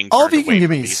eyes being turned All of you away can give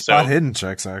from me me. spot So, hidden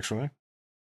checks, actually.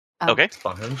 Oh, okay.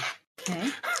 Fine.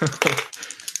 Okay.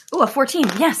 Ooh, a 14.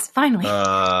 Yes, finally.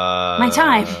 My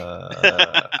time.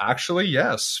 Actually,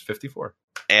 yes, 54.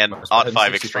 And Minus odd 165.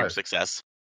 5 extreme success.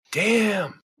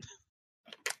 Damn.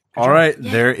 All right,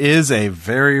 Yeah. there is a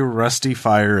very rusty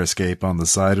fire escape on the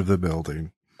side of the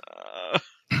building.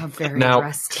 Oh, very Now-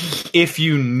 rusty. If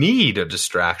you need a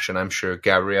distraction, I'm sure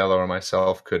Gabriella or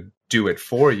myself could do it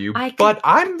for you. I could- But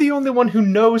I'm the only one who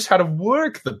knows how to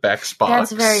work the Bex box.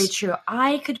 That's very true.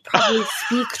 I could probably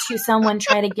speak to someone,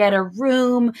 try to get a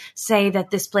room, say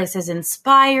that this place has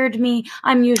inspired me.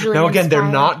 I'm usually Now again, they're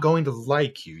inspired. not going to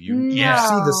like you. You see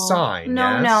the sign. No,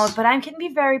 yes? no, but I can be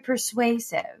very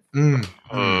persuasive.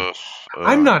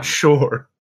 I'm not sure.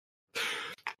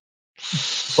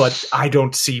 But I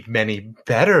don't see many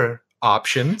better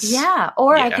options. Yeah,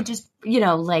 or I Yeah. could just,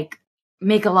 like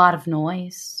make a lot of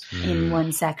noise in Mm.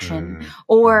 one section, Mm.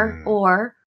 or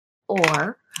Or-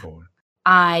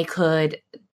 I could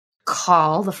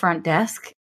call the front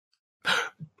desk.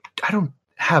 I don't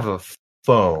have a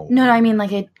phone. No, I mean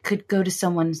like I could go to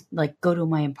someone's, like go to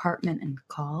my apartment and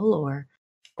call, or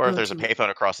Or if there's a payphone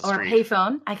across the a street.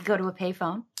 payphone. I could go to a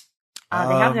payphone. They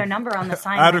have their number on the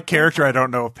sign. Out right of character, I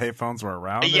don't know if payphones were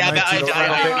around. Yeah, in no, I 19-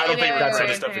 don't think that sort of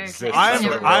Wait, stuff wait, wait, exists. wait. I'm,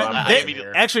 Never I, mind. they-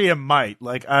 actually, it might.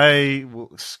 Like,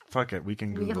 fuck it, we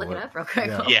can We Google can look it it. up real quick.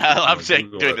 Yeah. Yeah, I'm saying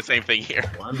Google doing it. the same thing here.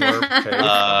 One more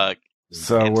page.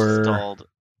 So we're Installed,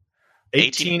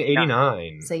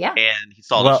 1889. So yeah, and he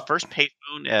installed Well- his first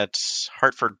payphone at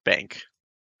Hartford Bank.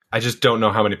 I just don't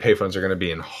know how many payphones are going to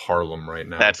be in Harlem right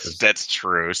now. 'cause- That's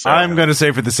true. So I'm going to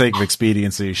say, for the sake of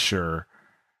expediency, sure.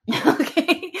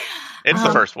 okay. it's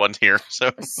the first one here.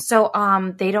 So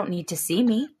So they don't need to see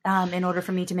me in order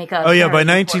for me to make a. Oh yeah, very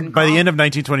by important by the call. end of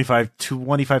 1925,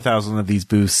 25,000 of these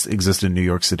booths exist in New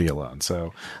York City alone.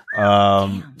 So,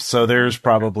 so there's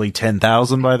probably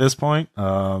 10,000 by this point.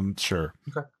 Sure.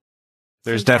 Okay.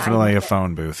 There's So, yeah, definitely I- a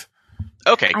phone booth.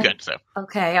 okay, I- good. So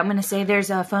Okay, I'm gonna say there's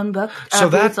a phone book. So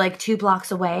booth, that- like 2 blocks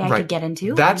away, I Right. could get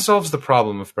into. That solves the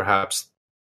problem of perhaps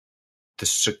the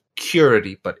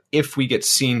security, but if we get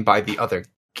seen by the other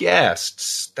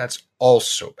guests, that's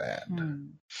also bad.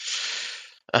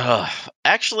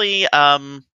 actually,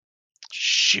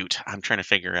 shoot, I'm trying to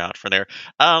figure out for there.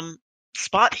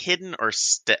 Spot hidden or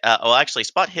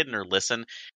spot hidden or listen,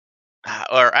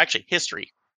 or actually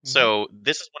history. So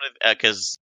this is one of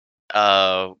because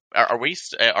are we?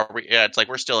 Yeah, it's like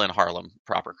we're still in Harlem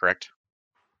proper, correct?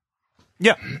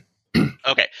 Yeah.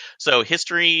 Okay, so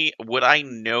history. Would I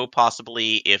know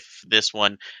possibly if this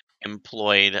one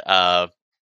employed?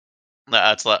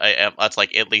 It's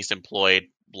like at least employed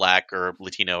Black or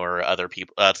Latino or other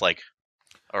people. It's like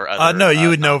or other. No, you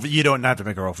would know. You don't have to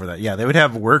make a roll for that. Yeah, they would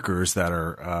have workers that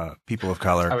are people of I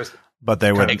color, was but they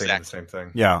kind would. of thinking the Exactly. same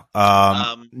thing.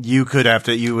 Yeah. You could have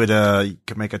to. You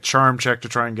could make a charm check to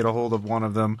try and get a hold of one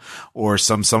of them, or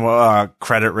some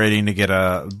credit rating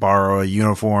to borrow a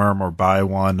uniform or buy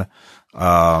one.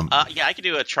 Yeah, I could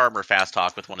do a charm or fast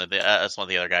talk with one of the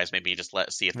other guys. Maybe just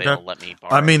see if they'll let me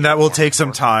borrow. I mean, a that will uniform take some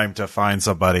or- time to find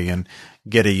somebody and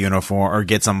get a uniform or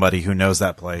get somebody who knows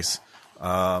that place.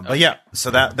 But yeah, so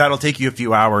that'll take you a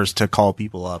few hours to call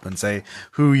people up and say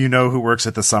who who works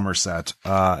at the Somerset,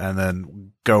 and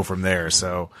then go from there.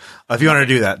 So if you want to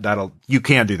do that, you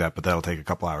can do that, but that'll take a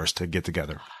couple hours to get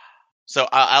together. So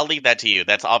I'll leave that to you.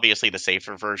 That's obviously the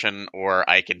safer version, or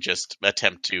I can just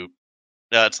attempt to.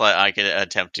 It's like I can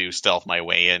attempt to stealth my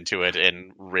way into it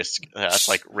and risk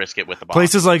it with the boss.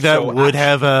 Places like that So would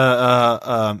have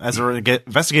as an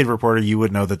investigative reporter, you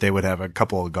would know that they would have a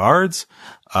couple of guards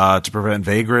to prevent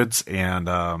vagrants, and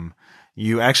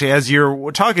You actually, as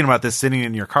you're talking about this, sitting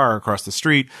in your car across the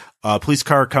street, a police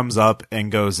car comes up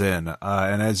and goes in.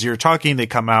 And as you're talking, they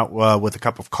come out with a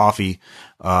cup of coffee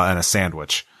and a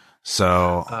sandwich.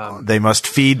 So they must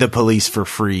feed the police for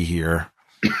free here.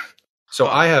 So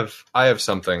I have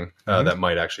something that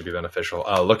might actually be beneficial.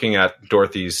 Looking at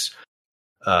Dorothy's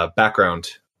background,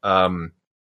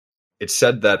 it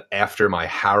said that after my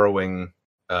harrowing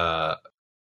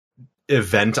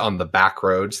event on the back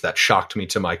roads that shocked me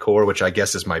to my core, which I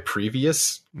guess is my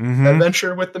previous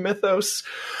adventure with the Mythos,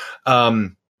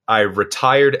 I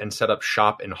retired and set up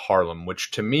shop in Harlem,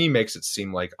 which to me makes it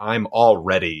seem like I'm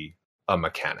already a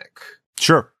mechanic.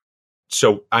 Sure.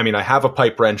 So, I mean, I have a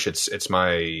pipe wrench. It's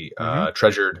my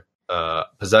treasured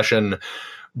possession.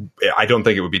 I don't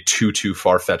think it would be too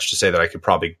far-fetched to say that I could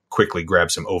probably quickly grab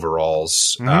some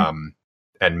overalls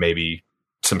and maybe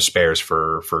some spares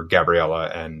for Gabriella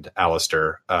and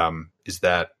Alistair. Is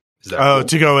that cool?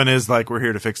 To go in is like, we're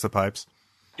here to fix the pipes.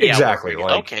 Exactly. Yeah,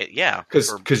 like, okay, yeah.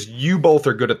 Because you both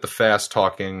are good at the fast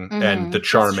talking and the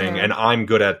charming, and I'm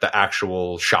good at the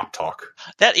actual shop talk.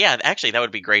 Actually, that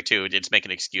would be great too. Just make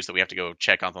an excuse that we have to go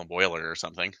check on the boiler or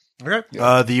something. Okay.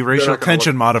 The racial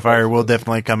tension modifier will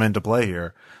definitely come into play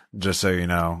here, just so you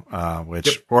know,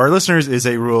 which for our listeners is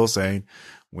a rule saying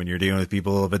when you're dealing with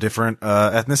people of a different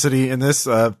ethnicity in this,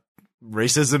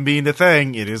 racism being the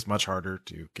thing, it is much harder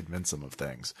to convince them of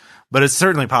things. But it's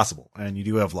certainly possible, and you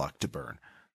do have luck to burn.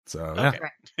 So, yeah.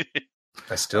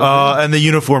 I still and the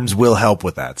uniforms will help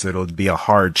with that. So it'll be a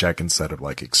hard check instead of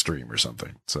like extreme or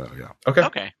something. So, yeah.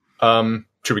 Okay.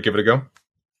 Should we give it a go?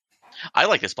 I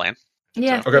like this plan.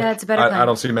 Yeah, Okay. yeah, it's a better plan. I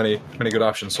don't see many good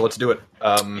options, so let's do it.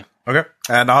 Okay.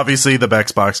 And obviously the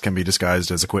Bex box can be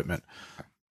disguised as equipment.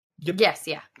 Yes,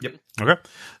 yeah. Okay.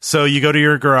 So you go to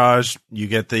your garage, you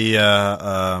get the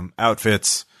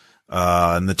outfits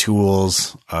and the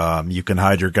tools. You can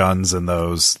hide your guns in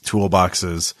those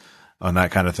toolboxes and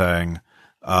that kind of thing.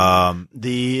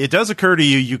 It does occur to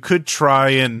you, you could try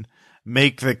and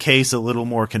make the case a little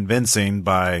more convincing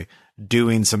by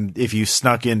doing if you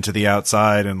snuck into the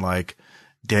outside and like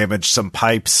damaged some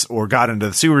pipes or got into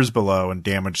the sewers below and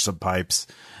damaged some pipes.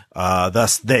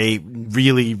 Thus they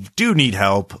really do need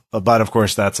help, but of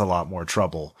course that's a lot more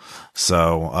trouble.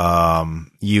 So,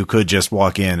 you could just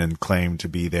walk in and claim to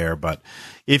be there. But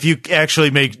if you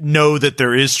actually know that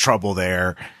there is trouble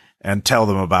there and tell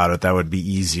them about it, that would be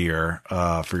easier,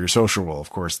 for your social role.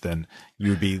 Of course, then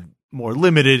you'd be more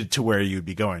limited to where you'd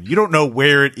be going. You don't know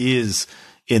where it is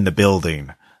in the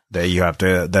building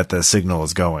that the signal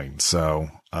is going. So,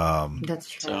 That's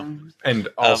true. And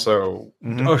also,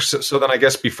 so then I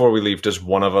guess before we leave, does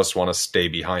one of us want to stay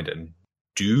behind and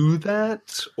do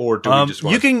that, or do we just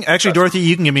want? You can actually, Dorothy.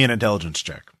 You can give me an intelligence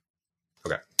check.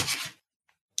 Okay.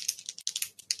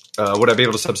 Would I be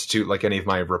able to substitute like any of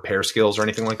my repair skills or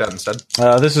anything like that instead?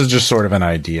 This is just sort of an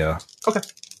idea. Okay.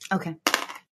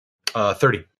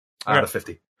 30 out of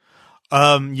 50.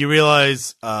 You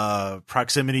realize,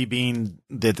 proximity being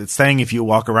that it's saying if you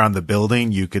walk around the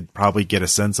building, you could probably get a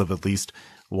sense of at least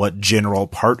what general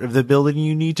part of the building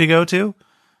you need to go to.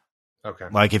 Okay.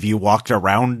 Like if you walked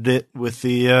around it with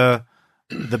the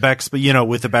Bex, but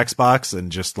with the Bex box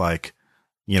and just like,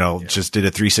 just did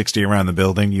a 360 around the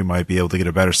building, you might be able to get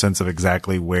a better sense of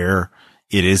exactly where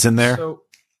it is in there. So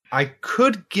I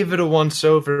could give it a once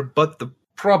over, but the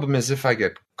problem is if I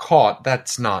get caught,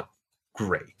 that's not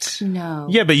great. No.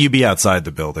 Yeah, but you'd be outside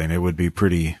the building. It would be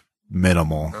pretty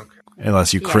minimal. Okay.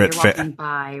 Unless you crit you're fit. walking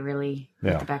by really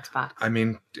with the Bex box. I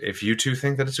mean, if you two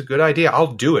think that it's a good idea,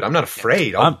 I'll do it. I'm not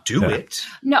afraid. I'll do it.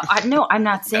 No, I'm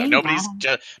not saying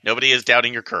Nobody is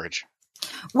doubting your courage.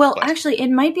 Well, actually,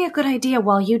 it might be a good idea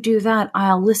while you do that.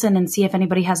 I'll listen and see if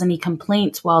anybody has any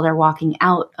complaints while they're walking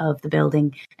out of the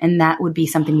building, and that would be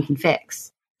something we can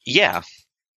fix. Yeah.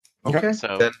 Okay.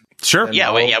 So then, sure.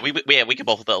 We can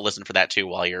both listen for that too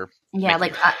while you're. Yeah,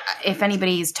 like if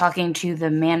anybody's talking to the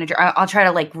manager, I'll try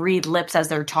to like read lips as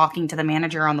they're talking to the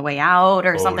manager on the way out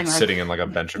or something. Sitting in like a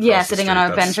bench. Across sitting the on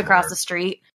street, a bench across the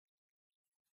street.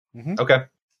 Mm-hmm. Okay.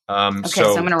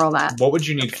 So I'm gonna roll that. What would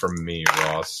you need from me,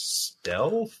 Ross?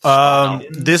 Stealth?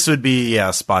 This would be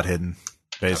spot hidden.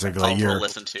 Basically, I'll you're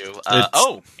listen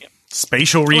to.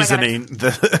 Spatial reasoning.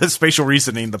 The spatial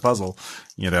reasoning. The puzzle.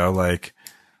 Like.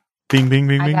 Bing, bing,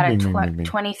 bing, I got bing, a bing, bing.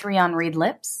 23 on read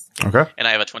lips. Okay. And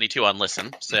I have a 22 on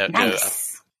listen. So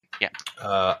Nice.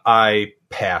 I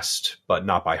passed, but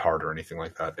not by heart or anything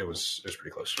like that. It was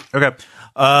pretty close. Okay.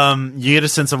 You get a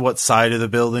sense of what side of the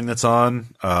building that's on.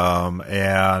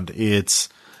 And it's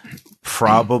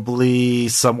probably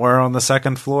somewhere on the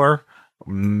second floor,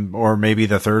 or maybe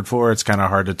the third floor. It's kind of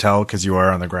hard to tell because you are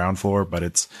on the ground floor, but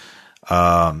it's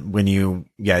When you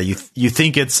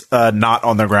think it's not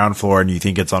on the ground floor, and you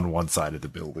think it's on one side of the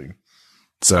building.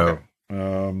 So,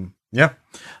 yeah,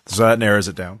 so that narrows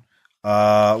it down.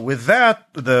 With that,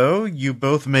 though, you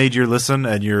both made your listen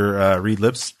and your read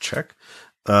lips check.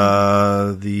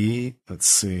 Let's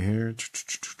see here.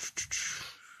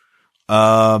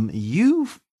 You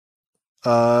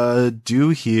do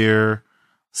hear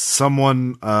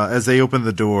someone as they open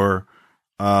the door.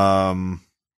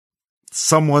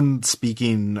 Someone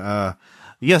speaking.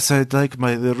 Yes, I'd like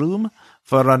the room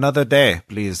for another day,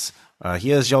 please.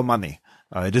 Here's your money.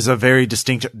 It is a very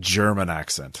distinct German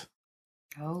accent.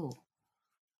 Oh,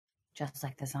 just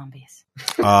like the zombies.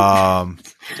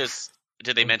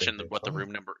 Did they mention what the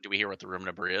room number? Do we hear what the room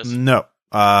number is? No.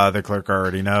 The clerk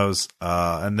already knows.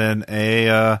 And then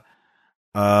a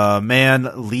man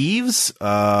leaves.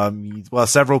 Well,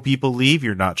 several people leave.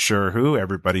 You're not sure who.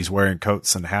 Everybody's wearing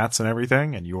coats and hats and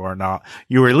everything, and you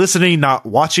were listening, not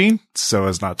watching, so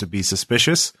as not to be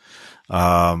suspicious.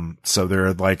 So there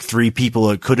are like 3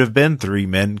 people it could have been. 3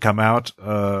 men come out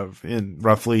in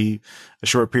roughly a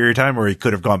short period of time, or he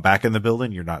could have gone back in the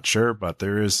building. You're not sure, but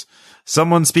there is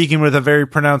someone speaking with a very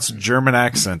pronounced German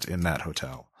accent in that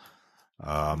hotel.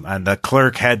 And the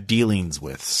clerk had dealings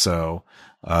with, so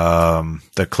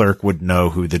the clerk would know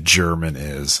who the German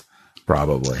is,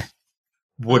 probably.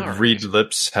 Would read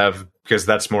lips have, because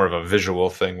that's more of a visual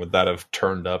thing, would that have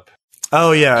turned up?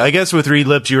 Oh yeah, I guess with read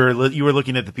lips you were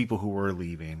looking at the people who were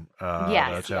leaving.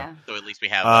 Yes, yeah. So at least we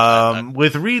have.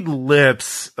 With read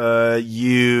lips,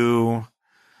 you,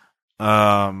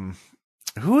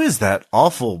 who is that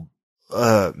awful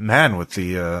man with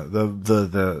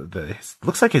the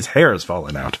looks like his hair is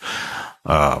falling out.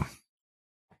 Oh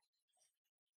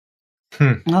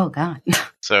God.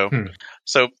 So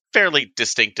fairly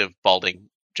distinctive balding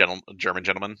German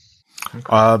gentleman.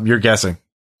 You're guessing.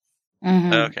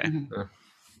 Mm-hmm, Okay. Mm-hmm.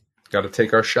 Got to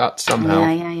take our shot somehow.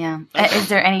 Yeah. Is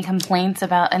there any complaints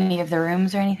about any of the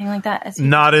rooms or anything like that?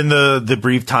 Not in the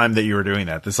brief time that you were doing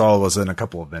that. This all was in a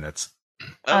couple of minutes.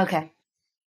 Okay.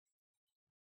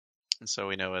 So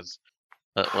we know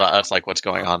that's like what's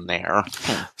going on there.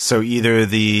 So either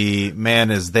the man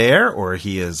is there, or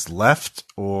he is left,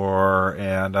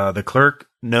 and the clerk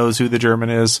knows who the German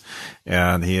is,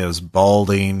 and he is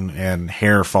balding and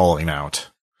hair falling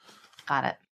out. Got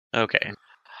it. Okay.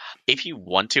 If you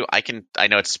want to, I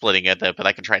know it's splitting it, but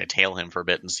I can try to tail him for a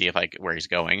bit and see where he's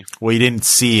going. Well, you didn't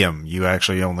see him. You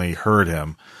actually only heard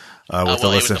him. With it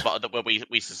was what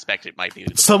we suspect it might be.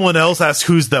 Someone else asked,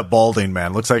 who's that balding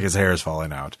man? Looks like his hair is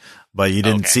falling out. But you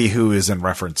didn't see who is in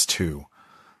reference to.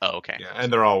 Oh, okay. Yeah,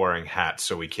 and they're all wearing hats,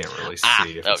 so we can't really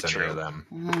see if it's any of them.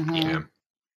 Mm-hmm. Yeah.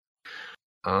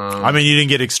 I mean, you didn't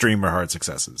get extreme or hard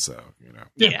successes, so, you know.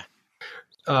 Yeah.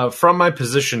 From my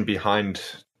position behind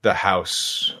the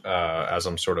house, as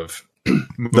I'm sort of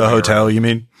the hotel, around. You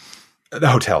mean? The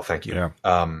hotel, thank you. Yeah.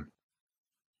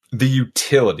 The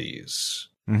utilities.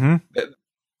 Mm-hmm.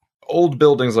 Old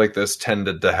buildings like this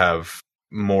tended to have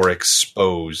more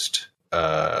exposed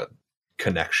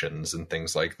connections and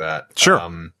things like that.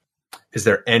 Sure. Is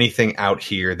there anything out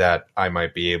here that I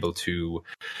might be able to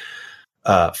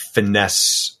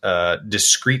finesse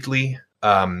discreetly?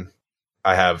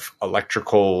 I have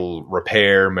electrical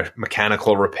repair,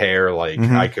 mechanical repair. Like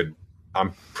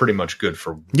I'm pretty much good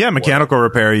for. Yeah, mechanical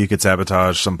repair. You could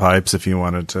sabotage some pipes if you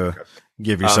wanted to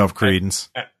give yourself credence.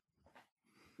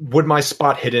 Would my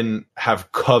spot hidden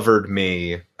have covered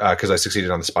me? Because I succeeded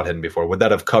on the spot hidden before. Would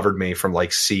that have covered me from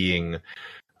like seeing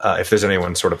if there's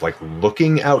anyone sort of like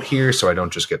looking out here, so I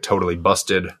don't just get totally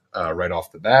busted right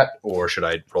off the bat? Or should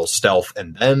I roll stealth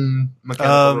and then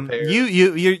mechanical repair?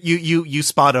 You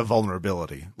spot a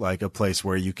vulnerability, like a place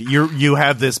where you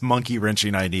have this monkey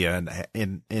wrenching idea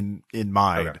in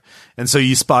mind, and so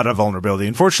you spot a vulnerability.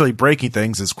 Unfortunately, breaking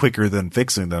things is quicker than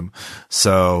fixing them,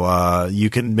 so you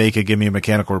can give me a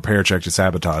mechanical repair check to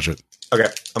sabotage it. Okay,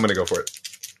 I'm gonna go for it.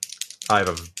 I have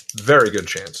a very good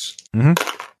chance. Mm-hmm.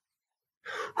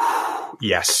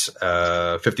 Yes,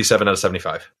 57 out of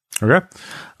 75. Okay,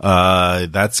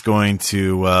 that's going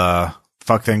to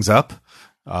fuck things up.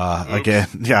 Again,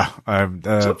 yeah.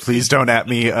 Please don't at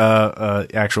me,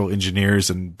 actual engineers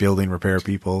and building repair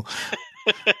people.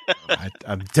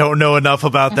 I don't know enough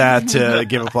about that to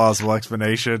give a plausible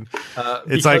explanation.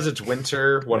 It's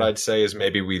winter. What I'd say is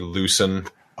maybe we loosen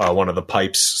one of the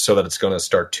pipes so that it's going to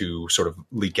start to sort of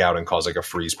leak out and cause like a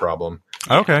freeze problem.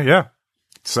 Okay, yeah.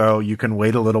 So you can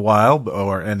wait a little while,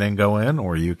 and then go in,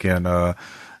 or you can go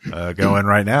in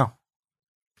right now.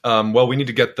 Well, we need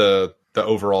to get the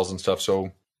overalls and stuff.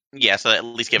 So at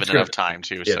least give it enough time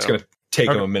too. Yeah, so. take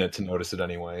Okay. him a minute to notice it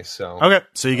anyway. So Okay,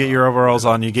 so you get your overalls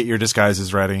on, you get your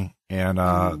disguises ready, and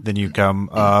then you come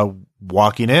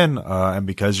walking in, and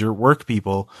because you're work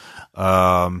people,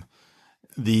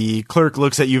 the clerk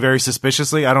looks at you very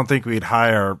suspiciously. I don't think we'd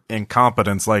hire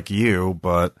incompetents like you,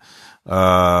 but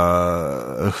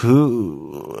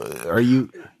who are you?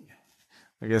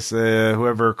 I guess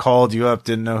whoever called you up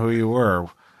didn't know who you were.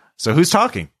 So who's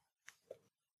talking?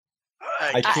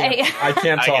 I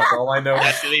can't talk. All I know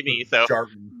That's is gonna be me. So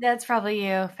jargon. That's probably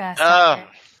you, fast.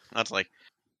 that's like,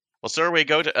 well, sir, we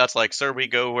go to. That's like, sir, we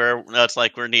go where that's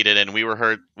like we're needed, and we were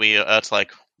heard. We that's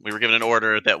like we were given an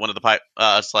order that one of the pipe.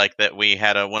 It's like that we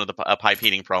had one of the pipe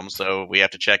heating problems, so we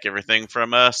have to check everything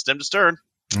from stem to stern.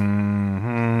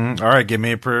 Mm-hmm. All right, give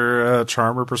me a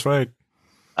charm or persuade.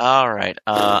 All right,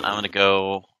 I'm gonna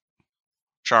go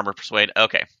charm or persuade.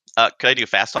 Okay, could I do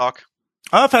fast talk?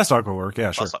 Fast talk will work.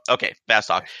 Yeah, sure. Okay, fast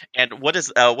talk. And what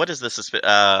is the what is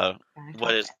the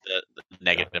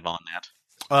negative on that?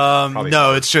 Probably No,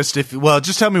 hard. it's just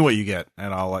just tell me what you get,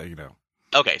 and I'll let you know.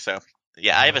 Okay, so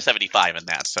yeah, I have a 75 in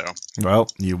that, so Well,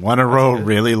 you want to roll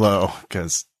really low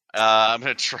because I'm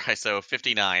gonna try. So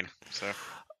 59. So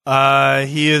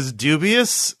he is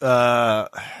dubious. I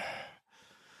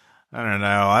don't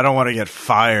know. I don't want to get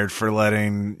fired for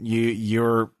letting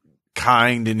you're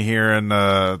kind in here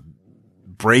and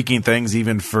breaking things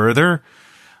even further.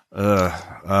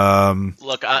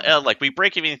 look, like we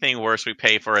break anything worse, we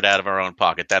pay for it out of our own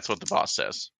pocket. That's what the boss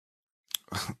says.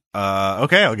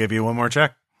 Okay, I'll give you one more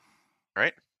check.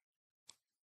 Right?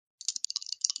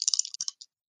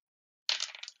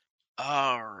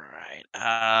 All right.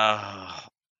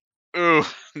 Ooh,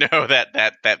 no,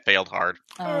 that failed hard.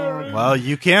 Well,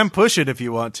 you can push it if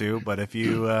you want to, but if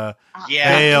you Yeah,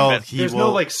 fail, but he There's will.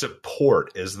 no like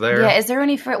support, is there? Yeah, is there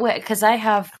any because I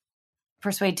have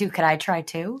persuade too? Could I try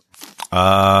too?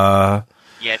 uh,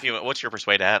 yeah. If you, what's your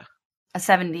persuade at? A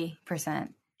 70%.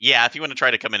 Yeah, if you want to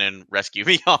try to come in and rescue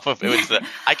me off of it,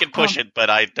 I can push it, but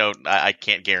I don't. I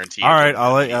can't guarantee. all right, it.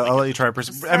 I'll let you try.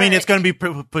 I mean, it's going to be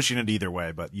pushing it either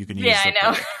way, but you can use. Yeah, I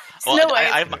know. Well, No way.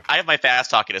 I have my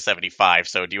fast talking at 75.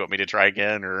 So do you want me to try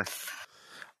again, or?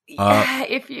 Yeah,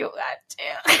 if you want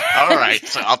to. All right,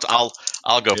 so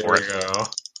I'll go for it. go.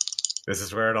 This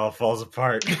is where it all falls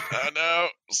apart. Oh no!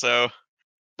 So,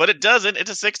 but it doesn't. It's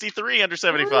a 63 under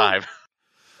 75.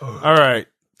 All right,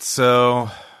 so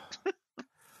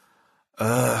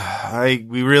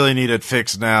we really need it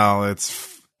fixed now.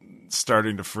 It's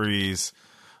starting to freeze.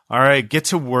 All right, get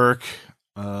to work.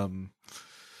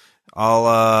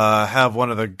 I'll have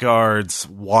one of the guards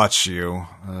watch you.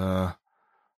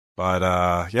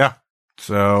 But yeah.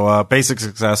 So basic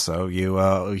success. So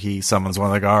he summons one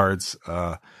of the guards.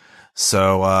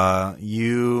 So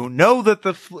you know that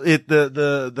the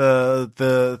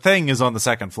thing is on the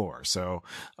second floor. So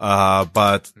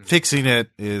but fixing it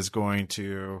is going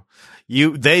to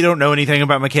they don't know anything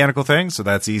about mechanical things, so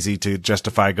that's easy to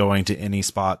justify going to any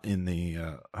spot in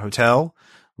the hotel.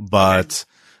 But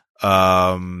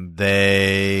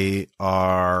they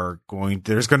are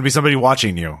there's going to be somebody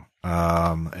watching you.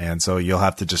 And so you'll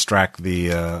have to distract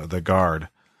the guard.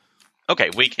 Okay,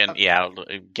 we can. Yeah,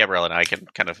 Gabrielle and I can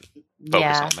kind of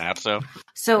focus on that. So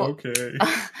Okay.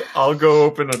 I'll go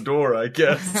open a door, I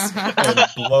guess, and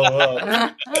blow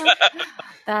up.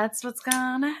 That's what's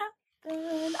gonna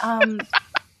happen.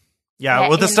 Yeah, Yeah,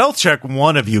 with a and- stealth check,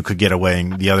 one of you could get away,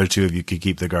 and the other two of you could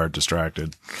keep the guard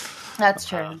distracted. That's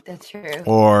true. That's true.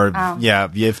 Or Um. yeah,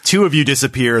 if two of you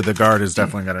disappear, the guard is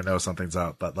definitely going to know something's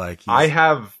up. But like, I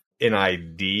have an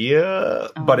idea,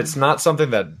 but it's not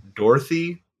something that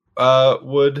Dorothy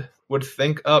would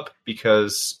think up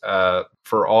because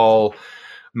for all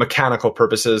mechanical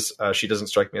purposes, she doesn't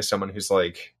strike me as someone who's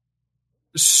like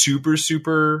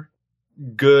super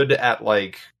good at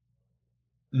like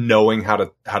knowing how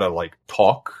to like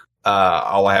talk.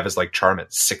 All I have is like charm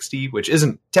at 60, which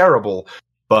isn't terrible,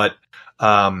 but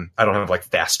I don't have like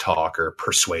fast talk or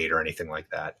persuade or anything like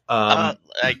that. I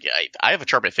have a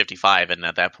charm at 55, and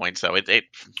at that point, so it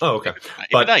Oh, okay.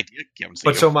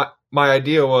 But So my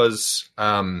idea was,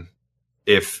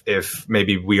 if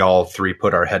maybe we all three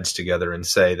put our heads together and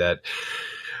say that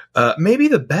maybe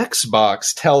the Bex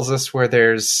box tells us where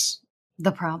there's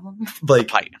The problem. like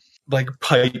pipe.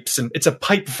 pipes, and it's a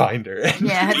pipe finder.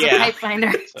 Yeah, it's Yeah. a pipe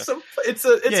finder. It's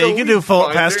a you can do leaf full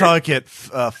finder. fast talk at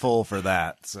full for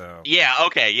that. So Yeah,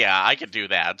 okay, yeah, I could do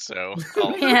that. So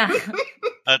Yeah.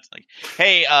 that's like,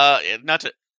 hey, not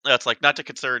to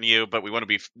concern you, but we want to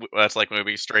be. That's like we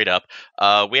be straight up.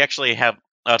 We actually have.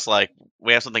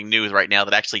 We have something new right now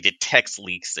that actually detects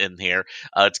leaks in here.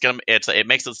 It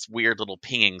makes this weird little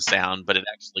pinging sound, but it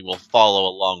actually will follow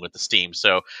along with the steam.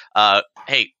 So,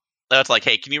 hey, That's like,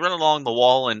 hey, can you run along the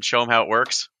wall and show him how it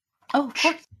works? Oh, of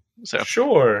course. So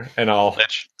Sure. And I'll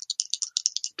which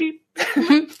beep,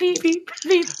 beep,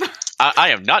 beep. I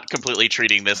am not completely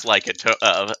treating this like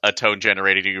a tone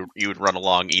generator you would run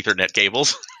along Ethernet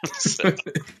cables. So,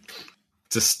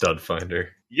 it's a stud finder.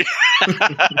 yeah.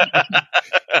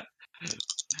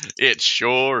 It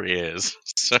sure is.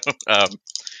 So,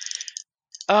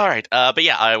 all right. But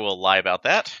yeah, I will lie about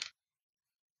that.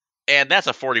 And that's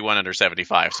a 41 under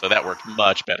 75, so that worked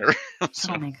much better.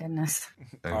 So, Oh my goodness.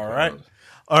 All right.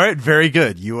 All right, very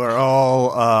good. You are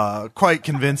all quite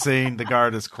convincing. The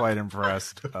guard is quite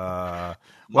impressed. Well,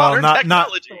 modern not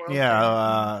technology.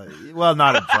 well,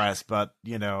 not impressed, but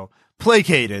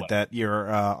placated that you're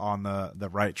on the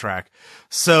right track.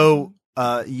 So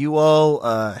you all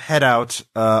head out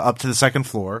up to the second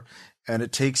floor, and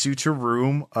it takes you to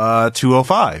room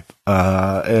 205.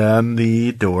 And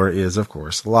the door is, of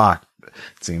course, locked.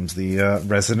 It seems the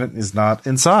resident is not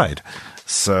inside.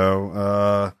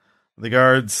 So the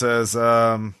guard says,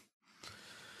 we're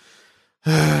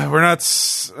not,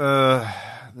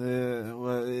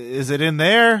 is it in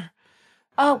there?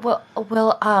 Oh, well,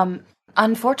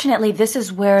 unfortunately, this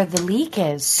is where the leak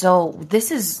is. So this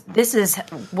is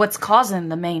what's causing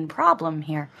the main problem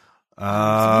here.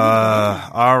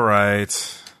 All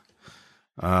right.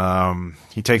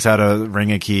 He takes out a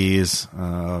ring of keys,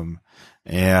 and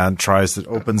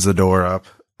opens the door up.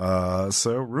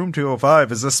 So room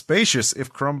 205 is a spacious,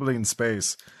 if crumbling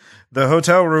space. The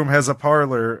hotel room has a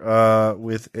parlor,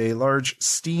 with a large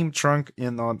steam trunk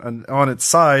on its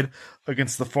side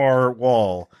against the far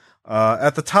wall.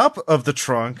 At the top of the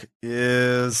trunk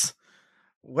is,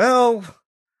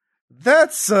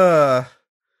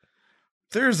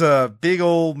 there's a big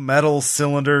old metal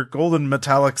cylinder, golden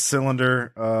metallic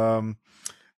cylinder,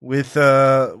 with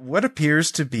what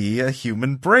appears to be a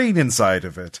human brain inside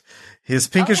of it. His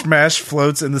pinkish mash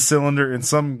floats in the cylinder in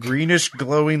some greenish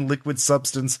glowing liquid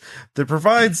substance that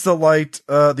provides the light,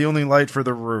 the only light for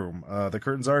the room. The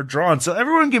curtains are drawn, so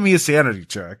everyone give me a sanity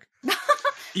check.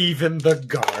 Even the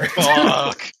guard.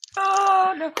 Fuck.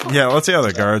 Oh no! Yeah, let's see how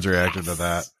the guards reacted to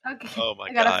that. Okay, Oh my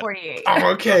I got God. a 48. I'm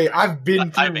okay. I've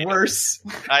been I through made it. worse.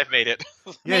 I've made it.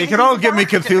 Yeah, you Maybe can all he's a give me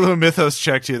doctor. Cthulhu Mythos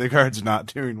check too. The guard's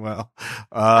not doing well.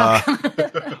 All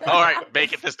right,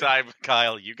 make it this time,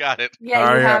 Kyle. You got it. Yeah,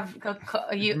 Oh, you yeah. have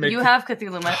you have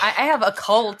Cthulhu. I have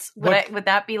occult. Would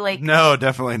that be like No,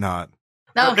 definitely not.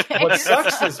 okay? What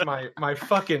sucks is my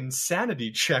fucking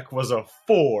sanity check was a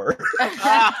 4.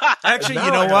 Actually, Now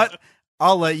you know I have- what?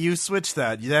 I'll let you switch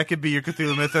that. That could be your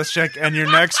Cthulhu Mythos check, and your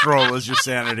next roll is your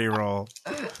sanity roll.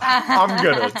 I'm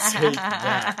gonna take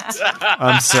that.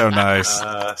 I'm so nice.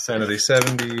 Sanity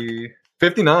 70.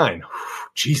 59.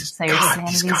 Jesus. So your God,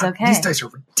 sanity's okay. These dice are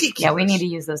ridiculous. Yeah, we need to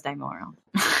use those die more around.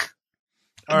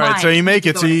 All right, so you make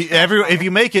it. So Mine. if you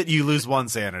make it, you lose 1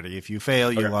 sanity. If you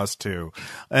fail, you lost 2.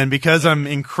 And because I'm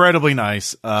incredibly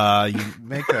nice, you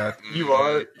make that.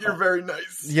 You're very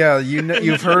nice. Yeah,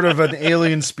 you've heard of an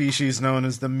alien species known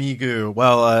as the Migu.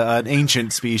 Well, an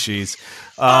ancient species.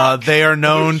 They are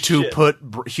known to shit. put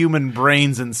human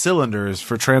brains in cylinders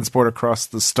for transport across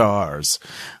the stars.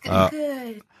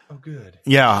 Good. Oh, good.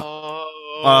 Yeah.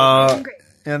 Oh, Great.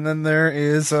 And then there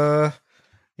is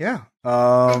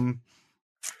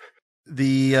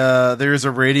there's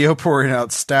a radio pouring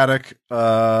out static.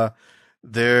 There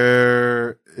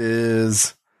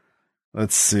is,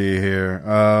 let's see here.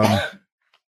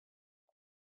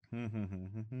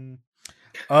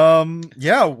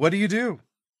 What do you do?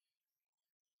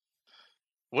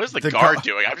 what is the The guard gu-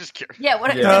 doing? I'm just curious. Yeah.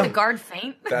 What Yeah. did the guard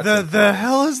faint? The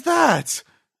hell is that?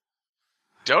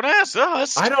 Don't ask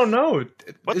us. I don't know.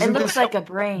 What It Isn't looks this like a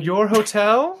brain. your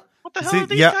hotel? What the See, hell are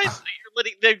these yeah. guys?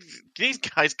 These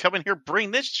guys come in here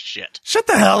bring this shit. Shut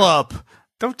the hell up!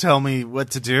 Don't tell me what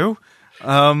to do.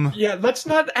 Yeah, let's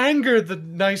not anger the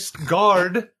nice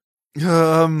guard.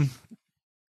 That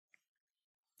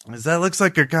looks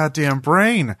like a goddamn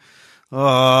brain.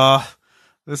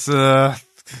 This we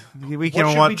What can't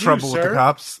should want we do, trouble with the sir?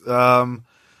 cops.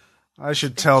 I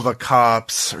should tell the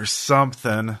cops or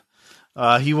something.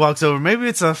 He walks over. Maybe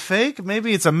it's a fake.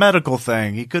 Maybe it's a medical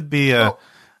thing. He could be a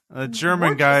German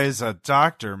we're guy's a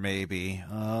doctor. Maybe.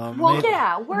 well, Maybe.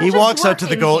 yeah. We're He just walks up to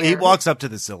the working goal. He here. walks up to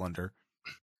the cylinder.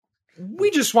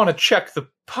 We just want to check the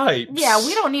pipes. Yeah,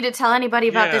 we don't need to tell anybody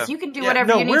about Yeah. this. You can do Yeah, whatever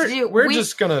no, you need we're, to do. We're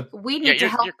just gonna. we Yeah, need to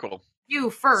help you're cool. you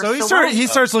first. So he we're-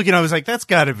 starts looking. I was like, "That's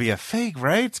got to be a fake,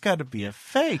 right? It's got to be a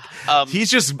fake."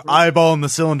 He's just Mm-hmm. eyeballing the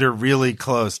cylinder really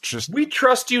close. Just We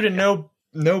trust you to know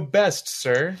best,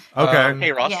 sir. Okay.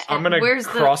 Hey, Ross. Yeah, I'm gonna where's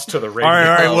cross to the radio. all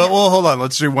right. Well, hold on.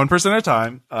 Let's do one person at a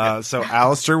time. So,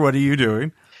 Alistair, what are you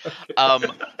doing? I'm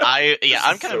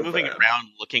kind of moving around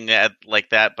looking at like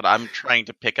that, but I'm trying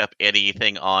to pick up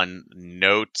anything on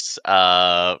notes.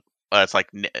 It's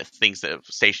like things that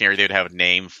stationary, they would have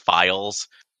name files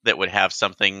that would have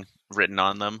something written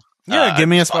on them. Yeah, give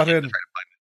me a spot hidden.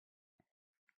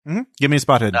 Give me a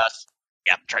spot hidden.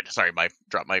 Yeah,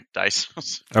 drop my dice.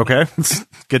 Okay,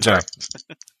 good job.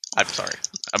 I'm sorry.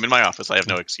 I'm in my office. I have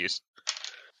no excuse.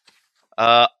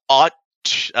 Ought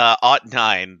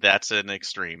 9. That's an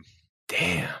extreme.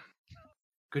 Damn.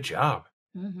 Good job.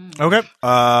 Mm-hmm. Okay.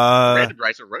 Random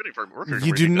dice are running for workers.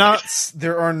 You do not.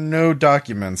 There are no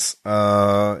documents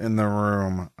in the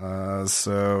room,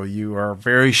 so you are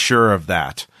very sure of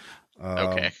that.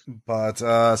 Okay. But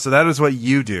so that is what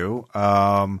you do.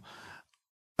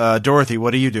 Dorothy,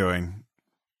 what are you doing?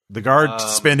 The guard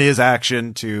spent his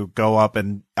action to go up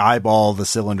and eyeball the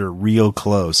cylinder real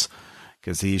close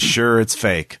because he's sure it's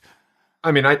fake.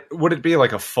 I mean, would it be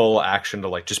like a full action to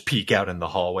like just peek out in the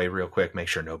hallway real quick, make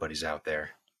sure nobody's out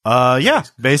there? Yeah,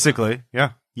 basically,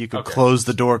 yeah. You could close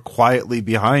the door quietly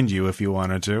behind you if you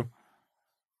wanted to.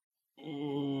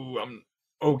 Ooh, I'm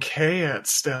okay at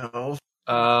stealth.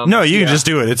 No, you can just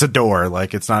do it. It's a door,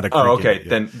 like it's not a. Oh, okay.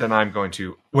 Then I'm going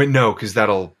to wait. No, because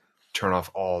that'll turn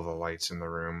off all the lights in the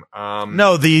room.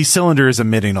 No, the cylinder is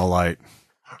emitting a light,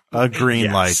 a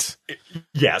green light.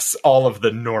 Yes, all of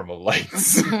the normal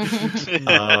lights.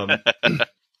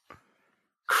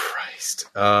 Christ.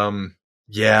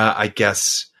 Yeah, I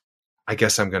guess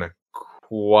I'm gonna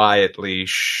quietly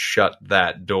shut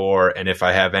that door, and if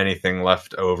I have anything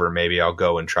left over, maybe I'll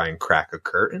go and try and crack a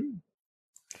curtain.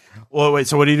 Well, wait.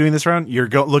 So, what are you doing this round? You're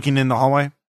looking in the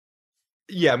hallway.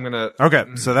 Yeah, I'm gonna. Okay,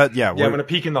 so that I'm gonna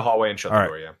peek in the hallway and shut the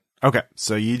door. Yeah. Okay,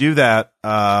 so you do that.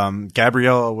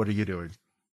 Gabriella, what are you doing?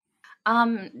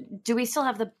 Do we still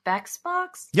have the Bex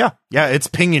box? Yeah, it's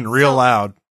pinging real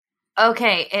loud.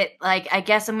 Okay, I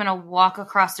guess I'm gonna walk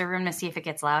across the room to see if it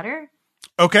gets louder.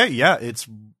 Okay, yeah, it's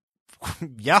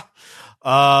give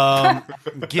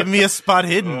me a spot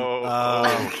hidden.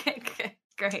 Okay,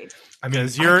 great. I mean,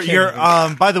 you're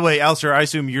by the way, Alistair, I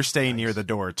assume you're staying near the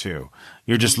door too.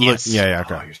 You're just looking. Yeah,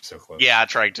 okay. Oh, you're so close. Yeah,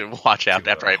 trying to watch out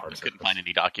after I couldn't find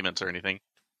any documents or anything.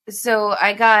 So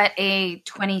I got a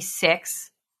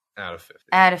 26 out of 50.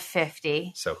 Out of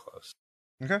 50. So close.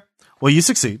 Okay. Well, you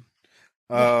succeed.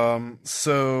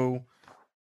 So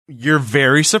you're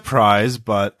very surprised,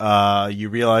 but you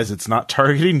realize it's not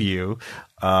targeting you.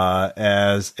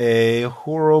 As a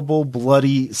horrible,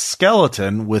 bloody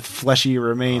skeleton with fleshy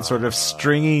remains sort of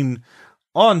stringing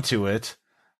onto it,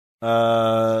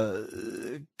 come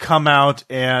out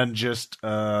and just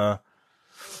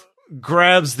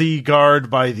grabs the guard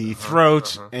by the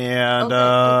throat and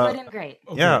good and great.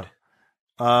 Yeah.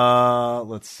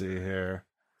 Let's see here.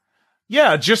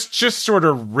 Yeah, just sort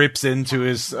of rips into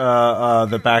his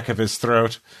the back of his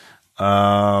throat.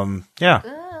 Yeah.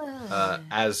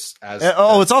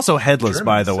 It's also headless, Germans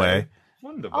by the way.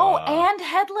 Wonderful. Oh, and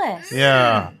headless.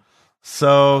 Yeah.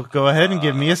 So go ahead and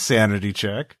give me a sanity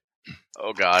check.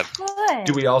 Oh God. Good.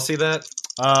 Do we all see that?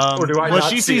 Or do I well, not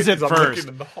she see sees it 'cause I'm first.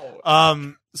 looking in the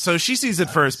hallway? So she sees it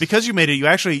first because you made it. You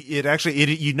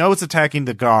know it's attacking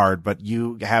the guard, but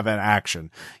you have an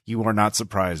action. You are not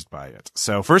surprised by it.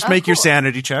 So first, make your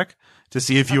sanity check to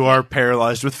see if you are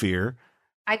paralyzed with fear.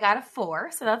 I got a 4,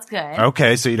 so that's good.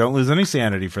 Okay, so you don't lose any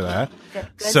sanity for that. Good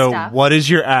so stuff. what is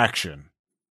your action?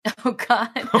 Oh God.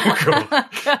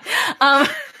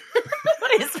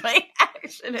 What is my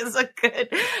action? Is a good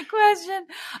question.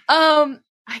 I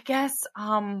guess.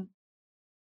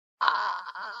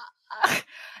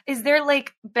 Is there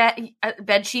like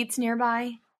bed sheets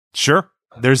nearby? Sure.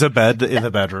 There's a bed in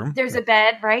the bedroom. There's a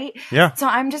bed, right? Yeah. So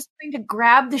I'm just going to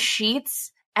grab the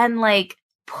sheets and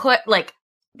put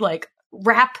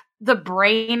wrap the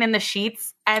brain in the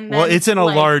sheets, and then, well, it's in a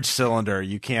large cylinder.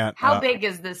 You can't. How big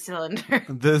is this cylinder?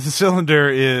 The cylinder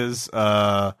is.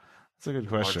 That's a good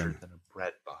question. Larger than a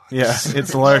bread box. Yeah,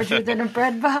 it's larger than a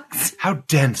bread box. How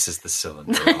dense is the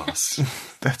cylinder, Ross?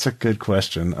 That's a good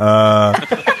question.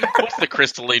 What's the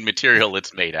crystalline material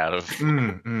it's made out of?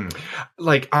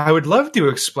 Like, I would love to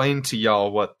explain to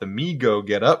y'all what the Migo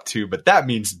get up to, but that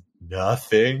means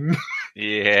nothing.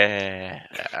 Yeah.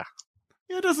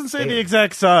 It doesn't say the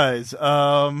exact size.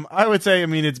 I would say,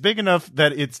 it's big enough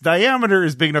that its diameter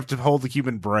is big enough to hold the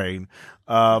human brain.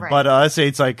 But I'd say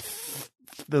it's like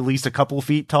at least a couple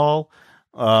feet tall.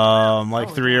 3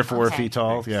 or 4 feet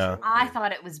tall. Yeah. I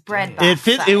thought it was bread box.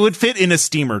 It would fit in a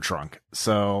steamer trunk.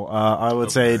 So, I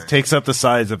would say it takes up the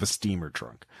size of a steamer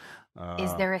trunk.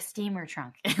 Is there a steamer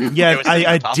trunk? Yeah,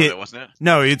 I did. It, wasn't it?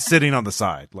 No, it's sitting on the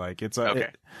side. Like it's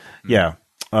okay. Yeah.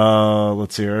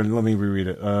 Let's see here. Let me reread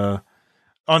it.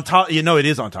 On top, it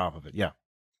is on top of it. Yeah.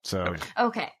 So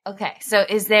Okay. So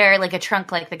is there like a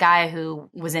trunk, like the guy who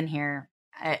was in here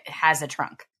has a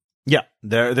trunk? yeah,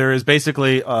 there is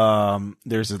basically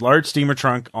there's a large steamer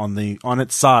trunk on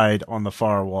its side on the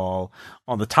far wall.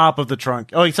 On the top of the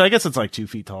trunk, so I guess it's like 2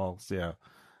 feet tall. So yeah,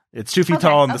 it's 2 feet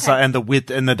tall on the side and the width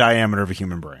and the diameter of a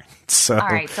human brain. So all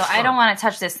right, so I don't want to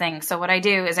touch this thing. So what I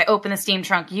do is I open the steam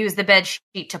trunk, use the bed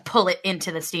sheet to pull it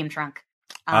into the steam trunk,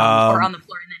 or on the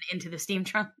floor and then into the steam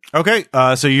trunk. Okay,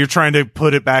 so you're trying to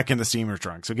put it back in the steamer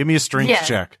trunk. So give me a strength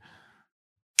check.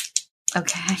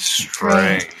 Okay.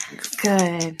 Strength.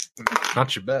 Good.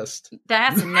 Not your best.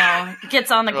 That's a no. It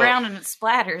gets on the ground and it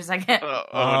splatters. I get.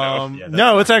 Oh no. Yeah,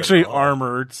 No, it's actually all.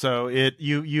 armored, so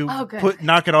you good.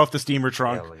 knock it off the steamer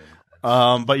trunk.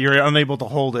 But you're unable to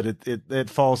hold it. It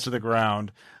falls to the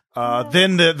ground.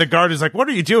 Then the guard is like, "What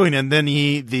are you doing?" And then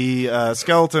the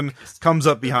skeleton comes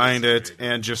up behind it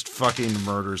and just fucking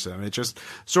murders him. It just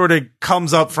sort of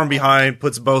comes up from behind,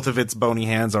 puts both of its bony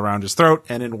hands around his throat,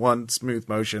 and in one smooth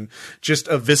motion, just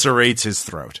eviscerates his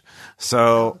throat.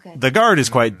 So the guard is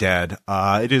quite dead.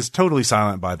 It is totally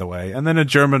silent, by the way. And then a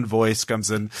German voice comes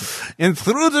in: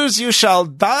 "Intruders, you shall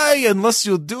die unless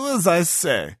you do as I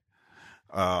say."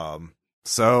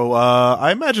 So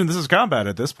I imagine this is combat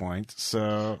at this point.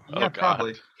 So Yeah,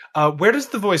 probably. Where does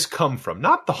the voice come from?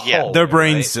 Not the hall. their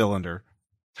brain right? cylinder.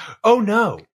 Oh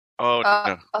no. Oh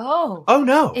no. Oh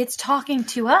no. It's talking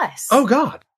to us. Oh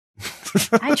god.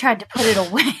 I tried to put it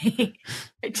away.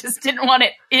 I just didn't want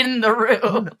it in the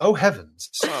room. Oh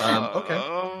heavens.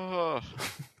 Okay.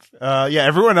 Yeah,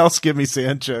 everyone else give me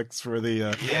sand checks for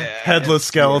the headless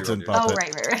skeleton Oh, puppet.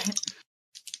 right.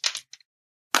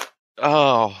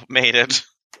 Oh, made it.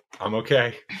 I'm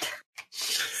okay.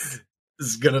 This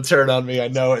is gonna turn on me. I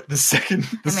know it. The second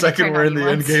turn we're on in you the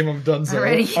end once. game, I'm done.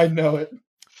 Already. I know it.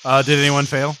 Did anyone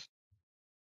fail?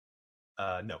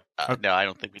 No. No, I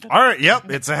don't think we did. All right.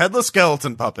 Yep, it's a headless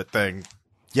skeleton puppet thing.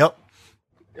 Yep.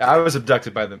 I was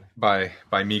abducted by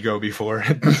Migo before.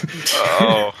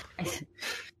 Oh.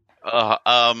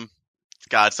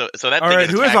 God. So that. All thing right.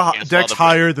 is Who has attacking a us dex while the-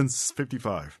 higher than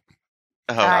 55?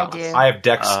 Oh, I no. do. I have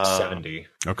Dex 70.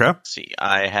 Okay. Let's see,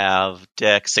 I have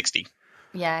Dex 60.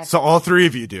 Yeah. So all three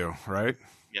of you do, right?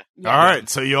 Yeah. Yeah. All right.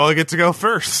 So you all get to go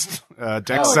first.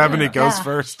 Dex Oh, 70 yeah. goes Yeah.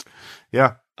 first.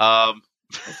 Yeah.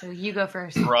 So you go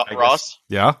first. Ross.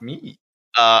 Yeah. Me.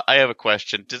 I have a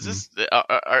question. Does this?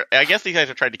 I guess these guys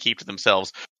are trying to keep to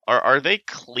themselves. Are they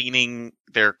cleaning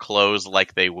their clothes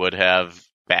like they would have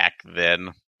back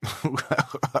then?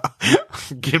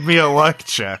 Give me a luck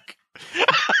check.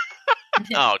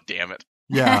 Oh, damn it!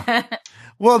 Yeah.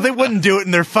 Well, they wouldn't do it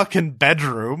in their fucking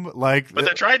bedroom. Like, But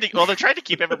they're trying to. Well, they're trying to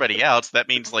keep everybody out. So that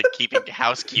means like keeping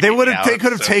housekeeping. they would have. out, They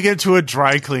could have so- taken it to a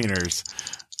dry cleaners,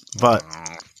 but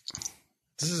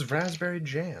This is raspberry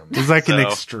jam. it's like an So-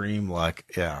 extreme luck.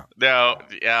 Yeah. No.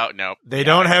 They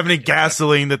don't have any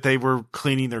gasoline that they were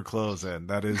cleaning their clothes in.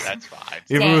 That is. That's fine.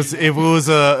 If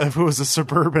it was a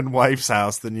suburban wife's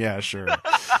house, then yeah, sure.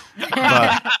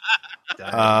 But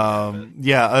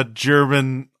yeah, a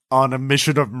German on a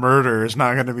mission of murder is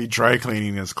not going to be dry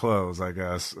cleaning his clothes, I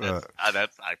guess.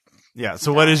 Yeah.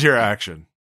 So what is your action?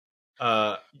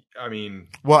 I mean,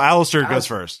 Well, Alistair goes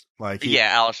first. Like, Yeah,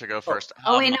 Alice should go first.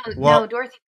 Oh wait, well- no,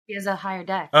 Dorothy has a higher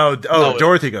deck. Oh, No,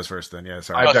 Dorothy goes first then. Yeah, I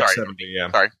sorry. have Dex sorry. 70.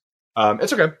 Yeah. Sorry.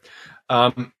 It's okay.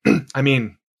 I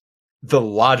mean, the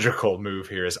logical move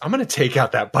here is I'm going to take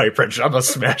out that pipe wrench. And I'm going to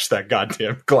smash that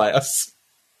goddamn glass.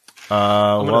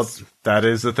 Well, that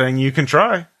is the thing you can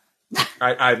try.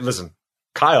 I listen.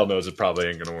 Kyle knows it probably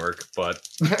ain't going to work, but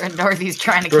Dorothy's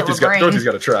trying to kill a brain. Dorothy's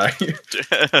got to try.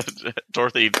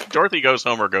 Dorothy goes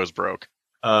home or goes broke.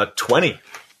 20.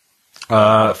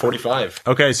 45.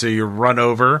 Okay, so you run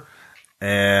over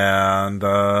and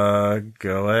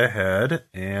go ahead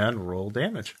and roll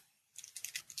damage.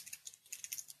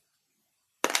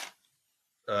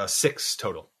 6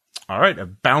 total. All right,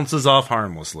 it bounces off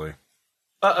harmlessly.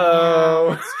 Uh-oh.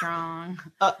 That's strong.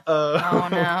 Uh-oh. Oh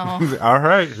no. All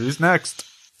right, who's next?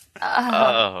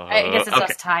 I guess it's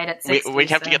us tied at 60. We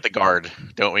have to get the guard,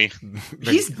 don't we?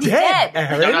 He's dead.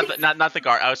 dead. No, not the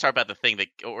guard. I was talking about the thing that,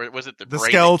 or was it the The brain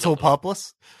that skeletal killed him?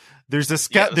 pupless. There's a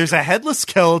Yeah, there's a headless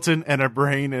skeleton and a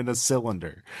brain in a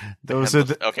cylinder. Those are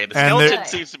the, Okay, the and skeleton they're-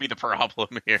 seems to be the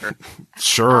problem here.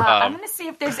 sure. I'm going to see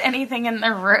if there's anything in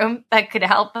the room that could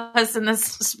help us in this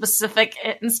specific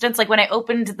instance. Like when I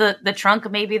opened the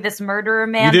trunk, maybe this murderer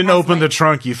man. You didn't has, open the like-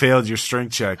 trunk. You failed your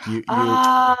strength check. You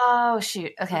Oh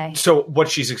shoot! Okay. So what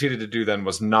she succeeded to do then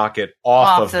was knock it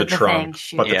off of the the trunk, thing,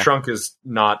 shoot. but the Yeah. trunk is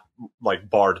not like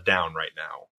barred down right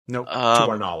now, no to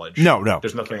our knowledge. no.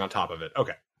 There's nothing on top of it.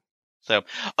 Okay. So,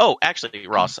 actually,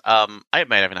 Ross, I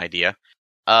might have an idea.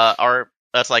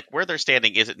 That's like where they're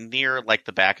standing. Is it near like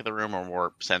the back of the room or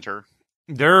more center?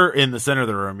 They're in the center of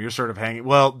the room. You're sort of hanging.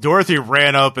 Well, Dorothy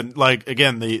ran up and like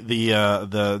again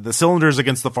the cylinders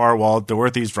against the far wall.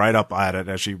 Dorothy's right up at it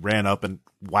as she ran up and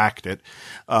whacked it.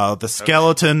 The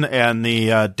skeleton and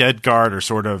the dead guard are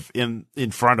sort of in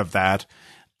front of that.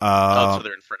 So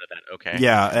they're in front of that. Okay.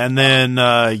 Yeah, and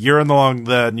then you're along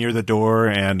near the door,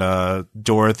 and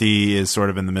Dorothy is sort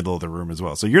of in the middle of the room as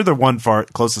well. So you're the one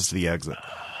closest to the exit.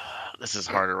 This is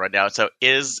harder right now. So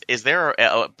is there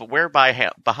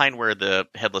behind where the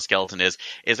headless skeleton is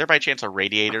there by chance a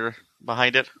radiator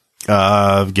behind it?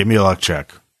 Give me a luck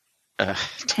check.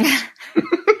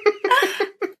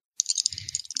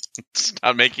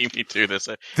 Stop making me do this.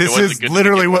 This is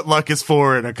literally what luck is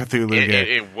for in a Cthulhu game.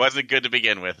 It wasn't good to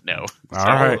begin with. No. All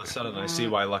right. All of a sudden, I see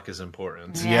why luck is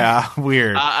important. Yeah,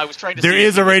 weird. I was trying to. There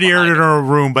is a radiator in our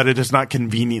room, but it is not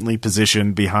conveniently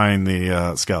positioned behind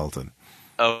the skeleton.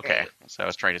 Okay, so I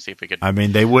was trying to see if we could. I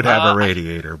mean, they would have a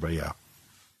radiator, but yeah.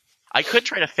 I could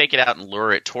try to fake it out and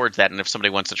lure it towards that, and if somebody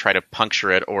wants to try to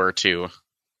puncture it or to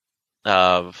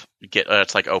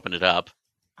it's like open it up.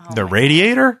 The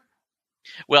radiator?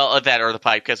 Well, that or the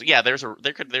pipe, because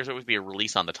there's always be a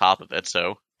release on the top of it.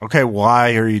 So okay,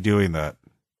 why are you doing that?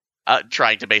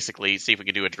 Trying to basically see if we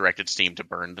can do a directed steam to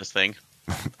burn this thing.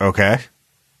 Okay.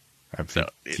 So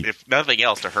if nothing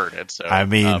else to hurt it. So I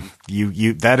mean,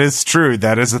 you that is true.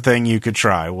 That is a thing you could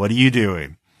try. What are you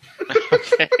doing?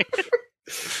 Okay.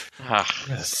 I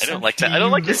don't like that. I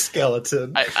don't like the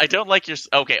skeleton. I don't like your.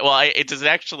 Okay, well, does it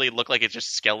actually look like it's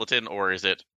just skeleton, or is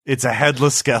it? It's a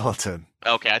headless skeleton.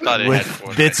 Okay, I thought it with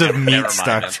had bits of meat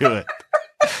stuck to it.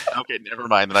 Okay, never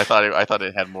mind. Then I thought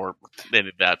it had more than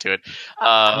that to it.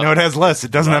 No, it has less.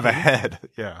 It doesn't have a head.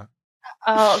 Yeah.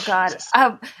 Oh God,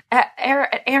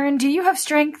 Aaron, do you have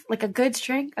strength? Like a good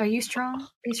strength? Are you strong? Are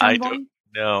you strong? I don't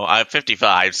know. I'm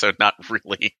 55, so not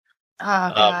really.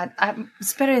 Oh God,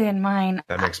 it's better than mine.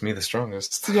 That makes me the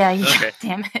strongest. Yeah, Okay.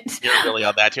 Damn it. You're really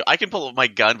on that too. I can pull up my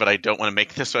gun, but I don't want to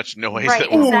make this much noise. Right,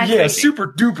 that we're exactly. Oh yeah, super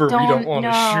duper. We don't want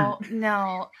to shoot.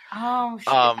 No. Oh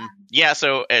shit. Yeah.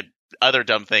 So, other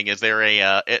dumb thing is there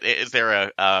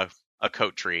a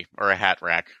coat tree or a hat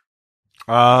rack?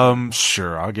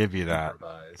 Sure, I'll give you that.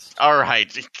 All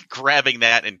right, grabbing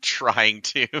that and trying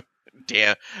to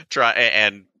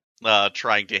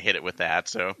trying to hit it with that.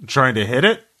 So Trying to hit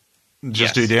it?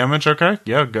 Just do damage? Okay.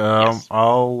 Yeah, Yes.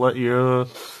 I'll let you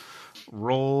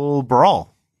roll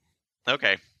brawl.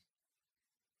 Okay.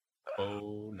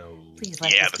 Oh no. Please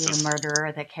let this this be is- a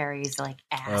murderer that carries like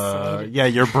acid. Yeah,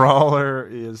 your brawler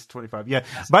is 25. Yeah.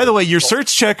 By the way, your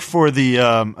search check for the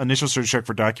initial search check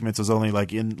for documents was only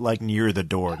like near the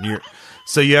door.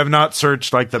 So you have not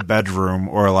searched like the bedroom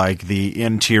or like the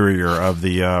interior of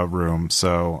the room.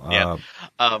 So Yeah.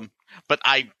 But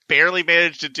I barely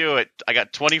managed to do it. I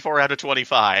got 24 out of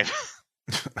 25.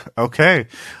 okay.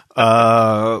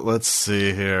 Let's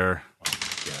see here.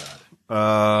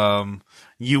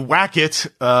 You whack it.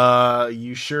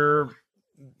 You sure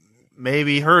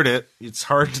maybe hurt it. It's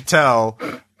hard to tell.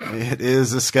 It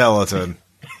is a skeleton.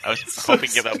 I was hoping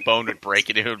that bone would break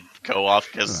and it would go off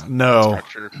because No.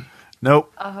 structure.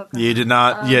 Nope. Oh, God. You did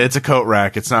not. Yeah, it's a coat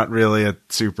rack. It's not really a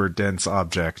super dense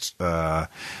object.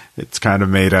 It's kind of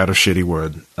made out of shitty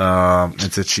wood.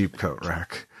 It's a cheap coat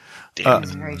rack. Damn,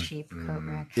 It's a very cheap coat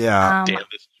rack. Yeah. damn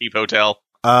this cheap hotel.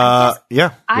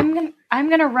 Yeah. I'm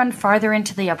gonna run farther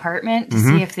into the apartment to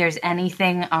see if there's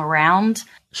anything around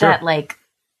Sure. that, like,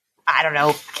 I don't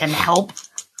know, can help.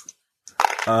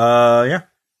 Yeah.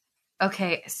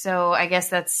 Okay, so I guess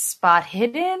that's spot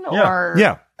hidden, Yeah. or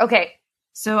Yeah. Okay,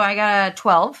 so I got a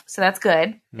 12, so that's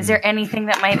good. Is there anything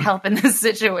that might help in this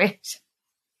situation?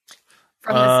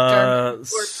 From this dark or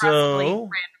possibly random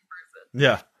person.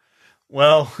 Yeah.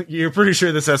 Well, you're pretty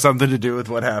sure this has something to do with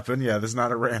what happened. Yeah, this is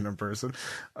not a random person.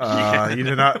 You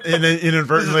did not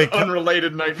inadvertently.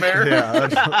 Unrelated nightmare.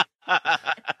 Yeah.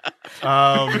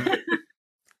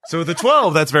 So with a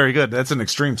 12, that's very good. That's an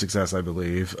extreme success, I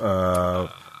believe.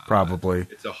 Probably.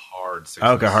 It's a hard success.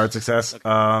 Okay, hard success.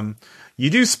 You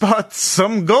do spot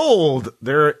some gold.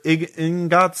 There are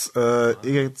ingots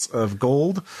of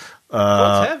gold.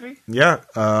 What's heavy? Yeah.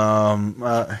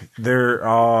 There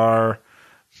are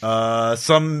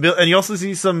some, and you also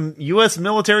see some U.S.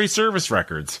 military service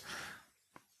records.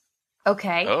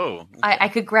 Okay. Oh. I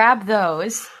could grab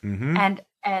those, Mm-hmm.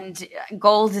 and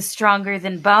gold is stronger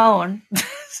than bone.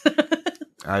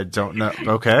 I don't know.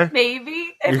 Okay.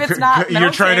 Maybe if it's not, you're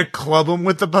trying to club them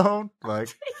with the bone, like.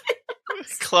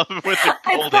 Club with the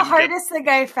It's gold the ingot. hardest thing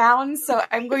I found, so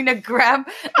I'm going to grab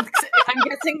I'm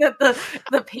guessing that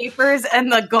the papers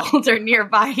and the gold are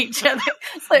nearby each other.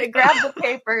 So I grab the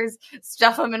papers,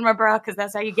 stuff them in my bra because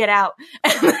that's how you get out,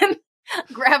 and then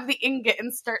grab the ingot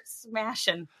and start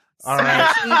smashing. All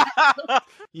right.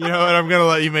 You know what? I'm going to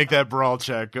let you make that brawl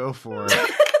check. Go for it.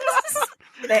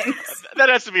 Thanks. That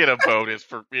has to be a bonus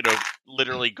for,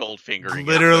 literally gold fingering.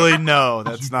 Literally, no.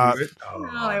 That's not. Oh,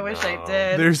 I wish I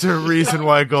did. There's a reason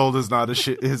why gold is not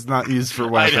used for I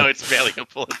weapons. know, it's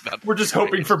malleable. It's not We're just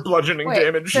hoping for bludgeoning Wait,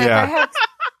 damage. so Yeah. I have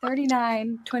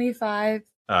 39, 25.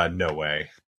 No way.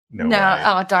 No No, way.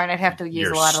 oh darn! I'd have to use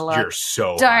a lot of luck. You're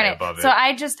so Darn high it! above it. So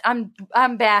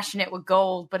I'm bashing it with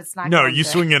gold, but it's not. No, going you to.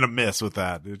 swing and a miss with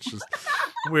that. It's just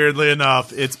weirdly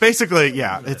enough, it's basically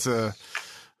it's a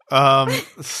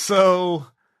so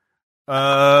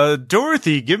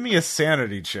Dorothy, give me a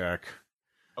sanity check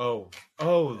Oh,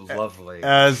 lovely.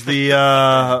 as the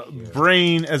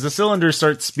as the cylinder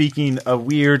starts speaking a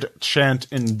weird chant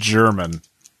in German.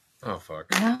 Oh, fuck.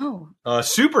 No.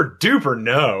 Super duper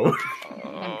no.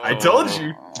 I told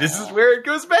you. This is where it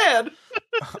goes bad.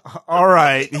 All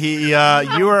right, you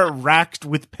are racked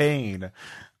with pain.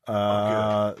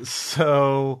 good.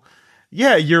 So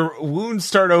yeah, your wounds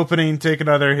start opening. Take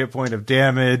another hit point of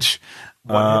damage.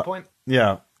 One hit point?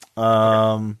 Yeah.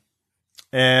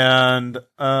 And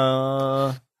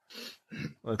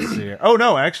let's see. Oh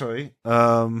no, actually.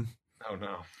 Oh,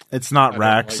 no. It's not I don't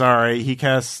rack. like Sorry, he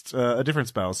cast a different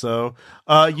spell. So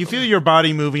you feel your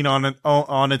body moving on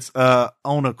its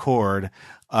own accord,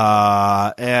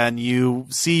 and you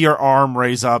see your arm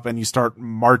raise up, and you start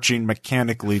marching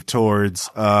mechanically towards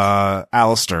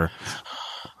Alistair.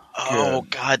 Oh,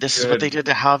 God, this is what they did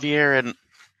to Javier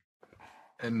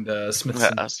and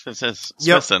Smithson.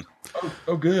 Smithson.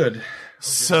 Oh, good.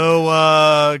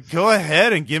 So go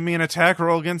ahead and give me an attack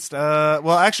roll against.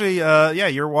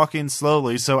 You're walking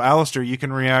slowly. So Alistair, you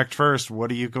can react first. What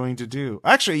are you going to do?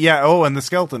 Actually, yeah. Oh, and the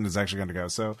skeleton is actually going to go.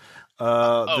 So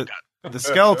God. the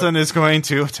skeleton is going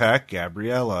to attack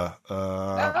Gabriella.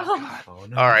 Oh,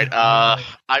 no. All right. I'm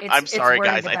It's sorry, worried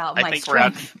guys. about I my think we're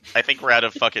out. strength. I think we're out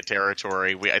of fuck it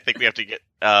territory. I think we have to get.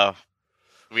 I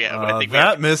think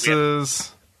That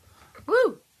misses.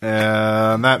 Woo!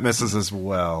 And that misses as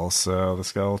well. So the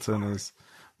skeleton is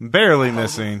barely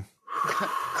missing.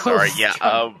 Sorry.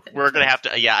 Yeah. We're gonna have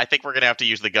to. Yeah. I think we're gonna have to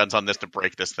use the guns on this to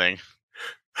break this thing.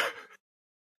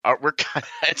 We're kind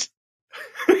of.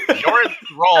 You're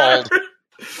enthralled.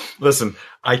 Listen,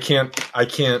 I can't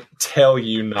tell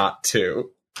you not to.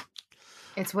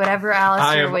 It's whatever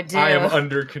Alistair would do. I am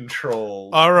under control.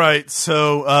 All right.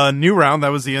 So new round. That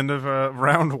was the end of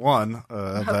round one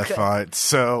of that Okay. fight.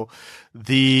 So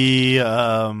the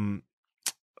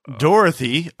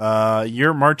Dorothy,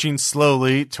 you're marching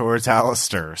slowly towards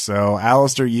Alistair. So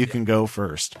Alistair, you can go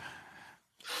first.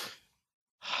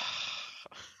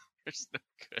 There's no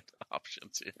good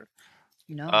options here.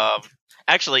 No.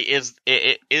 Actually, is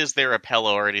there a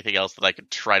pillow or anything else that I could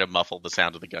try to muffle the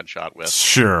sound of the gunshot with?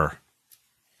 Sure.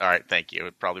 All right, thank you.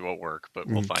 It probably won't work, but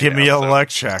we'll find Give out. me a so- luck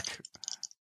check.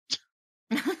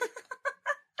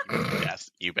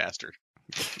 You bastard.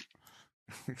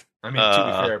 I mean,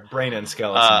 to be fair, brain and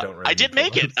skeleton don't really. I did need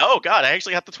make pillows. it. Oh god, I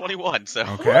actually got the 21. So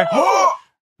Okay. All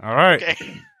right.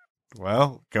 okay.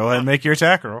 Well, go ahead and make your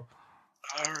attack roll.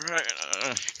 All right.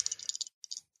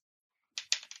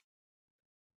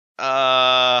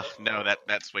 No,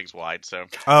 that swings wide. So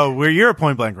Oh, you're a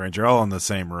point blank range. You're all in the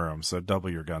same room, so double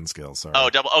your gun skill. Sorry.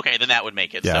 double. Okay, then that would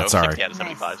make it. Yeah, so sorry. 60 out of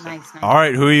 75. So. Nice. All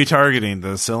right. Who are you targeting?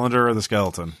 The cylinder or the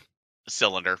skeleton?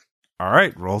 Cylinder. All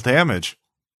right. Roll damage.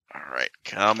 All right,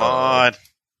 come on.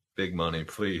 Big money,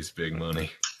 please, big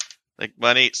money. Like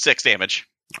money, 6 damage.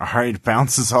 All right.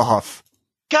 Bounces off.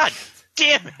 God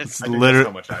damn it! It's I think that's literally.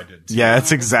 how much I did. Too. Yeah,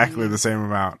 it's exactly the same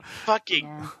amount. Fucking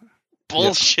Yeah.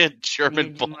 bullshit German Need to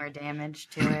do bull. more damage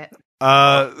to it.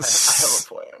 I have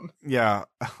a plan, Yeah.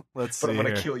 Let's see but I'm gonna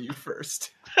here. kill you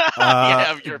first.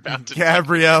 Yeah, you're about to.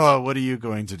 Gabriella, what are you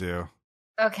going to do?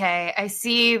 Okay, I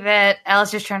see that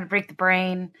Alistair's trying to break the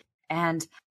brain, and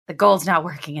the gold's not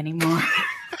working anymore.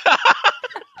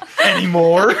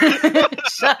 Anymore?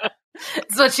 Shut up.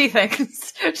 That's what she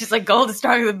thinks. She's like, gold is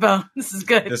stronger than bone. This is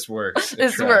good. This works.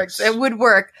 This works. It would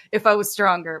work if I was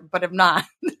stronger, but I'm not.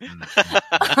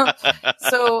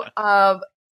 So,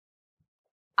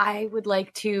 I would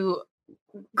like to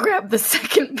grab the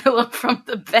second pillow from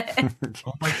the bed.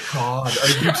 Oh my god,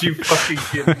 are you two fucking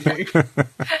kidding me?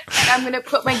 And I'm going to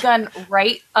put my gun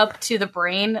right up to the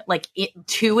brain, like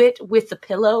to it with the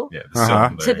pillow Yeah,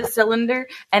 to the cylinder.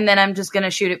 And then I'm just going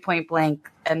to shoot it point blank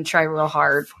and try real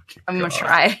hard. I'm going to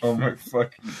try. Oh my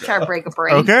fucking god. Try to break a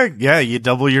brain. Okay. Yeah, you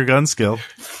double your gun skill.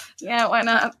 Yeah, why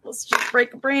not? Let's just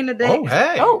break a brain today. Oh,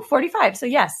 hey. Oh, 45. So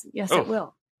yes, Oh. it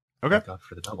will. Okay. Thank God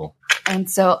for the double. And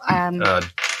so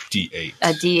D8.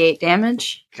 a D8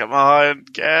 damage. Come on,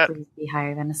 Cat. Please be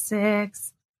higher than a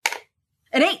 6.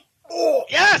 An 8.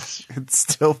 Yes! It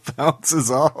still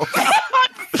bounces off.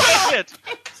 Damn it!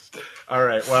 All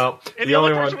right. Well, And the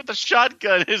only person one. with the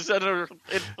shotgun is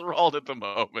enthralled at the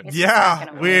moment. It's Yeah, not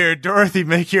gonna work. weird. Dorothy,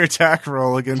 make your attack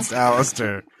roll against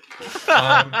Alistair.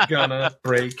 I'm gonna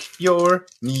break your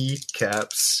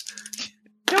kneecaps.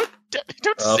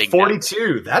 Don't sing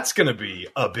 42. That's gonna be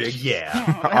a big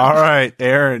yeah. All right,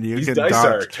 Aaron, you These can dice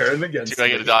are dodge. turned that. against Do I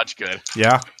get a me. dodge good?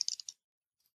 Yeah.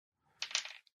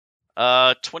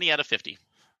 20 out of 50.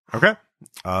 Okay.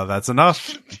 That's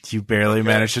enough. You barely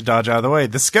managed to dodge out of the way.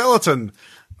 The skeleton,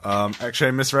 actually,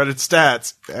 I misread its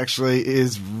stats, actually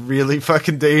is really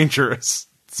fucking dangerous.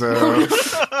 So,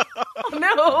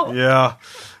 No. yeah.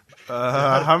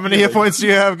 How many hit points do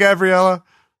you have, Gabriella?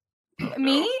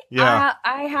 Me? Yeah.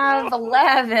 I have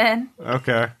 11.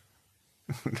 Okay.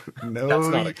 No. That's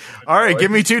not a good All right, boy.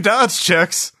 give me 2 dodge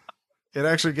checks. It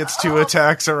actually gets 2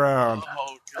 attacks around.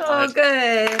 Oh, Oh,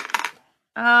 good.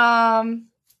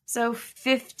 So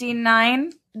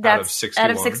 59. That's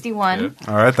out of 61.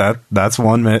 All right, that's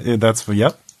 1 minute. That's,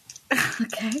 yep.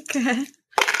 Okay, good.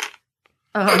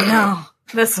 Oh no.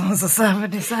 This one's a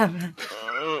 77.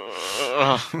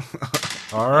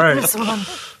 All right. This one.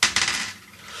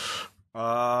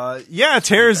 Yeah, it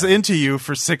tears into you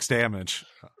for 6 damage.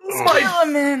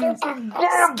 Skeleton.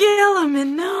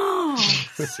 Skeleton, no.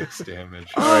 6 damage.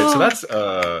 All right, so that's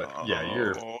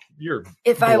you're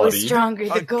If I was bloodied. stronger,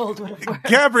 the gold would have worked.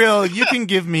 Gabrielle, you can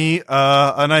give me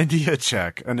an idea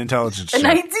check, an intelligence An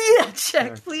check. idea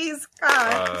check, please,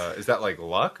 God. Is that like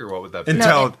luck or what would that be?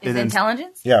 Intel- Is it in-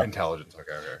 intelligence? Yeah. Intelligence.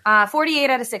 Okay. 48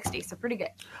 out of 60, so pretty good.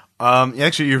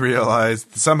 Actually, you realize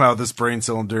somehow this brain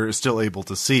cylinder is still able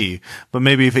to see, but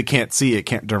maybe if it can't see, it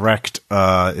can't direct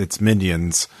its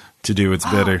minions to do its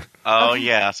bidding. Oh,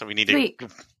 yeah, so we need to...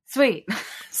 Sweet.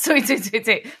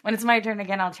 Sweet. When it's my turn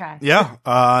again, I'll try.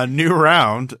 Yeah. New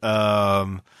round.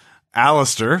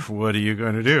 Alistair, what are you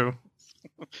going to do?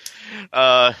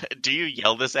 Do you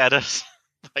yell this at us?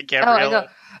 Like Oh, Gabrielle?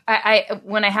 I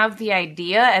when I have the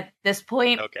idea at this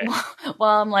point, Okay.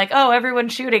 well, I'm like, oh,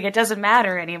 everyone's shooting. It doesn't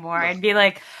matter anymore. I'd be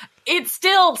like, it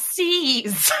still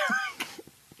sees.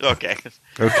 Okay.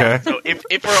 Okay. So if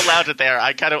we're allowed it there,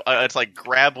 I kind of it's like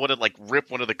grab one and like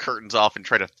rip one of the curtains off and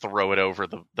try to throw it over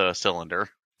the cylinder.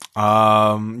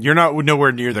 You're not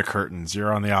nowhere near the curtains.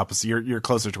 You're on the opposite. You're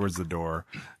closer towards the door.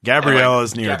 Gabrielle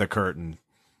is near the curtain.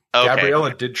 Okay.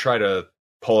 Gabriella did try to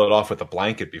pull it off with a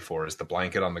blanket before. Is the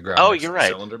blanket on the ground? Oh, next you're to the right.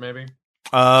 Cylinder, maybe.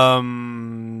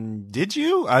 Did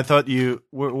you? I thought you.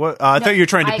 What? I thought you were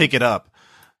trying to pick it up.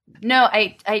 No,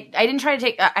 I didn't try to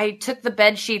take. I took the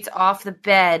bed sheets off the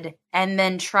bed and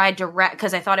then tried to wrap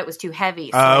because I thought it was too heavy.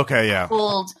 So Okay, yeah. I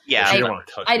pulled. Yeah, She I- didn't want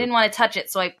to touch I it. didn't want to touch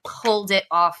it, so I pulled it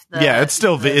off the. Yeah, it's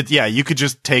still. Yeah, you could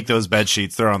just take those bed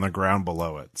sheets. They're on the ground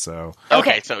below it. So. Okay,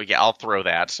 Okay. so yeah, I'll throw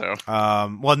that. So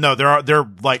Well, no, they're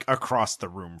like across the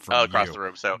room from across you. the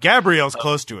room. So Gabrielle's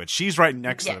close to it. She's right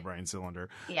next to Yeah. the brain cylinder.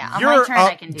 Yeah, on my turn,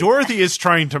 I can do Dorothy is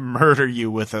trying to murder you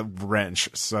with a wrench,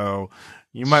 so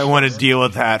you might want to deal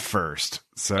with that first.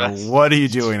 So, what are you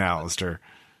doing, Alistair?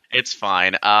 it's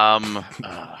fine.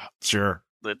 Sure.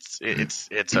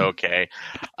 It's okay.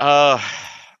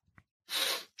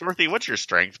 Dorothy, what's your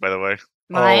strength, by the way?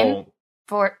 Mine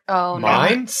no.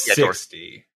 Mine Yeah,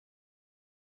 60.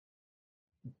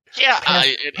 Yeah,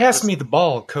 Pass me the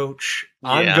ball, Coach.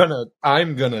 Yeah.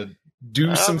 I'm gonna do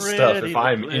I'm some stuff ready if to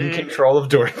I'm play. in control of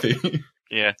Dorothy.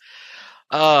 Yeah.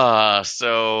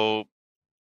 So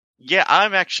yeah,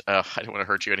 I'm actually. I don't want to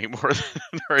hurt you any more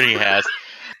than already has,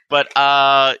 but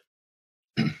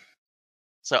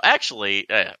so actually,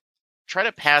 try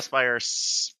to pass by our.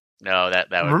 No, that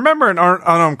would Remember, in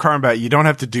unarmed combat, you don't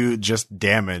have to do just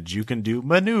damage. You can do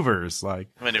maneuvers, like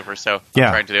maneuver. So Yeah,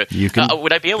 I'm trying to do it. you can.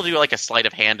 Would I be able to do like a sleight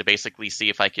of hand to basically see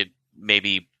if I could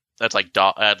maybe that's like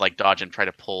dodge and try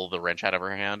to pull the wrench out of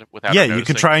her hand without? Yeah, her you noticing?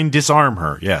 can try and disarm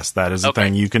her. Yes, that is a Okay.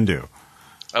 thing you can do.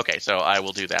 Okay, so I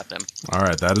will do that then. All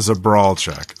right, that is a brawl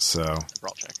check. So,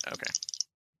 Brawl check. Okay.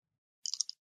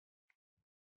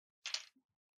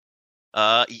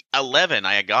 11.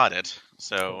 I got it.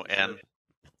 So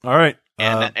all right,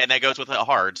 and that goes with a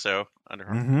hard. So under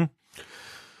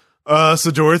hard.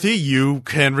 So Dorothy, you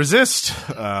can resist.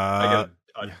 I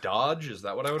get a dodge. Is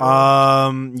that what I would?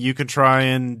 roll? You can try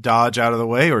and dodge out of the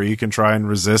way, or you can try and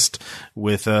resist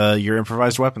with your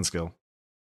improvised weapon skill.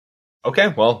 Okay,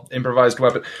 well, improvised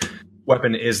weapon.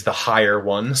 weapon is the higher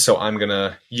one, so I'm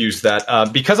gonna use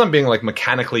that because I'm being like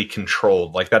mechanically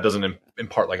controlled. Like that doesn't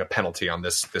impart like a penalty on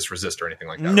this resist or anything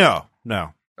like that.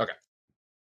 No. Okay.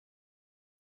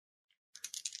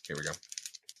 Here we go.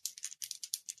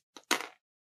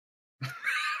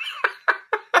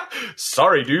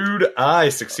 Sorry, dude. I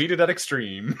succeeded at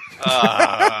extreme.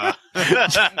 God.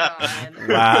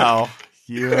 Wow.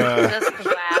 You, Just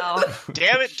wow.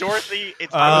 Damn it, Dorothy!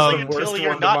 It's honestly worst until you're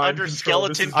one to not mind under control. skeleton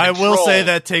This control. I will say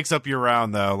that takes up your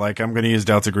round, though. Like, I'm going to use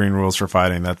Delta Green rules for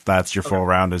fighting. That's your full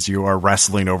round, as you are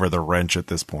wrestling over the wrench at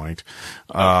this point.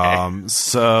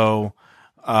 So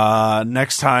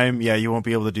next time, yeah, you won't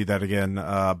be able to do that again.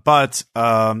 But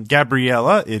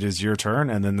Gabriella, it is your turn,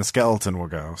 and then the skeleton will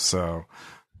go. So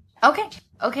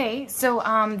Okay. So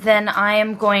then I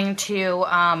am going to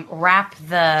wrap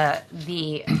the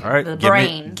all right, the give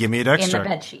brain me a dex in the check.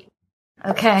 bed sheet.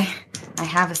 Okay. I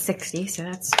have a 60, so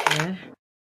that's good.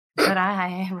 But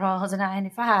I rolled a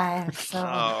 95, so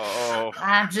Oh.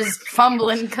 I'm just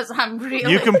fumbling because I'm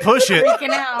really You can push it. freaking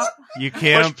out. You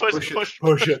can. Push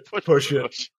it. Push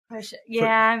it. Yeah,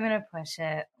 I'm gonna push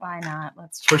it. Why not?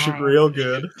 Let's try. Push it real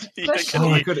good. Push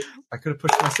Oh, it. I could have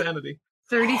pushed my sanity.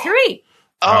 33.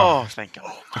 Oh, thank God.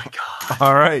 Oh my god.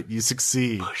 All right, you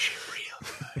succeed. Push it real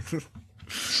good.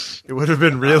 It would have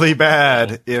been really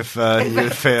bad if you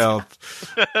had failed.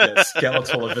 Yeah,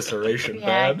 skeletal evisceration,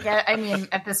 Yeah, bad. I mean,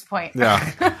 at this point. Yeah.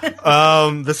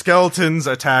 The skeleton's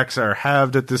attacks are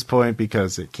halved at this point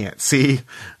because it can't see.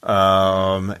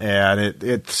 And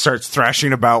it starts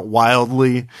thrashing about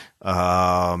wildly.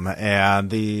 And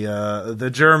the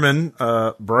German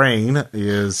brain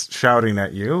is shouting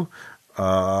at you.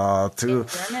 In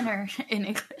German or in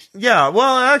English? Yeah,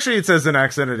 well, actually, it says in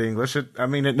accented English. It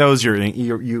knows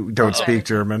you don't Okay. speak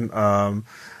German.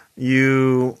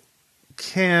 You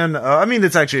can.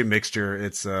 It's actually a mixture.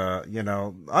 It's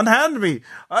unhand me.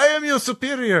 I am your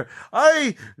superior.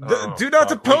 Do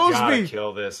not oppose me.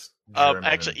 Kill this. German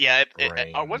Actually, yeah.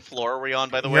 brain. What floor are we on,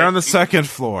 by the way? You're on the second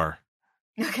floor.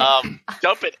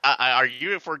 Dump it. Are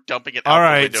you if we're dumping it? All out the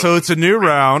right, window? so it's a new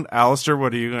round. Alistair,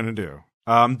 what are you going to do?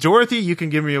 Dorothy, you can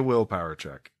give me a willpower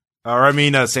check. Or,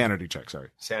 a sanity check, sorry.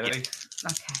 Sanity.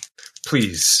 Okay.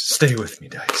 Please stay with me,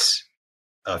 dice.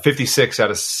 56 out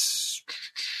of.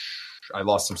 I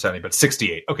lost some sanity, but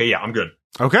 68. Okay, yeah, I'm good.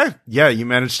 Okay, yeah, you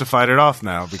managed to fight it off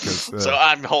now because... So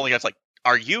I'm holding us like,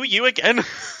 are you again?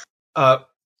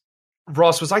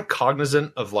 Ross, was I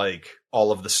cognizant of like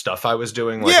all of the stuff I was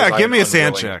doing? Like, yeah, was I give me a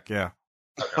sand unwilling- check, yeah.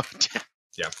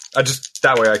 Yeah, I just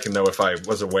that way I can know if I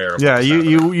was aware of. Yeah, what was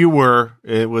happening. you were.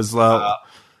 It was... I'm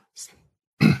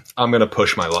gonna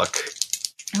push my luck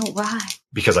Oh, why?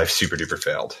 because I've super duper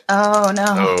failed. Oh,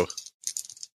 no.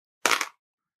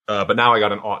 Oh, But now I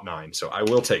got an 09, so I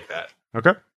will take that.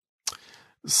 Okay.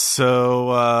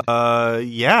 So,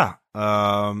 yeah.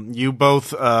 You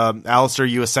both, Alistair,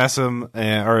 you assess him,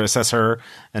 or assess her,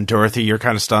 and Dorothy, you're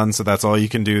kind of stunned, so that's all you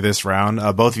can do this round.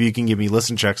 Both of you can give me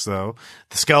listen checks, though.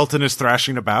 The skeleton is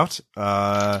thrashing about.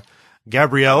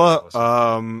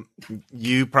 Gabriella,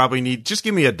 you probably need, just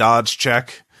give me a dodge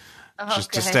check,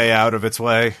 just to Okay. stay out of its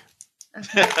way.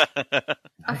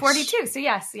 A 42, so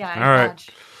yes. Yeah, I All right.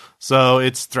 dodged. So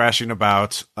it's thrashing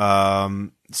about.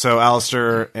 So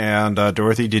Alistair and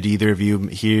Dorothy, did either of you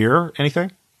hear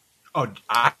anything? Oh,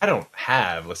 I don't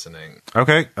have listening.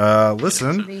 Okay.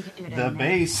 Listen. So you can do it The in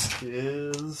base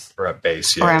is. Or at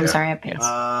base, there. yeah. Or I'm yeah. sorry, I paid.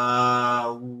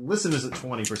 Listen is at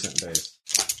 20% base.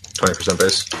 20%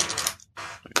 base.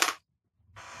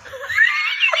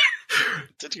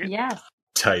 did you? Yes.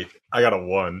 Tight. I got a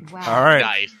 1. Wow. All right.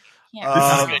 Nice. Yeah. This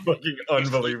Um, is fucking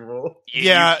unbelievable.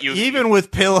 Yeah, even with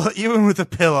a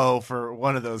pillow for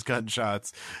one of those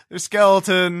gunshots, there's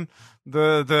skeleton,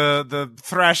 the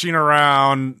thrashing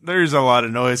around. There's a lot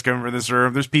of noise coming from this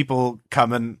room. There's people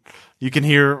coming. You can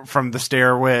hear from the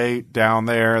stairway down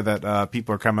there that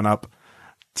people are coming up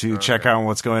to check out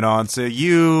what's going on. So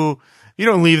you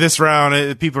don't leave this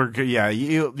round. People are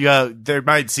they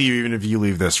might see you even if you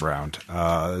leave this round. Is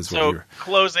what So you're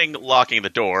closing, locking the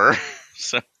door.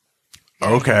 So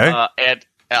okay.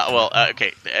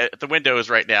 okay. The window is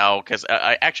right now because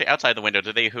actually outside the window,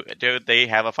 do they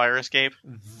have a fire escape?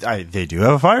 They do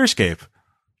have a fire escape.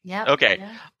 Yep. Okay.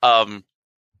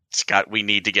 Scott, we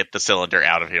need to get the cylinder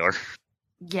out of here.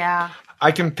 Yeah.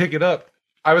 I can pick it up.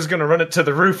 I was gonna run it to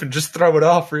the roof and just throw it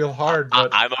off real hard, but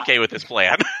I'm okay with this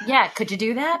plan. Yeah, could you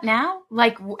do that now?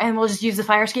 Like, and we'll just use the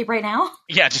fire escape right now?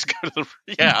 Yeah, just go to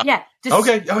the yeah. Yeah. Just,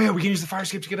 okay. Oh yeah, we can use the fire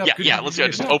escape to get up. Yeah, Good, yeah, good, let's good, go.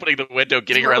 good. Just opening the window,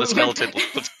 getting around the skeleton.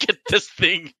 Let's get this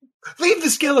thing. Leave the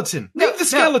skeleton. Leave the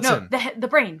skeleton. No, the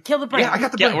brain. Kill the brain. Yeah, I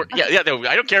got the brain. No,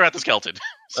 I don't care about the skeleton.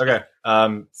 Okay.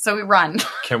 So we run.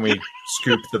 Can we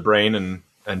scoop the brain and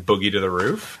boogie to the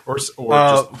roof, or just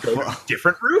go to a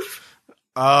different roof?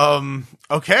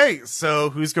 Okay, so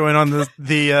who's going on the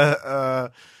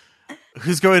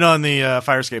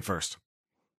fire escape first?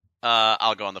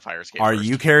 I'll go on the fire escape. Are first.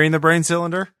 you carrying the brain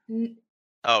cylinder?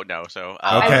 Oh no, so Okay.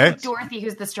 I think Dorothy,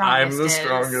 who's the strongest. I'm the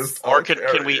strongest. Or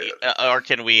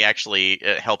can we actually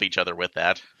help each other with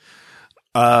that?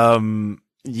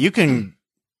 You can.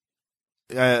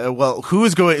 Well, who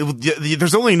is going?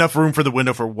 There's only enough room for the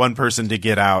window for one person to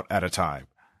get out at a time.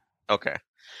 Okay.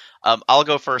 I'll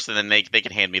go first, and then they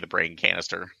can hand me the brain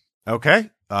canister. Okay.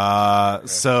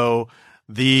 So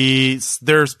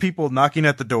there's people knocking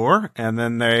at the door, and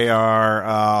then they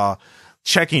are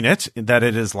checking that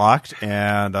it is locked.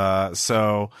 And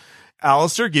so,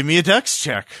 Alistair, give me a dex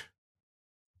check.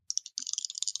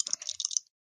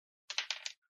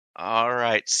 All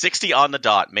right, 60 on the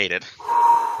dot, made it.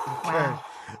 Wow.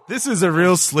 This is a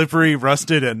real slippery,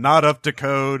 rusted, and not up to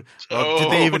code. Do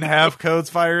they even have codes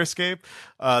fire escape?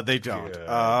 They don't.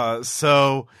 Yeah.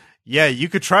 So yeah, you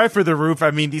could try for the roof.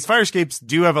 I mean, these fire escapes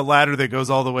do have a ladder that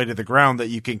goes all the way to the ground that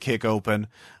you can kick open.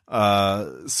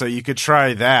 So you could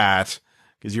try that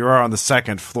because you are on the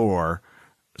second floor.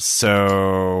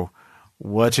 So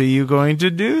what are you going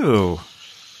to do?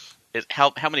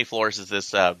 How many floors is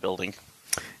this building?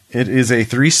 It is a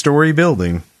 3-story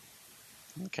building.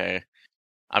 Okay.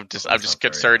 I'm just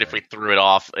concerned if we threw it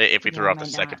off, No, the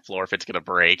second floor, if it's going to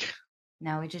break.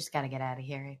 No, we just got to get out of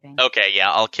here, I think. Okay,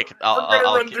 yeah, I'll kick it. I'm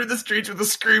gonna run through the streets with a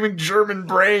screaming German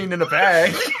brain in a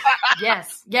bag.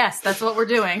 Yes, that's what we're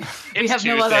doing. We It's have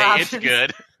Tuesday. no other options. It's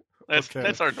good. Okay.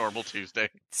 That's our normal Tuesday.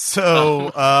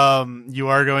 So you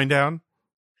are going down?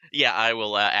 Yeah, I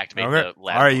will activate Okay. the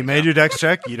ladder. All right, you made your dex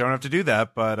check. You don't have to do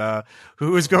that. But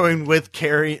who is going with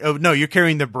carrying? Oh no, you're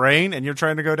carrying the brain, and you're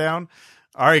trying to go down.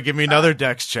 All right, give me another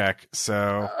dex check.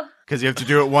 So because you have to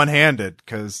do it one-handed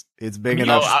because it's big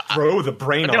enough. Throw the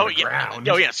brain on the ground.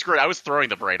 No, yeah, screw it. I was throwing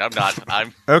the brain. I'm not.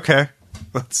 I'm. Okay,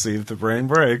 let's see if the brain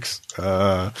breaks.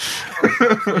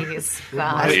 Please,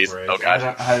 God. Please. Oh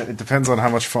god. It depends on how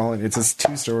much falling. It's a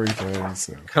 2-story thing.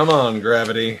 So Come on,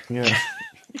 gravity. yeah.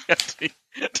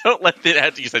 Don't let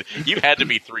that. You had to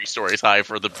be 3 stories high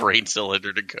for the brain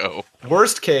cylinder to go.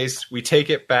 Worst case, we take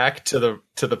it back to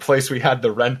the place we had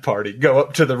the rent party, go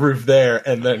up to the roof there,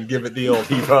 and then give it the old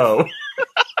heave-ho.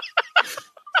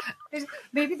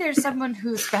 Maybe there's someone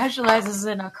who specializes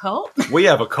in occult. We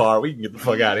have a car. We can get the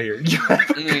fuck out of here.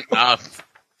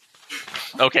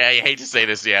 Okay, I hate to say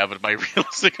this, yeah, but my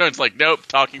realistic one's like, nope,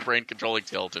 talking brain controlling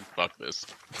skeleton. Fuck this.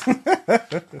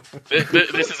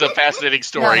 This is a fascinating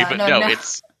story, No.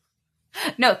 it's...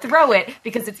 No, throw it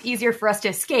because it's easier for us to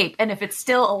escape. And if it's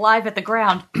still alive at the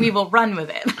ground, we will run with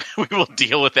it. We will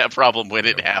deal with that problem when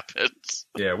it happens.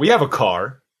 Yeah, we have a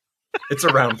car. It's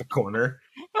around the corner.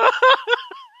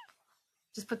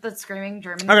 Just put the screaming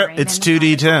German Okay, brain it's in.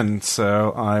 2d10.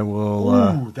 So I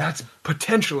will. Ooh, that's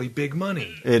potentially big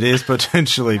money. It is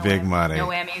potentially big money. No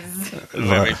whammies. No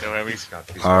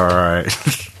whammies. All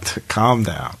right, calm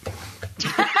down.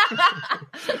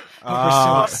 We're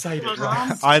so excited.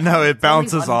 I know it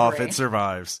bounces one off. brain. It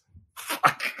survives.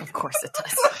 Of course it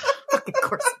does. Of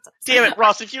course it does. Damn it,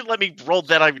 Ross, if you let me roll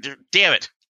that, damn it.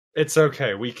 It's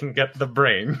okay. We can get the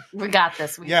brain. We got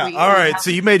this. All right.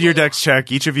 So you made your dex check.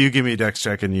 Each of you give me a dex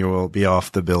check, and you will be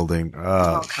off the building.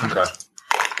 Okay.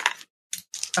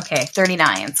 Okay,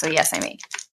 39. So yes, I made.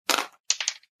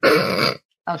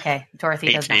 Okay,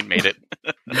 Dorothy does 18 that. made it.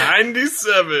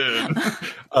 97.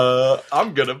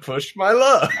 I'm gonna push my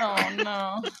luck. Oh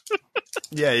no.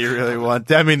 Yeah, you really want.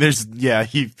 I mean, there's. Yeah,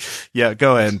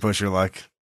 go ahead and push your luck.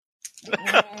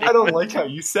 I don't like how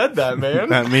you said that,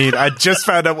 man. I mean, I just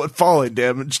found out what falling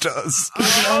damage does. You're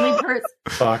the only person.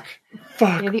 Fuck.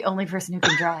 You're the only person who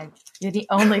can drive. You're the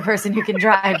only person who can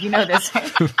drive. You know this.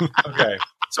 Right? Okay.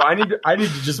 So I need to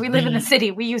just. We live in a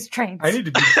city. We use trains. I need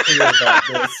to be clear about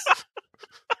this.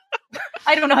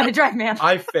 I don't know how to drive, man.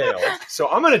 I failed, so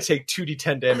I'm gonna take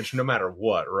 2d10 damage no matter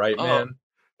what, right, man?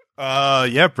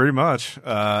 Yeah, pretty much.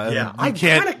 Yeah, I you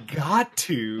can't. kind of got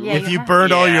to. Yeah, If you you have burned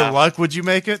to. all your Yeah. luck, would you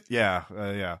make it? Yeah,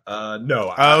 yeah. No.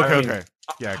 Oh, I okay, mean, okay.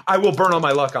 Yeah. I will burn all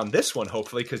my luck on this one,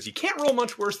 hopefully, because you can't roll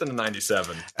much worse than a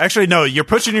 97. Actually, no, you're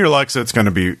pushing your luck, so it's going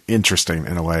to be interesting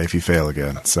in a way if you fail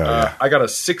again. So, yeah. I got a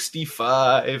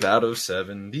 65 out of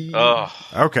 70. Oh,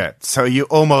 Okay, so you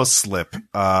almost slip,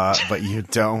 but you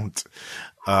don't.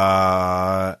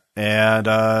 So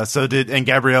and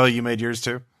Gabrielle, you made yours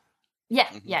too? Yeah.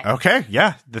 Okay,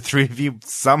 yeah. The three of you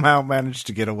somehow managed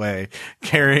to get away,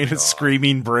 carrying a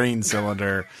screaming brain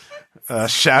cylinder,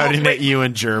 shouting at you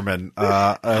in German.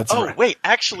 wait,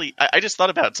 actually, I just thought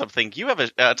about something. You have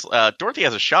Dorothy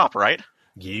has a shop, right?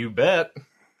 You bet.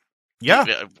 Yeah.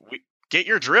 Get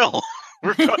your drill.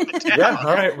 We're going to town. Yeah,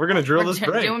 all right, we're going to drill We're this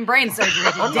brain. doing brain surgery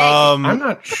today. I'm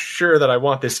not sure that I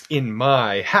want this in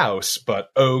my house,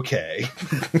 but okay.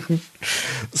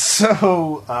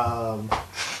 So,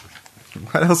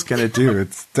 what else can it do?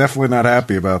 It's definitely not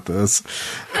happy about this.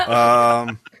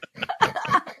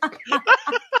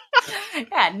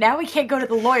 Yeah, now we can't go to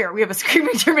the lawyer. We have a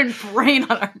screaming German brain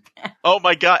on our back. Oh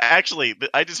my god! Actually,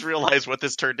 I just realized what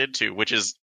this turned into, which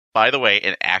is, by the way,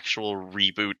 an actual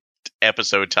reboot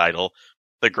episode title: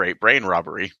 "The Great Brain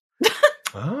Robbery."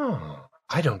 Oh,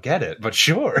 I don't get it, but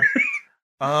sure.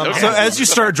 Okay. So as you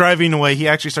start driving away, he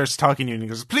actually starts talking to you and he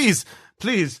goes, please,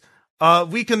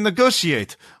 we can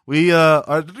negotiate. We are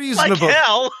Like reasonable.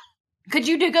 hell. Could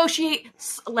you negotiate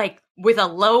with a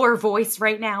lower voice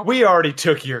right now? We already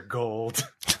took your gold.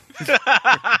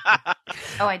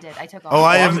 Oh, I did. I took all. Oh,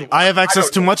 of it. I have access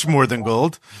don't to know. much more than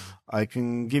gold. I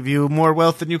can give you more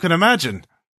wealth than you can imagine.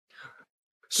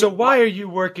 So why are you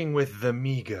working with the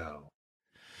Migo?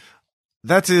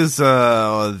 That is,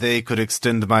 they could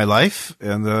extend my life,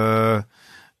 and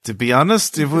to be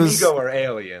honest, it was. The Migo are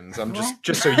aliens. I'm What?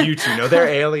 just so you two know, they're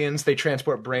aliens. They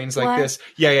transport brains like What? this.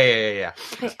 Yeah.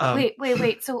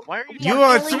 Wait. So Why are you? You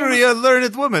are truly a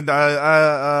learned woman.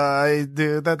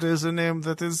 That is a name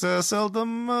that is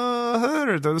seldom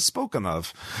heard or spoken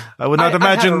of. I would not I had a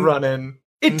imagine. run-in.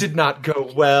 It did not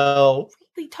go well.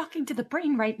 really talking to the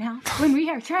brain right now when we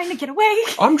are trying to get away.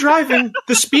 I'm driving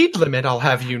the speed limit, I'll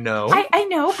have you know. I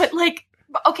know, but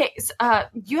okay,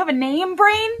 you have a name,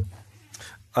 brain?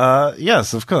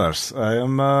 Yes, of course. I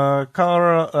am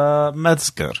Karl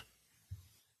Metzger.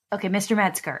 Okay, Mr.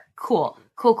 Metzger. Cool.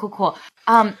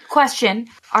 Question: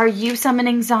 are you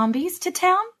summoning zombies to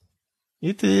town?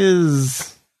 It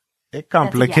is a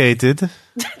complicated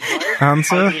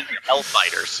answer. Hell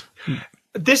fighters.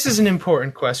 This is an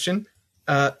important question.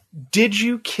 Did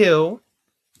you kill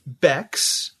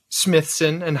Bex,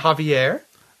 Smithson, and Javier?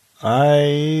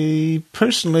 I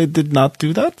personally did not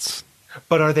do that.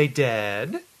 But are they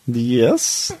dead?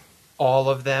 Yes. All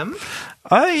of them?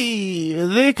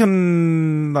 They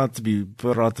can not be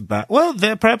brought back. Well,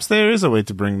 perhaps there is a way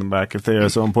to bring them back if they are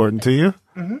so important to you.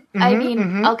 I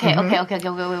mean, okay.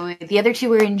 Wait. The other two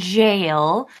were in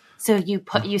jail. So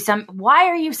why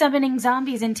are you summoning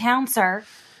zombies in town, sir?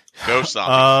 Go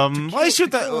zombie. Why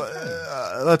should that?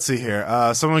 Let's see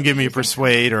here. Someone give me a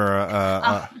persuade or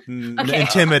okay.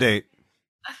 intimidate.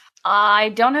 I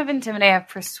don't have intimidate. I have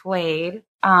persuade.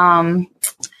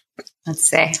 Let's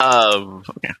see.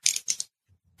 Okay.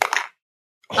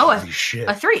 Holy shit.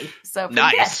 A 3. So pretty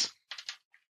Nice. good.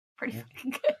 Pretty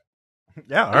fucking good.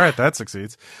 Yeah, all right, that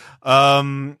succeeds.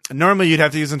 Normally you'd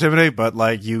have to use intimidate, but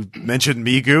you mentioned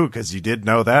Migu because you did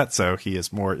know that, so he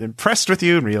is more impressed with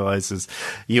you and realizes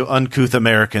you uncouth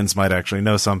Americans might actually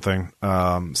know something.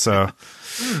 So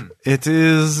it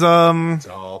is. It's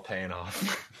all paying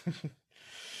off.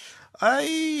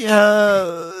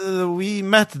 We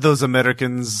met those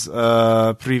Americans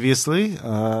previously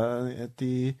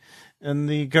in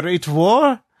the Great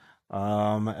War,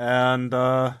 and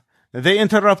they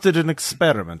interrupted an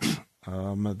experiment.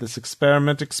 This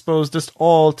experiment exposed us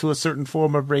all to a certain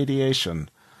form of radiation.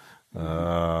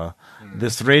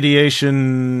 This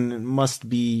radiation must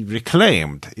be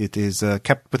reclaimed. It is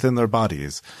kept within their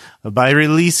bodies. By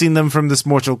releasing them from this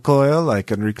mortal coil, I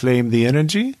can reclaim the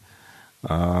energy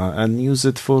and use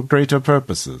it for greater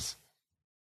purposes.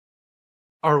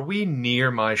 Are we near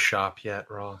my shop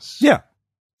yet, Ross? Yeah.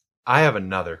 I have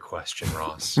another question,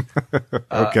 Ross.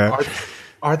 Okay.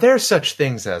 Are there such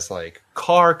things as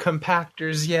car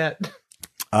compactors yet?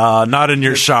 Not in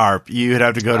your sharp. You'd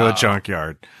have to go to a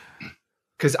junkyard.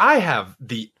 Because I have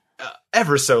the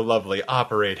ever so lovely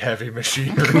operate heavy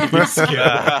machinery skill,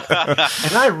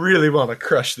 and I really want to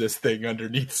crush this thing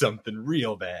underneath something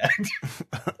real bad.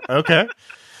 Okay.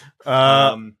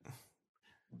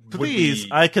 Please,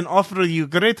 I can offer you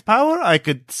great power. I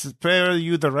could spare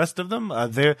you the rest of them.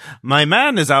 My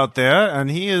man is out there, and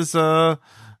he is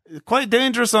quite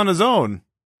dangerous on his own.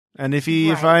 And if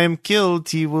Right. I am killed,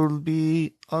 he will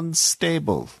be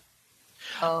unstable.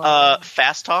 Oh.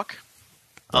 Fast talk.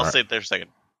 I'll Alright. sit there a second.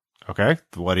 Okay,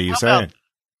 what are you How saying?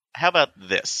 How about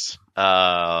this?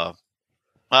 How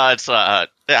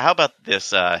about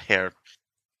this, here,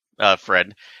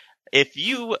 Fred? If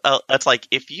you, it's like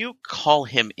if you call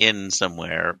him in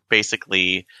somewhere,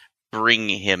 basically bring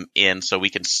him in so we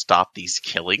can stop these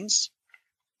killings.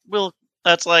 We'll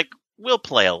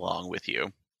play along with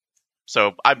you.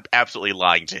 So I'm absolutely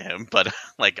lying to him, but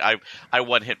like I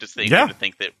want him to think Yeah.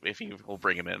 that if you will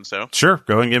bring him in. So Sure,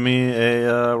 go and give me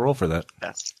a roll for that.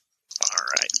 that's all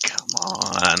right. Come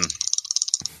on.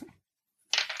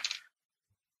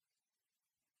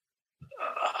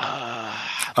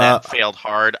 That failed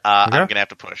hard. okay. I'm gonna have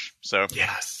to push. So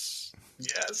Yes.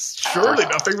 Surely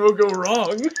nothing will go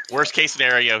wrong. worst case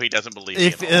scenario, he doesn't believe me.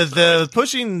 If at all, so the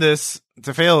pushing this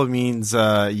to fail means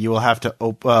you will have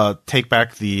to take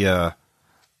back the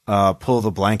pull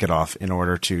the blanket off in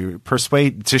order to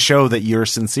show that you're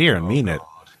sincere and mean it.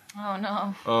 Oh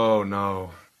no. Oh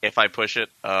no. if I push it,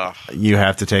 You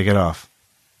have to take it off.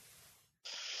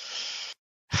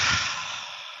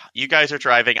 you guys are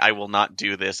driving. I will not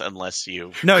do this unless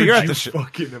you. No, Could you're at you the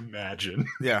fucking imagine.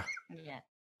 yeah.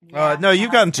 Yeah. No,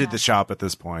 you've gotten to the shop at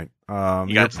this point. You You're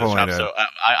got to the pulling shop, it.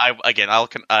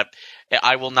 so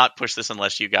I will not push this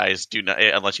unless you guys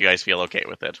unless you guys feel okay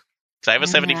with it. So I have a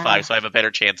 75, Yeah. so I have a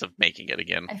better chance of making it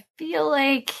again. I feel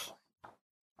like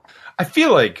I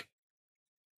feel like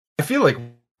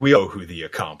we know who the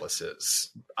accomplice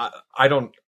is.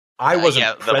 I wasn't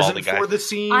yeah, the baldy present guy. for the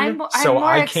scene, I'm so more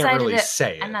I excited can't really to-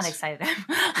 say it. I'm not excited.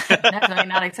 Definitely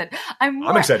not excited.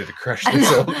 I'm excited to crush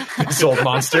this old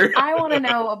monster. I want to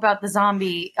know about the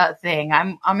zombie thing.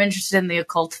 I'm interested in the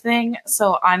occult thing,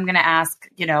 so I'm gonna ask.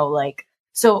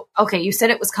 So okay, you said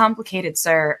it was complicated,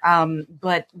 sir.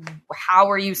 But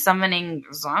how are you summoning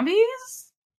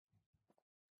zombies?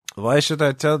 Why should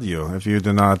I tell you if you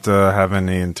do not have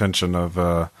any intention of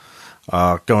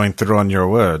going through on your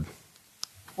word?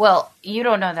 Well, you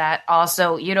don't know that.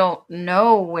 Also, you don't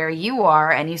know where you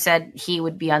are, and you said he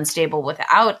would be unstable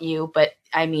without you. But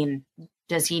I mean,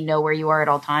 does he know where you are at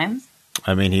all times?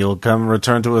 I mean, he will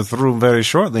return to his room very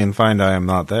shortly and find I am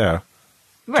not there.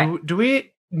 Right. Do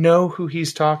we know who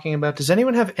he's talking about? Does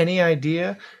anyone have any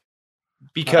idea?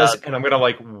 Because, and I'm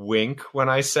gonna wink when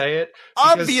I say it.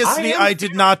 because Obviously, am I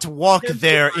did not walk tempted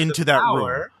there by the into that room.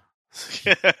 power.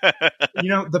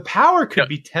 The power could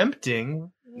be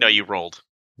tempting. No, you rolled.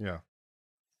 Yeah.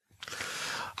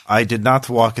 I did not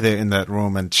walk there in that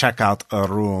room and check out a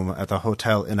room at a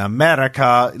hotel in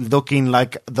America looking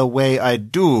like the way I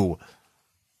do.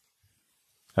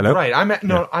 Hello? Right.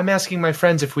 I'm asking my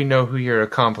friends if we know who your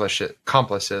accomplice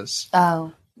is.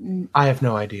 Oh I have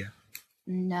no idea.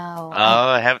 no.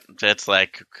 It's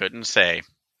like couldn't say.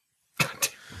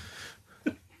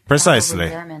 Precisely.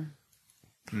 Probably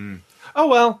German. Oh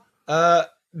well.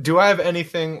 Do I have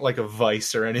anything like a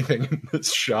vice or anything in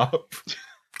this shop?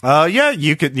 Yeah,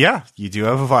 you could. Yeah, you do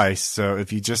have a vice. So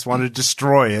if you just want to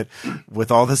destroy it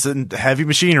with all this heavy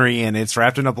machinery and it's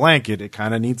wrapped in a blanket, it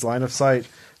kind of needs line of sight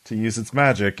to use its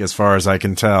magic, as far as I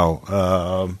can tell.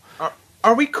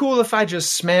 Are we cool if I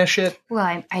just smash it?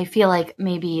 Well, I feel like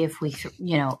maybe if we,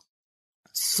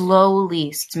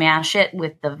 slowly smash it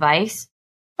with the vice,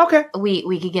 Okay.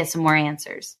 we could get some more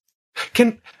answers.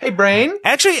 Hey brain.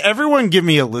 Actually, everyone, give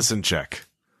me a listen check.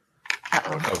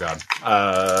 Uh-oh. Oh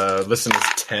god. Listen is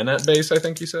 10 at base, I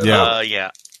think you said. Yeah.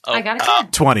 Yeah. Oh, I got a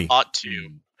 10. 20. Ought to.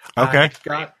 Okay. I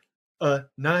got a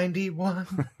 91.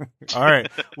 All right.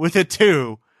 With a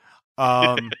 2,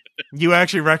 you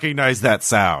actually recognize that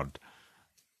sound.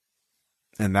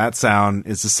 And that sound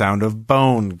is the sound of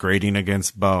bone grating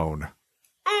against bone.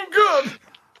 Oh god.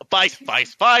 Vice.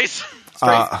 Vice,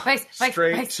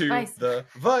 Straight vice, to vice. the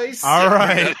vice. All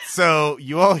right. So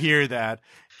you all hear that.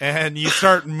 And you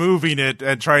start moving it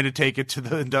and trying to take it to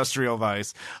the industrial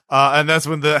vice. And that's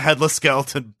when the headless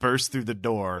skeleton bursts through the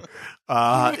door.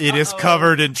 It is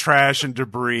covered in trash and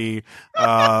debris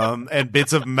and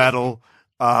bits of metal.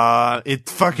 It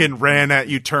fucking ran at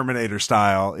you Terminator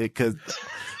style. It could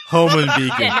home and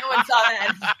beacon. Yeah, no one saw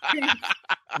that.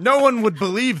 No one would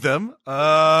believe them.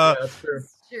 That's true.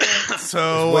 Sure.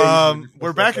 So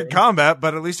we're back in combat,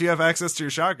 but at least you have access to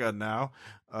your shotgun now.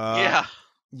 Yeah.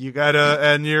 You gotta,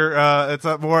 and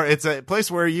it's a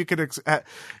place where you could,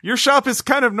 your shop is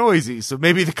kind of noisy, so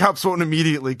maybe the cops won't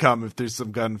immediately come if there's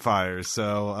some gunfire.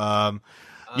 So,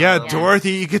 yeah,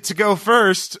 Dorothy, you get to go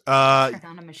first. Turn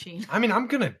on a machine. I mean, I'm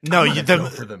gonna No, go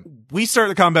for them. we start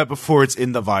the combat before it's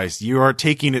in the vice. You are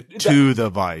taking it to the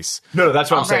vice. No, that's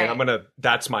what I'm saying. Right.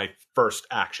 That's my first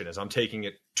action is I'm taking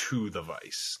it to the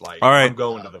vice. Like, All right. I'm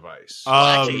going to the vice.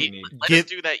 Actually, let get-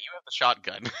 us do that. You have the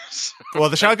shotgun. Well,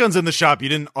 the shotgun's in the shop. You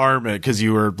didn't arm it because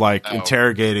you were like Oh.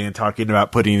 interrogating and talking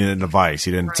about putting it in a vice.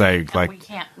 You didn't say And like.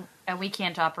 we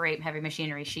can't operate heavy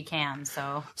machinery. She can,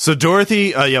 so So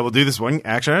Dorothy, we'll do this one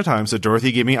action at a time. So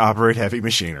Dorothy, give me operate heavy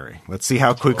machinery. Let's see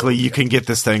how quickly you can get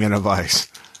this thing in a vice.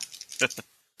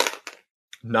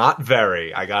 Not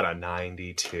very. I got a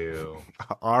 92.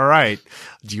 All right.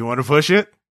 Do you want to push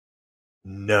it?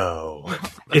 No.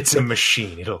 It's a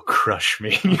machine. It'll crush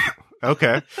me.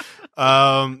 Okay.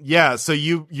 Yeah. So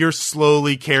you're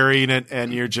slowly carrying it,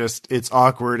 and it's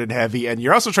awkward and heavy, and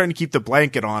you're also trying to keep the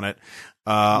blanket on it,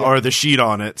 or the sheet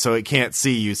on it, so it can't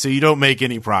see you, so you don't make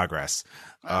any progress.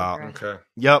 Okay.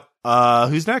 Yep.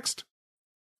 Who's next?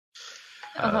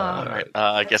 All right.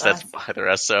 I guess that's either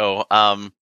us. So,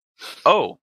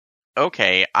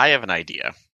 okay. I have an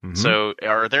idea. Mhm. So,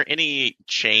 are there any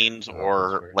chains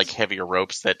or like heavier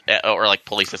ropes that, or like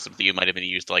pulley systems that you might have been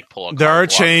used to like pull a There car are along?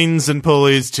 chains and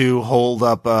pulleys to hold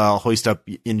up, hoist up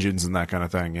engines and that kind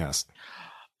of thing. Yes.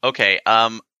 Okay.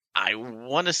 I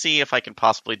want to see if I can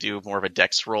possibly do more of a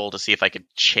dex roll to see if I could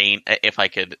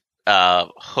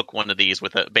hook one of these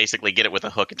basically get it with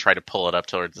a hook and try to pull it up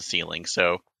towards the ceiling.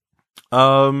 So,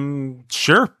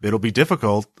 Sure. It'll be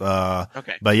difficult.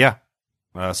 okay. But yeah.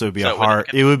 So it'd be So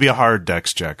it would be a hard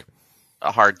dex check.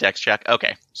 A hard dex check.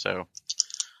 Okay. So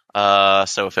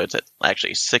if it's at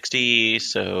actually 60,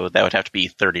 so that would have to be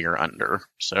 30 or under.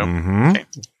 So, Mhm. okay.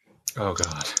 Oh,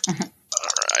 God.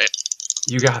 All right.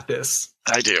 You got this.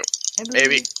 I do. I believe-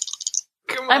 Maybe.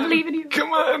 Come I on. believe in you.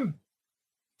 Come on.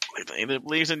 Anybody that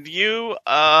believes in you.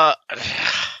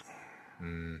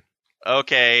 Hmm.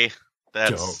 Okay.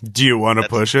 That's. Do you want to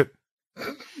push it?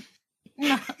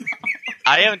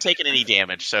 I haven't taken any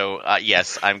damage, so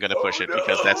yes, I'm going to push it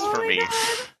because that's for me.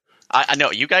 I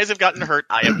know you guys have gotten hurt.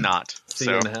 I have not. See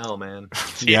So you in hell, man.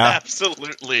 yeah,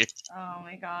 absolutely. Oh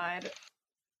my god.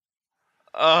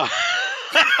 Uh,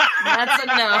 That's a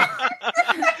no.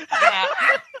 Yeah.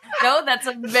 No, that's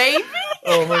a maybe.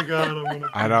 Oh, my God. I'm gonna...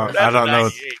 I don't that's know.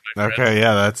 98, my friend. Okay,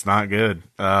 yeah, that's not good.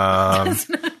 That's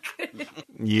not good.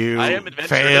 You I am adventurous.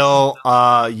 fail.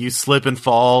 You slip and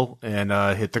fall and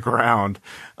hit the ground.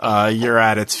 You're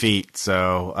at its feet.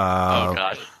 So, Oh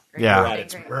god. yeah. We're at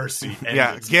its mercy. and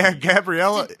yeah, its-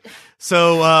 Gabriella.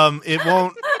 So, it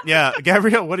won't. Yeah,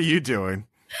 Gabrielle, what are you doing?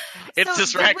 It's So,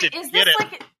 distracted. Is Get this it.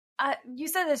 like? You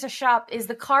said there's a shop. Is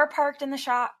the car parked in the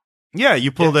shop? Yeah,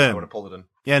 you pulled I in would have pulled it in.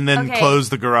 and then Okay.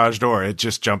 closed the garage door. It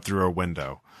just jumped through a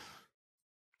window.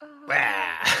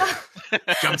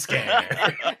 Jump scare.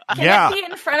 Can Yeah. I be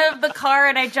in front of the car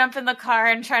and I jump in the car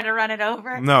and try to run it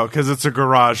over? No, because it's a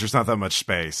garage. There's not that much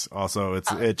space. Also,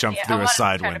 it jumped Yeah, I through a wanted to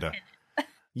side try to window. pin it.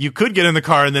 You could get in the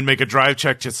car and then make a drive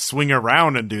check to swing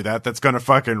around and do that. That's going to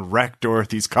fucking wreck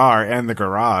Dorothy's car and the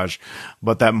garage,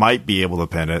 but that might be able to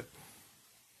pin it.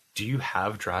 Do you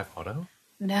have drive auto?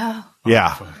 No.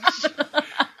 Yeah.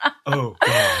 Oh,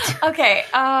 God. Okay.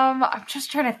 I'm just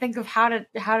trying to think of how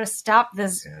to stop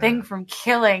this thing from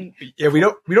killing. Yeah, we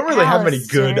don't really have many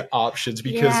Alistair. good options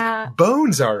because Yeah.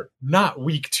 bones are not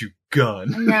weak to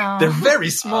gun. No. They're very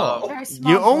small. Very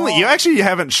small You ball. actually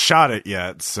haven't shot it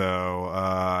yet. So,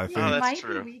 I think Yeah, Oh, it that's might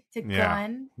true. be weak to Yeah.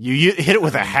 gun. you hit it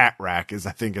with a hat rack is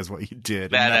what you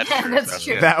did. And That's true. That's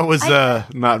true. that was, I-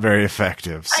 not very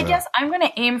effective. So. I guess I'm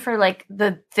gonna aim for like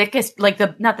the thickest, not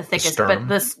the thickest, but sternum?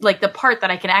 this the part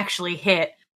that I can actually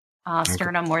hit,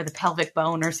 sternum or the pelvic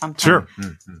bone or something. Sure.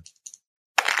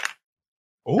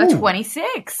 A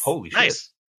 26. Holy shit. Nice.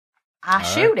 I right.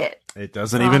 shoot it. It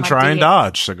doesn't Oh, even my try and D8.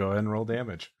 dodge. So go ahead and roll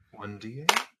damage.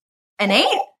 1d8. An 8.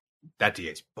 That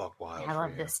d8's buck wild. I for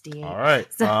love you. this D8. All right.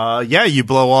 So- Yeah, you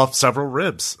blow off several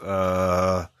ribs.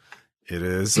 It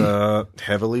is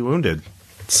heavily wounded.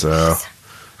 So,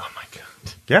 Oh, my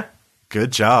God. yeah,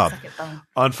 good job. Suck it, bone.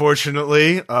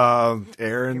 Unfortunately, Your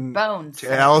Aaron, bones.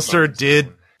 Alistair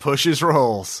did push his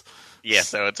rolls. Yeah,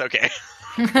 so it's okay.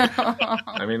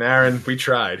 I mean, Aaron, we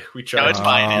tried. We tried. No, it's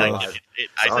fine. Oh.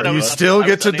 I said I You was- still I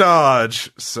get was to unable-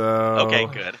 dodge. So, Okay,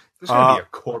 good. There's going to be a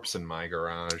corpse in my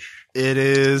garage. it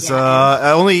is. Yeah.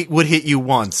 I only would hit you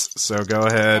once. So go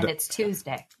and ahead. it's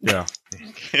Tuesday. Yeah.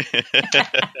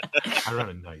 I run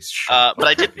a nice shot. But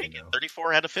I did make it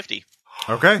 34 out of 50.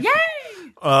 Okay.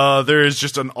 Yay! There is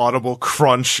just an audible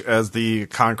crunch as the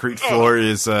concrete floor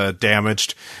is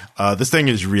damaged. This thing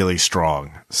is really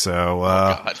strong. So,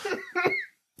 God.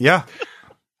 yeah.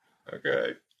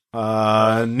 Okay.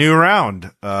 New round.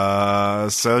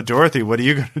 So Dorothy, what are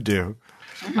you going to do?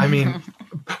 I mean,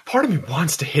 part of me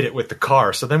wants to hit it with the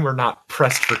car, so then we're not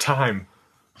pressed for time.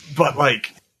 But,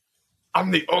 like,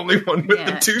 I'm the only one with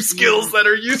the Yeah, 2 skills that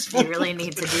are useful. You really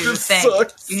need to do the This thing.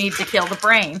 sucks. You need to kill the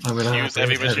brain. I'm gonna Use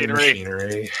heavy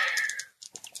machinery.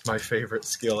 It's my favorite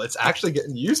skill. It's actually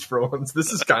getting used for once.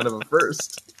 This is kind of a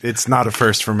first. It's not a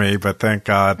first for me, but thank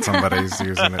God somebody's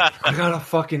using it. I got a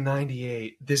fucking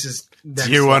 98. This is next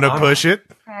Do you want to level. push it?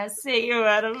 Press it, you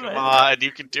out of Come on,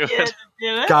 you can do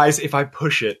it. Guys, if I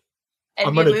push it, And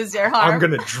I'm you gonna- lose your harm. I'm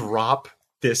gonna drop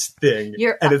this thing,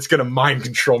 You're- and it's gonna mind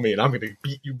control me, and I'm gonna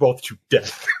beat you both to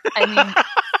death. I mean,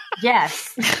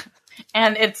 yes.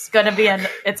 And it's gonna be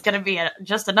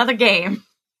just another game.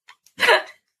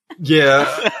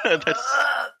 Yeah. That's,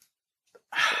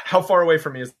 How far away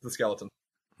from me is the skeleton?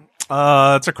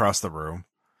 It's across the room.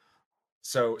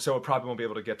 So it probably won't be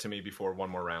able to get to me before one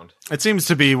more round. It seems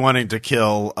to be wanting to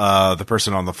kill the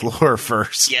person on the floor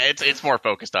first. yeah, it's more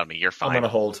focused on me. You're I'm fine. gonna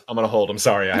hold. I'm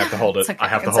sorry. I have to hold it. It's okay. I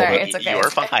have to It's hold all right. it. It's okay. You're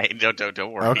fine.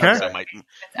 Don't worry. Okay. So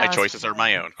my choices are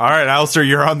my own. All right, Alistair,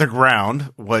 you're on the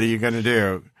ground. What are you going to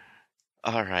do?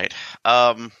 All right.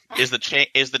 Is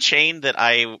the chain that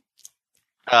I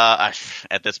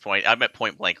at this point I'm at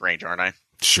point blank range, aren't I?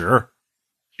 Sure.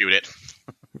 Shoot it.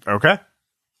 Okay.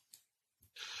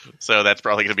 So that's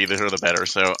probably going to be the sooner the better.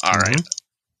 So all right.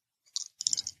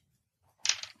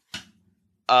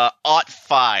 Ought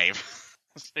 5.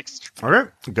 All right.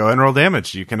 Go ahead and roll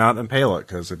damage. You cannot impale it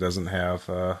because it doesn't have,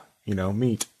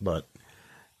 meat, but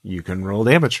you can roll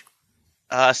damage.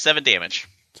 7 damage.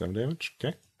 7 damage.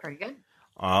 Okay. Pretty good.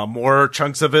 More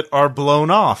chunks of it are blown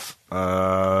off.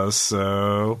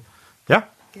 So, yeah.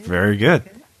 Very good.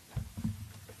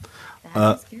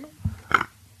 That is good.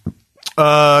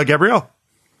 Gabrielle.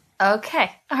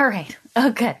 Okay. All right.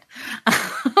 Oh, good.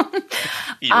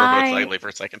 You were both slightly for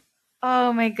a second.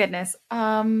 Oh my goodness.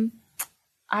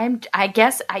 I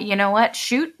guess you know what?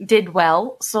 Shoot did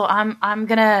well, so I'm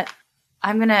gonna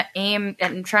aim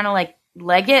and trying to like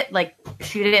leg it, like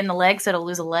shoot it in the leg so it'll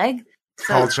lose a leg. So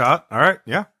Called shot. All right.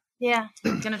 Yeah. yeah,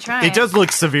 I'm gonna try. It does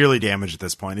look severely damaged at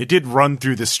this point. It did run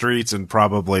through the streets and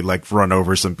probably like run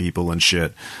over some people and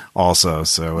shit also.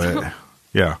 So,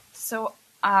 yeah. So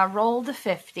rolled a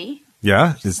 50.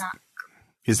 Yeah. Not-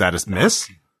 Is that a miss?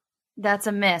 That's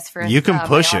a miss for You can my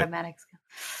push it. automatic skill.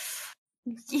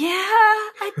 Yeah,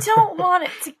 I don't want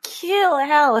it to kill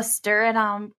Alistair, and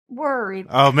I'm worried.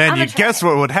 Oh man, I'm you gonna try guess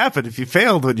what would happen if you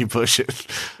failed when you push it?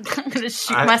 I'm gonna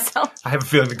shoot I- myself. I have a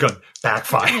feeling the gun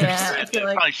backfires. Yeah, I feel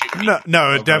like. Probably shoot me.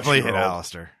 No, it Oh, definitely gosh, hit roll.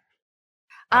 Alistair.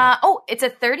 It's a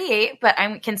 38, but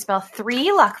I can spell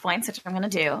 3 luck points, which I'm going to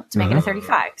do to make it a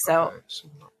 35. So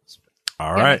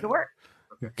All gotta right, make it work.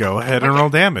 go ahead and roll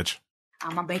damage.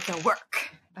 I'm gonna make it work.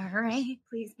 All right,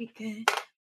 please be good.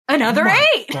 Another Oh my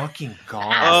 8. Fucking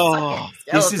god. Oh,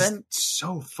 This is Skeleton.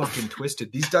 so fucking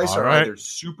twisted. These dice All are right. either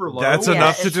super low. That's Yeah,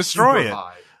 enough to it's destroy super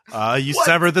it. high. You What?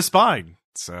 sever the spine.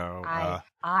 So,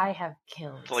 I have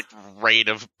killed. like rain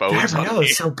of bones on Gabrielle me.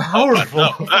 is so powerful.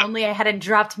 If only I hadn't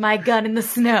dropped my gun in the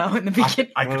snow in the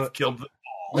beginning. I could have killed them.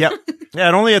 yep. Yeah,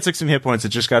 it only had 16 hit points. It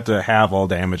just got to have all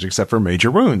damage except for major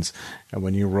wounds. And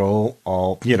when you roll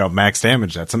all, max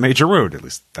damage, that's a major wound. At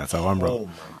least that's how I'm Oh rolling.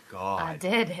 my I god.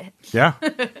 did it. Yeah.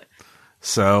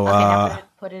 So, Okay, now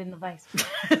put it in the vice.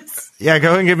 yeah,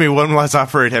 go and give me one less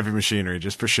operate heavy machinery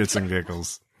just for shits and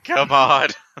giggles. Come on.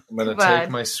 I'm gonna Bud. take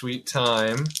my sweet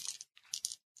time.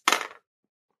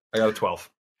 I got a 12,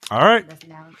 All right.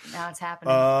 now it's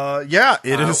happening. Yeah,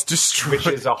 it is which destroyed.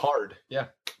 is a hard. Yeah.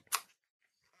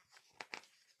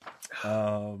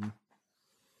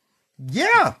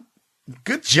 Yeah.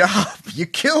 Good job. You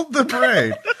killed the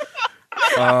brain.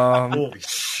 Holy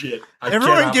shit!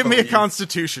 Everyone cannot give me a believe-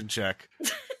 constitution check.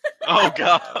 Oh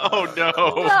god. Oh no.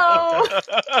 No.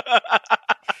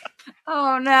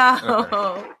 Oh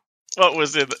no. What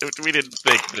was it? We didn't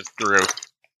think this through.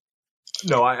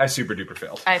 No, I super duper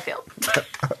failed. I failed.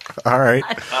 All right.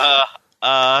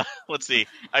 Let's see.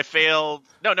 I failed.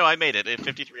 No, I made it.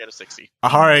 53 out of 60.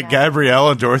 All right, Yeah. Gabrielle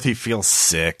and Dorothy feel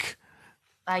sick.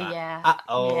 Yeah.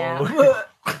 Uh-oh. Yeah.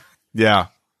 Yeah.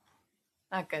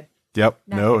 Not good. Yep.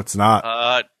 No, it's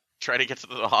not. Try to get to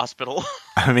the hospital.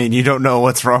 I mean, you don't know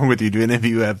what's wrong with you. Do any of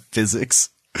you have physics?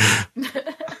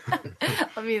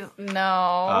 Let me. No.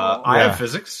 I Yeah. have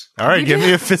physics. All right, You give do?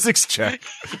 me a physics check.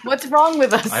 What's wrong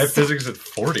with us? I have physics at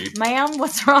 40. Ma'am,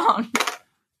 what's wrong?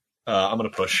 I'm gonna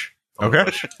push. I'm gonna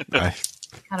Okay. push.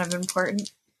 Kind of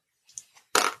important.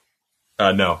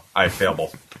 No, I fail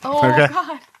both. Oh Okay.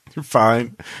 God. You're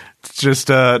fine. It's just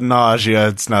nausea.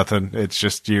 It's nothing. It's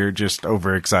just you're just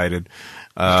overexcited.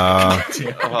 God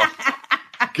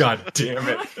damn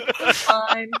it!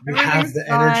 Fine. We have the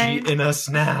energy in us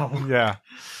now. Yeah.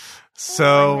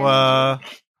 So,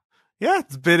 yeah,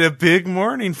 it's been a big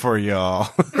morning for y'all.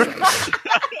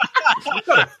 We've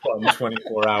got a fun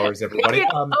 24 hours, everybody.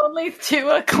 It's only 2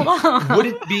 o'clock. Would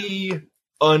it be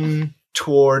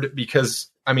untoward? Because,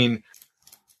 I mean,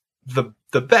 the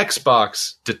Bex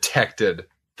box detected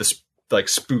this like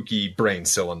spooky brain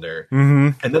cylinder,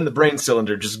 Mm-hmm. and then the brain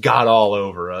cylinder just got all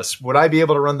over us. Would I be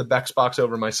able to run the Bex box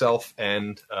over myself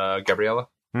and Gabriella?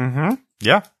 Mm-hmm.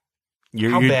 Yeah.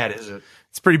 How bad is it?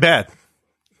 It's pretty bad.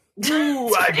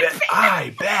 Ooh,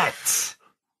 I bet.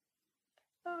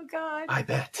 Oh God. I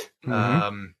bet.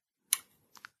 Mhm.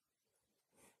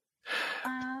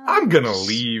 I'm gonna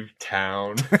leave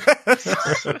town.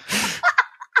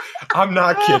 I'm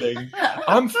not kidding.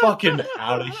 I'm fucking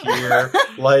out of here.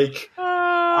 Like,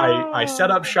 I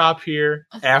set up shop here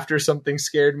after something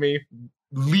scared me.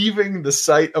 Leaving the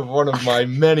site of one of my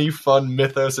many fun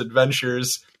Mythos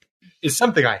adventures is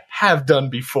something I have done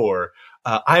before.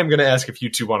 I am going to ask if you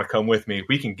two want to come with me.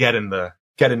 We can get in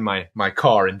my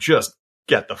car and just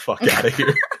get the fuck out of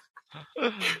here.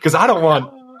 Because I don't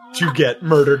want to get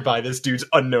murdered by this dude's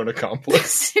unknown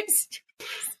accomplice.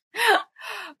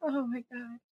 Oh my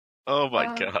God. Oh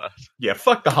my god. Yeah,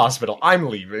 fuck the hospital. I'm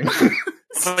leaving.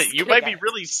 But you might be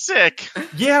really sick.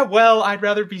 Yeah, well, I'd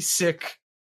rather be sick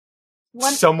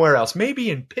One- somewhere else.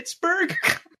 Maybe in Pittsburgh?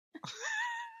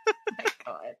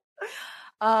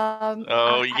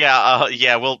 Oh yeah,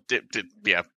 yeah. We'll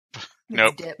yeah.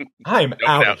 Nope. Dip. I'm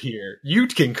out no. of here. You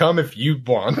can come if you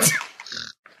want.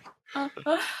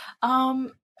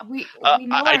 We know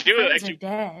I our do friends actually- are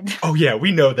dead. Oh yeah,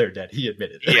 we know they're dead. He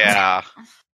admitted it. Yeah.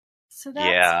 So that's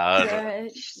Yeah.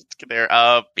 good. There.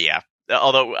 Yeah.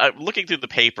 Although looking through the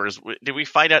papers, did we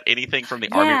find out anything from the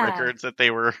Yeah. army records that they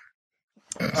were?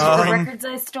 The records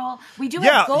I stole. We do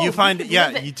yeah, have gold. you find We could yeah,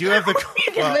 live it. you do have the We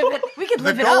could well, live it. We could the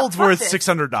live it up. gold's Fuck worth this.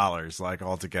 $600 like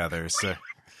altogether.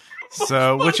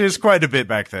 So which is quite a bit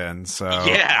back then. So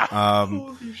Yeah.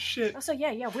 Holy shit. Oh, so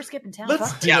yeah, we're skipping town.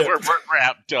 Let's Fuck do it. Yeah, it. we're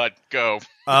out. Done. Go.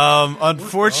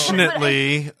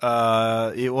 Unfortunately,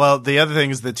 well, the other thing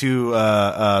is the two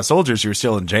soldiers who are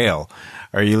still in jail.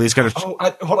 Are you at least going to?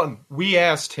 Hold on. We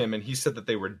asked him, and he said that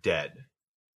they were dead.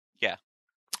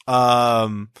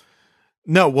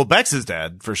 No, well, Bex is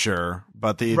dead for sure,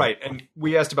 but the Right, and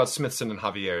we asked about Smithson and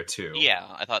Javier, too. Yeah,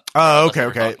 I thought. Oh, that's what okay. we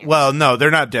were talking Well, no,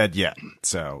 they're not dead yet.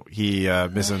 So he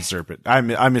misunderstood. I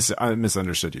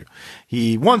misunderstood you.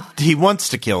 He wants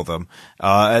to kill them,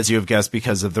 as you have guessed,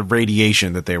 because of the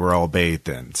radiation that they were all bathed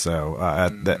in. So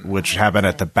which happened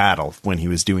at the battle when he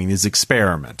was doing his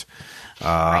experiment.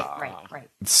 Right.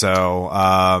 So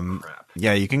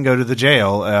yeah, you can go to the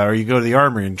jail, or you go to the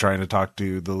armory and trying to talk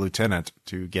to the lieutenant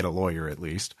to get a lawyer at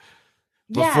least.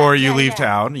 Before you leave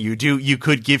town, you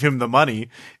could give him the money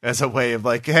as a way of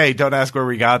like, hey, don't ask where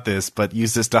we got this, but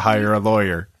use this to hire a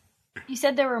lawyer. You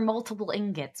said there were multiple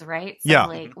ingots, right? So, Yeah.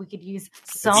 like, we could use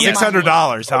some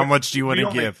 $600. How much do you want We to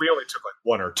only give? took like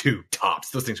one or two tops.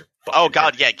 Those things are Oh fucking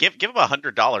God, yeah. Give him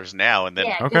 $100 now, and then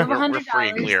Yeah, Okay. give him we're free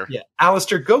and $100. clear. Yeah,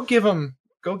 Alistair, go give him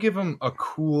a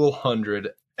cool 100,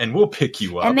 and we'll pick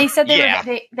you up. And they said Yeah.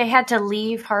 they had to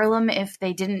leave Harlem if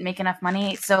they didn't make enough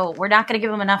money. So we're not going to give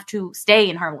them enough to stay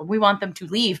in Harlem. We want them to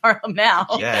leave Harlem now.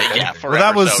 yeah, Yeah, Well, forever.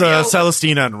 that was so, yeah.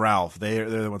 Celestina and Ralph. They're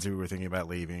the ones who were thinking about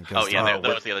leaving. Oh yeah, that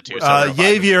was the other two.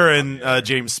 Javier and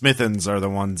James Smithens are the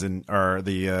ones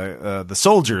the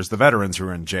soldiers, the veterans who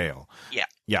are in jail. Yeah.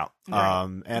 Yeah.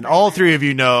 Right. And all three of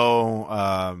you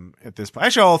know at this point.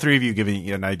 Actually, all three of you giving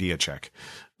you an idea check.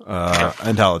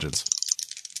 Intelligence.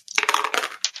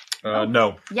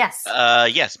 No. Yes.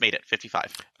 Yes, made it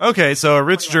 55. Okay, so a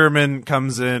rich German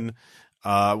comes in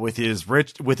with his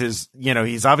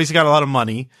he's obviously got a lot of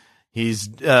money. He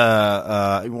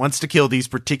wants to kill these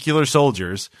particular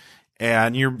soldiers,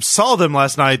 and you saw them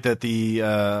last night that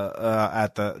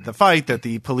at the fight that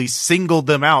the police singled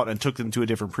them out and took them to a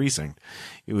different precinct.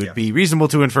 It would be reasonable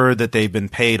to infer that they've been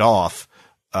paid off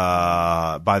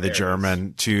by the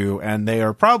German and they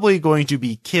are probably going to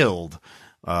be killed.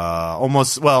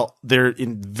 They're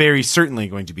very certainly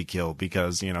going to be killed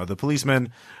because, the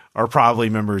policemen are probably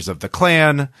members of the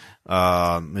Klan,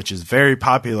 which is very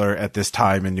popular at this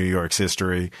time in New York's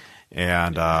history.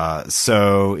 And,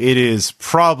 so it is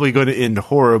probably going to end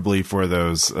horribly for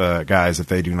those, guys if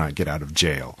they do not get out of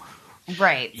jail.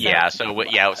 Right. Yeah. So we're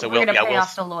going to pay we'll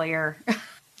off the lawyer.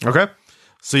 Okay.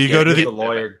 So you go to Get the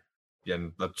lawyer. Yeah,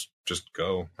 and let's just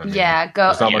go. I mean, Yeah, go.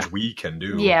 There's not Yeah. much we can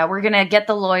do. Yeah, we're going to get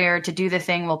the lawyer to do the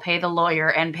thing. We'll pay the lawyer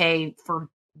and pay for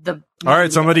the. all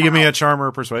right. Somebody give me a charm or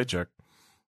a persuade check.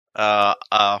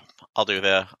 I'll do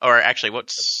or actually, or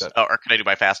can I do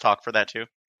my fast talk for that too?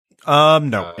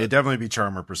 No, it'd definitely be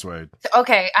charm or persuade.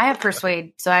 Okay, I have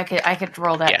persuade, so I could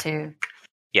roll that Yeah. too.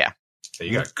 Yeah,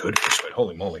 you got good persuade.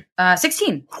 Holy moly.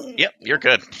 16. Yep, you're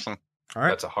good. All right.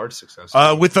 That's a hard success.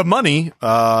 With the money,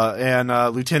 and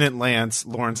Lieutenant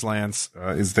Lawrence Lance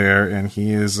is there, and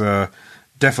he is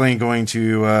definitely going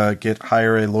to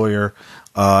hire a lawyer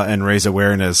and raise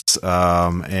awareness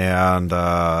and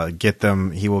get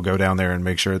them. He will go down there and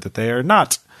make sure that they are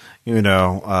not,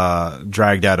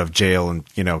 dragged out of jail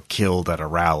and killed at a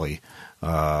rally,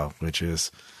 which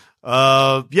is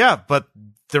But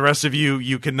the rest of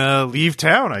you can leave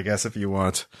town, I guess, if you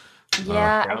want.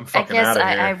 Yeah, I'm I fucking guess outta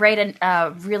here. I write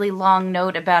a really long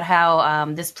note about how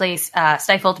this place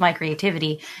stifled my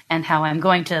creativity and how I'm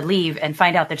going to leave and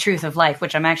find out the truth of life,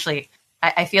 which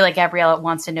I feel like Gabriella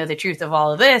wants to know the truth of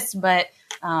all of this, but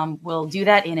we'll do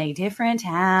that in a different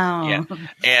town. Yeah.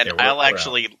 And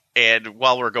and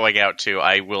while we're going out too,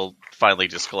 I will finally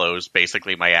disclose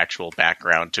basically my actual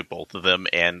background to both of them,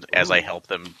 and as I help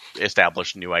them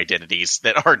establish new identities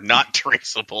that are not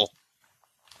traceable.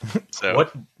 So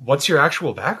what's your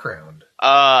actual background?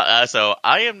 So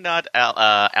I am not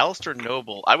Alistair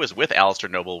Noble. I was with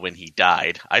Alistair Noble when he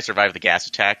died. I survived the gas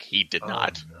attack. He did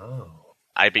not. No.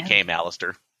 I became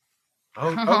Alistair. Oh,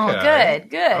 okay. Oh,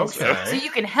 good. Okay. So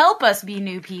you can help us be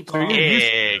new people. So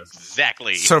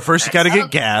Exactly. So first you got to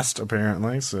get gassed,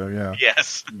 apparently. So yeah.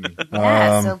 Yes.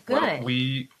 Yeah, so good.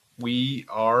 Well, we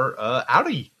are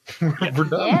outie. We're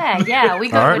done. Yeah.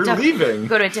 We All right. We're leaving.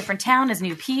 go to a different town as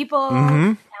new people.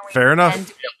 Mhm. Fair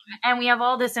enough. And we have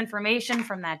all this information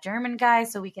from that German guy,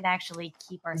 so we can actually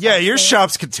keep ourselves Yeah, your safe.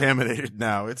 shop's contaminated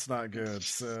now. It's not good.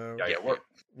 So Yeah,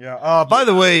 yeah. By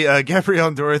the way, Gabrielle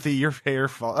and Dorothy, your hair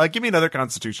fall. Give me another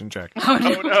Constitution check. Oh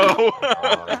no.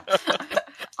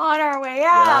 On our way I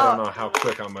out. don't know how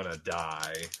quick I'm gonna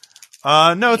die.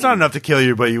 No, it's not enough to kill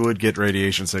you, but you would get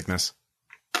radiation sickness.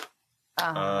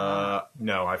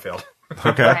 No, I failed.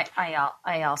 Okay.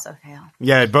 I also fail.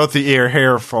 Yeah, your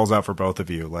hair falls out for both of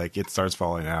you. Like it starts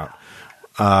falling out.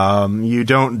 You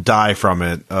don't die from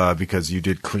it because you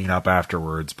did clean up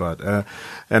afterwards, but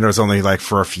and it was only like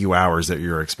for a few hours that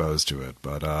you were exposed to it.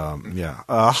 But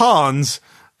Hans,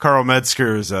 Carl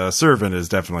Metzger's servant, is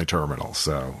definitely terminal.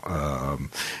 So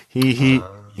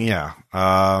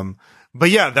but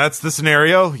yeah, that's the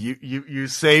scenario. You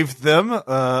saved them,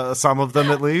 some of them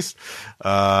at least.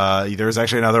 There's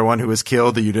actually another one who was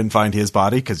killed that you didn't find his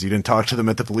body because you didn't talk to them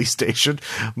at the police station.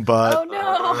 But Oh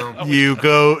no.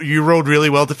 you rolled really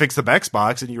well to fix the Bex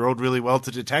box, and you rolled really well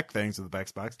to detect things with the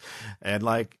Bex box. And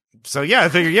I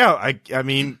figure, I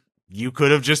mean, you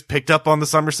could have just picked up on the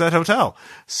Somerset Hotel.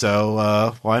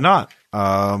 So, why not?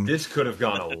 This could have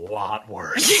gone a lot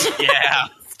worse. Yeah.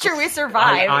 It's true, we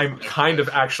survived. I'm kind of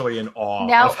actually in awe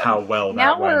Now- of how well that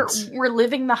now went. we're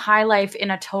living the high life in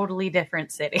a totally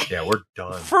different city. Yeah, we're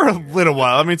done. For a little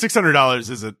while. I mean, $600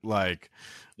 isn't like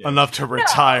Yeah. enough to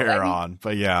retire I mean- on,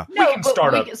 but yeah. No, can but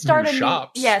start we up can start new a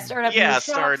shops. start up Yeah, new shops,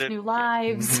 start it. new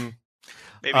lives, Mhm.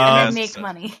 Maybe and that's- make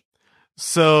money.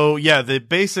 So yeah, the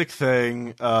basic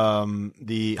thing,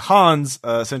 the Hans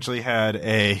essentially had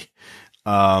a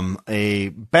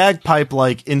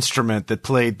bagpipe-like instrument that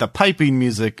played the piping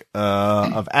music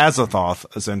of Azathoth,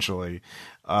 essentially,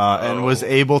 and was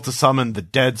able to summon the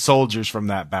dead soldiers from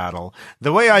that battle.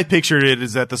 The way I pictured it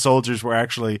is that the soldiers were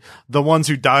actually the ones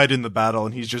who died in the battle,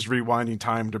 and he's just rewinding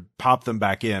time to pop them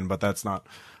back in, but that's not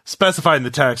specified in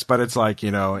the text, but it's like,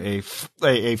 a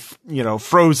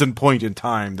frozen point in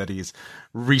time that he's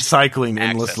recycling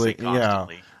endlessly. accessing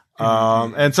constantly.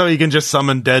 And so he can just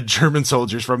summon dead German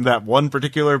soldiers from that one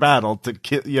particular battle to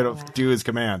do his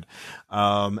command.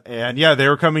 And yeah, they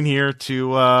were coming here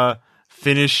to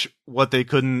finish what they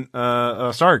couldn't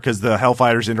start because the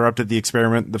Hellfighters interrupted the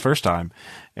experiment the first time.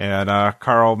 And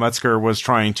Carl Metzger was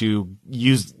trying to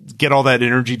get all that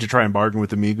energy to try and bargain with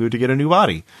the Migu to get a new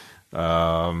body.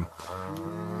 So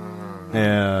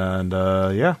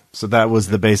that was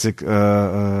the basic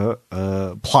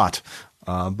plot.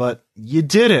 But you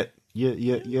did it.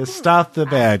 You stopped the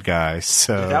bad guy.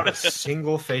 So Without a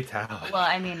single fatality. Well,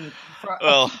 I mean,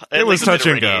 It was touch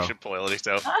and go. radiation poisoning,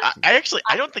 so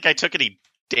I don't think I took any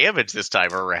damage this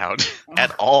time around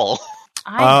at all.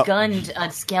 I gunned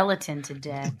a skeleton to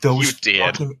death. Those You did.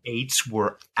 fucking 8s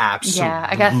were absolutely Yeah,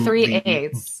 I got 3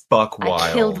 8s. buck wild.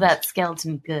 I killed that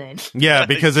skeleton good. yeah,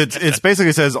 because it's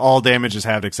basically says all damage is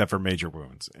halved except for major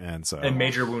wounds, and so And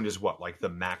major wound is what, like the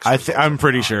max? I'm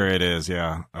pretty sure it is.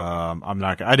 Yeah, I'm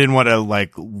not. I didn't want to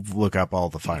look up all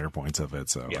the finer points of it.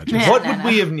 So I just, What No, would no.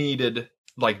 we have needed,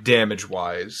 like damage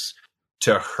wise,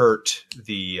 to hurt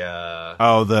the?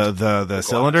 the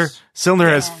cylinder. glass. Cylinder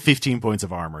has Yeah. 15 points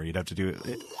of armor. You'd have to do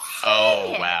it.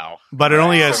 Oh wow! but it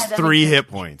only has Yeah, that 3 makes hit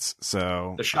points.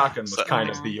 So The shotgun was So- kind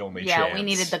of the only Yeah, chance. we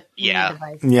needed the Yeah.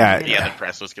 device. Yeah. We needed Yeah, the- the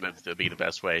press was going to be the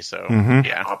best way. So Mhm.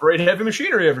 yeah, Operate heavy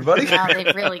machinery, everybody. Wow, they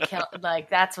really killed. Like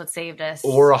that's what saved us.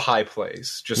 Or a high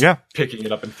place, just Yeah. picking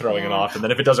it up and throwing it Yeah. off, and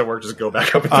then if it doesn't work, just go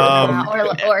back up and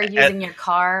throw Or using your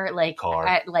car like Car.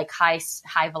 at like high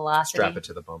velocity. Strap it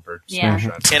to the bumper. Yeah.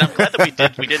 and I'm glad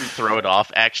that we didn't throw it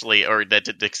off actually, or that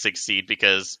didn't succeed,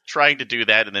 because trying to do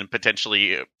that and then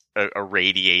potentially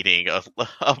irradiating a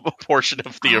portion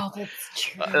of the Oh, that's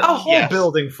true. A whole Yes.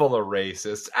 building full of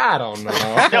racists. I don't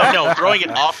know. no, throwing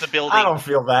it off the building. I don't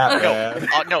feel that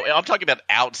bad. No, I'm talking about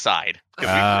outside. 'Cause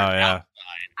Oh, we were yeah. outside,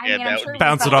 I mean, and I'm that sure would we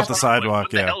Bounce it fucked off up the a- sidewalk.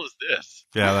 What the Yeah. hell is this?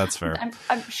 Yeah, that's fair.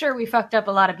 I'm sure we fucked up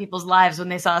a lot of people's lives when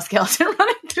they saw a skeleton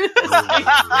running through the Oh, street.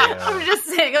 yeah. I'm just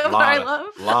saying, Lot I of- love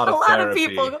lot a of lot therapy. of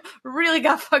people really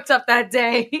got fucked up that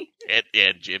day.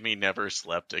 And Jimmy never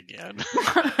slept again.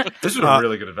 This was a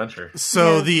really good adventure.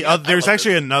 So Yeah. there's love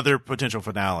actually another potential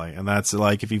finale, and that's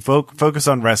like if you focus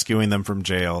on rescuing them from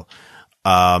jail,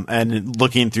 and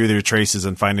looking through their traces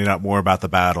and finding out more about the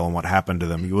battle and what happened to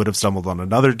them, you would have stumbled on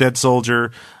another dead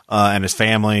soldier and his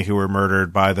family who were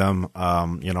murdered by them,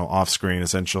 off screen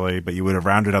essentially. But you would have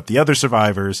rounded up the other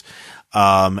survivors,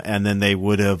 and then they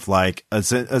would have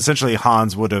essentially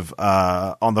Hans would have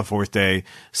on the 4th day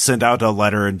sent out a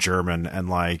letter in German and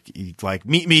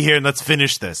meet me here and let's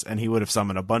finish this. And he would have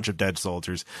summoned a bunch of dead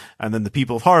soldiers, and then the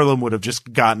people of Harlem would have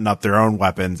just gotten up their own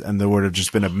weapons, and there would have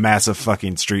just been a massive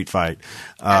fucking street fight.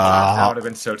 That would have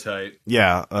been so tight.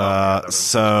 Yeah.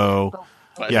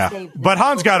 Yeah, Saved but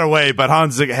Hans got away. But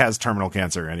Hans has terminal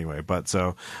cancer anyway. But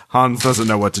so Hans doesn't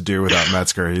know what to do without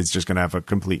Metzger. He's just going to have a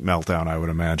complete meltdown, I would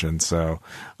imagine. So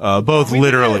both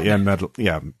literally and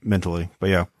mentally. But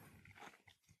yeah.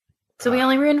 So we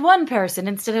only ruined one person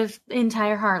instead of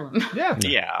entire Harlem. Yeah.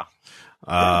 Yeah.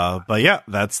 But yeah,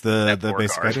 that's the poor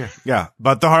basic guard. idea. Yeah,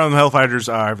 but the Harlem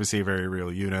Hellfighters are obviously a very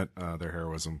real unit. Their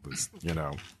heroism was,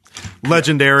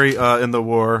 legendary in the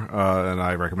war, and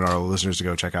I recommend our listeners to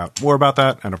go check out more about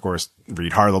that. And of course,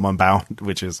 read Harlem Unbound,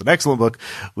 which is an excellent book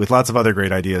with lots of other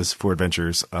great ideas for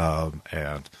adventures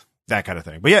and that kind of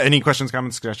thing. But yeah, any questions,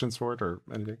 comments, suggestions for it, or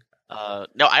anything?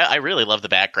 No, I really love the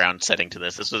background setting to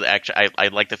this. This was actually I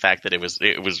like the fact that it was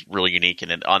really unique,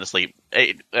 and it honestly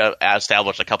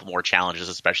established a couple more challenges,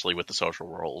 especially with the social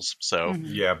roles. So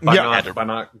Yeah, Yeah. by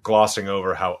not glossing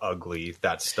over how ugly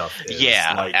that stuff is.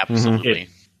 yeah, Like, absolutely. it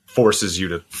forces you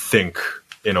to think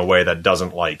in a way that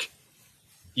doesn't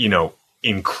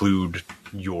include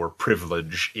your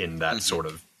privilege in that sort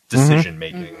of decision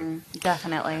making.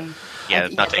 Definitely. Yeah,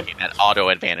 it's not taking that auto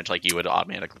advantage like you would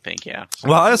automatically think. Yeah.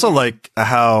 Well, I also like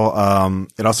how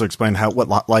it also explained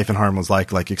what life in Harlem was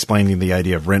like explaining the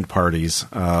idea of rent parties.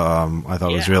 I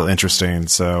thought was real interesting.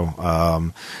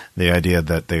 So the idea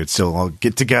that they would still all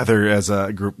get together as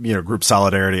a group, group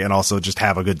solidarity, and also just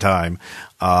have a good time.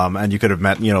 And you could have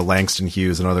met, Langston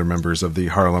Hughes and other members of the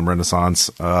Harlem Renaissance,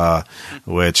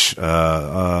 which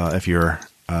if you're,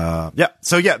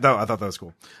 So yeah, no, I thought that was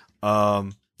cool.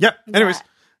 Anyways.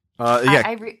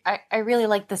 I really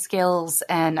like the skills,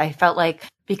 and I felt like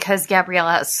because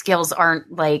Gabriella's skills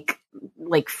aren't like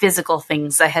physical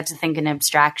things, I had to think in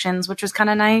abstractions, which was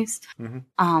kind of nice.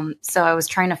 So I was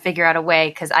trying to figure out a way,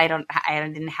 because I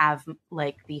didn't have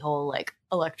like the whole like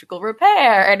electrical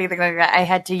repair or anything like that. I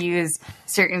had to use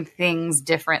certain things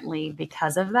differently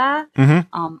because of that.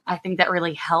 I think that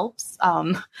really helps.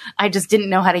 I just didn't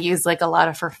know how to use like a lot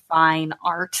of her fine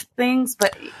art things,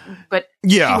 but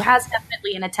she has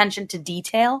definitely an attention to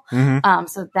detail.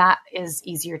 So that is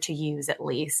easier to use at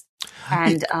least.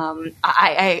 And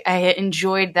I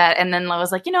enjoyed that. And then I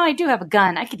was like, I do have a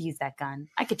gun. I could use that gun.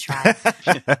 I could try.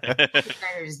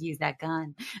 I just use that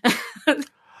gun.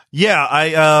 Yeah,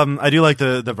 I do like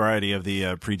the variety of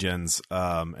the pre-gens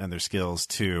and their skills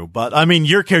too. But I mean,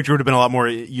 your character would have been a lot more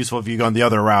useful if you gone the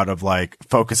other route of like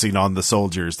focusing on the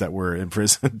soldiers that were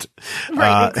imprisoned.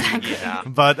 Right, exactly. Yeah.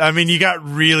 But I mean, you got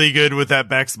really good with that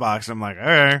Bex box. I'm like, all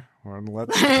right, well,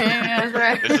 let's. That's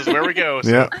right. This is where we go.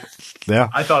 So. Yeah.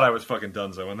 I thought I was fucking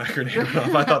donezo when that grenade went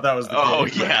off. I thought that was the Oh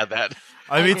game. yeah, that.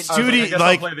 I mean, it's I was like, I 2D. guess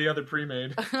Like, I'll play the other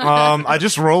pre-made. I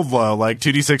just rolled low. Like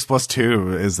 2d6 plus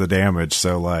 2 is the damage.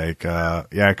 So like,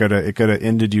 it could have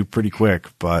ended you pretty quick.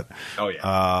 But Oh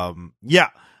yeah.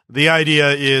 the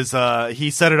idea is he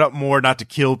set it up more not to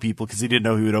kill people because he didn't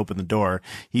know who would open the door.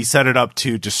 He set it up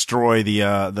to destroy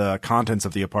the contents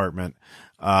of the apartment.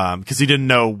 Because he didn't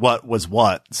know what was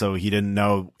what, so he didn't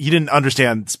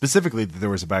understand specifically that there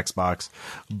was a Bex box,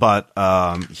 but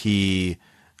he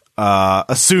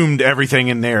assumed everything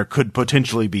in there could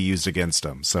potentially be used against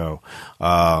him. So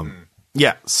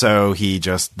Yeah, so he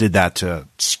just did that to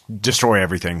destroy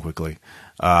everything quickly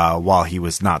while he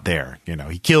was not there. You know,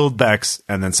 he killed Bex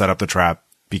and then set up the trap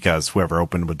because whoever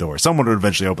opened the door, someone would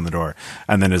eventually open the door,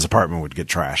 and then his apartment would get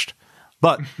trashed.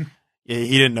 But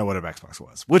he didn't know what a Xbox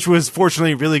was, which was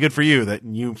fortunately really good for you that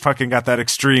you fucking got that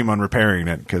extreme on repairing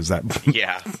it, because that,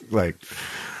 Yeah. like,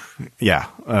 yeah,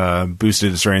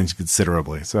 boosted his range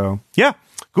considerably. So, yeah,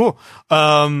 cool.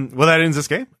 Well, that ends this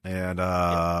game, and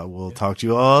we'll talk to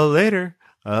you all later.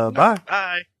 Bye. Bye.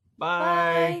 Bye.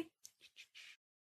 Bye.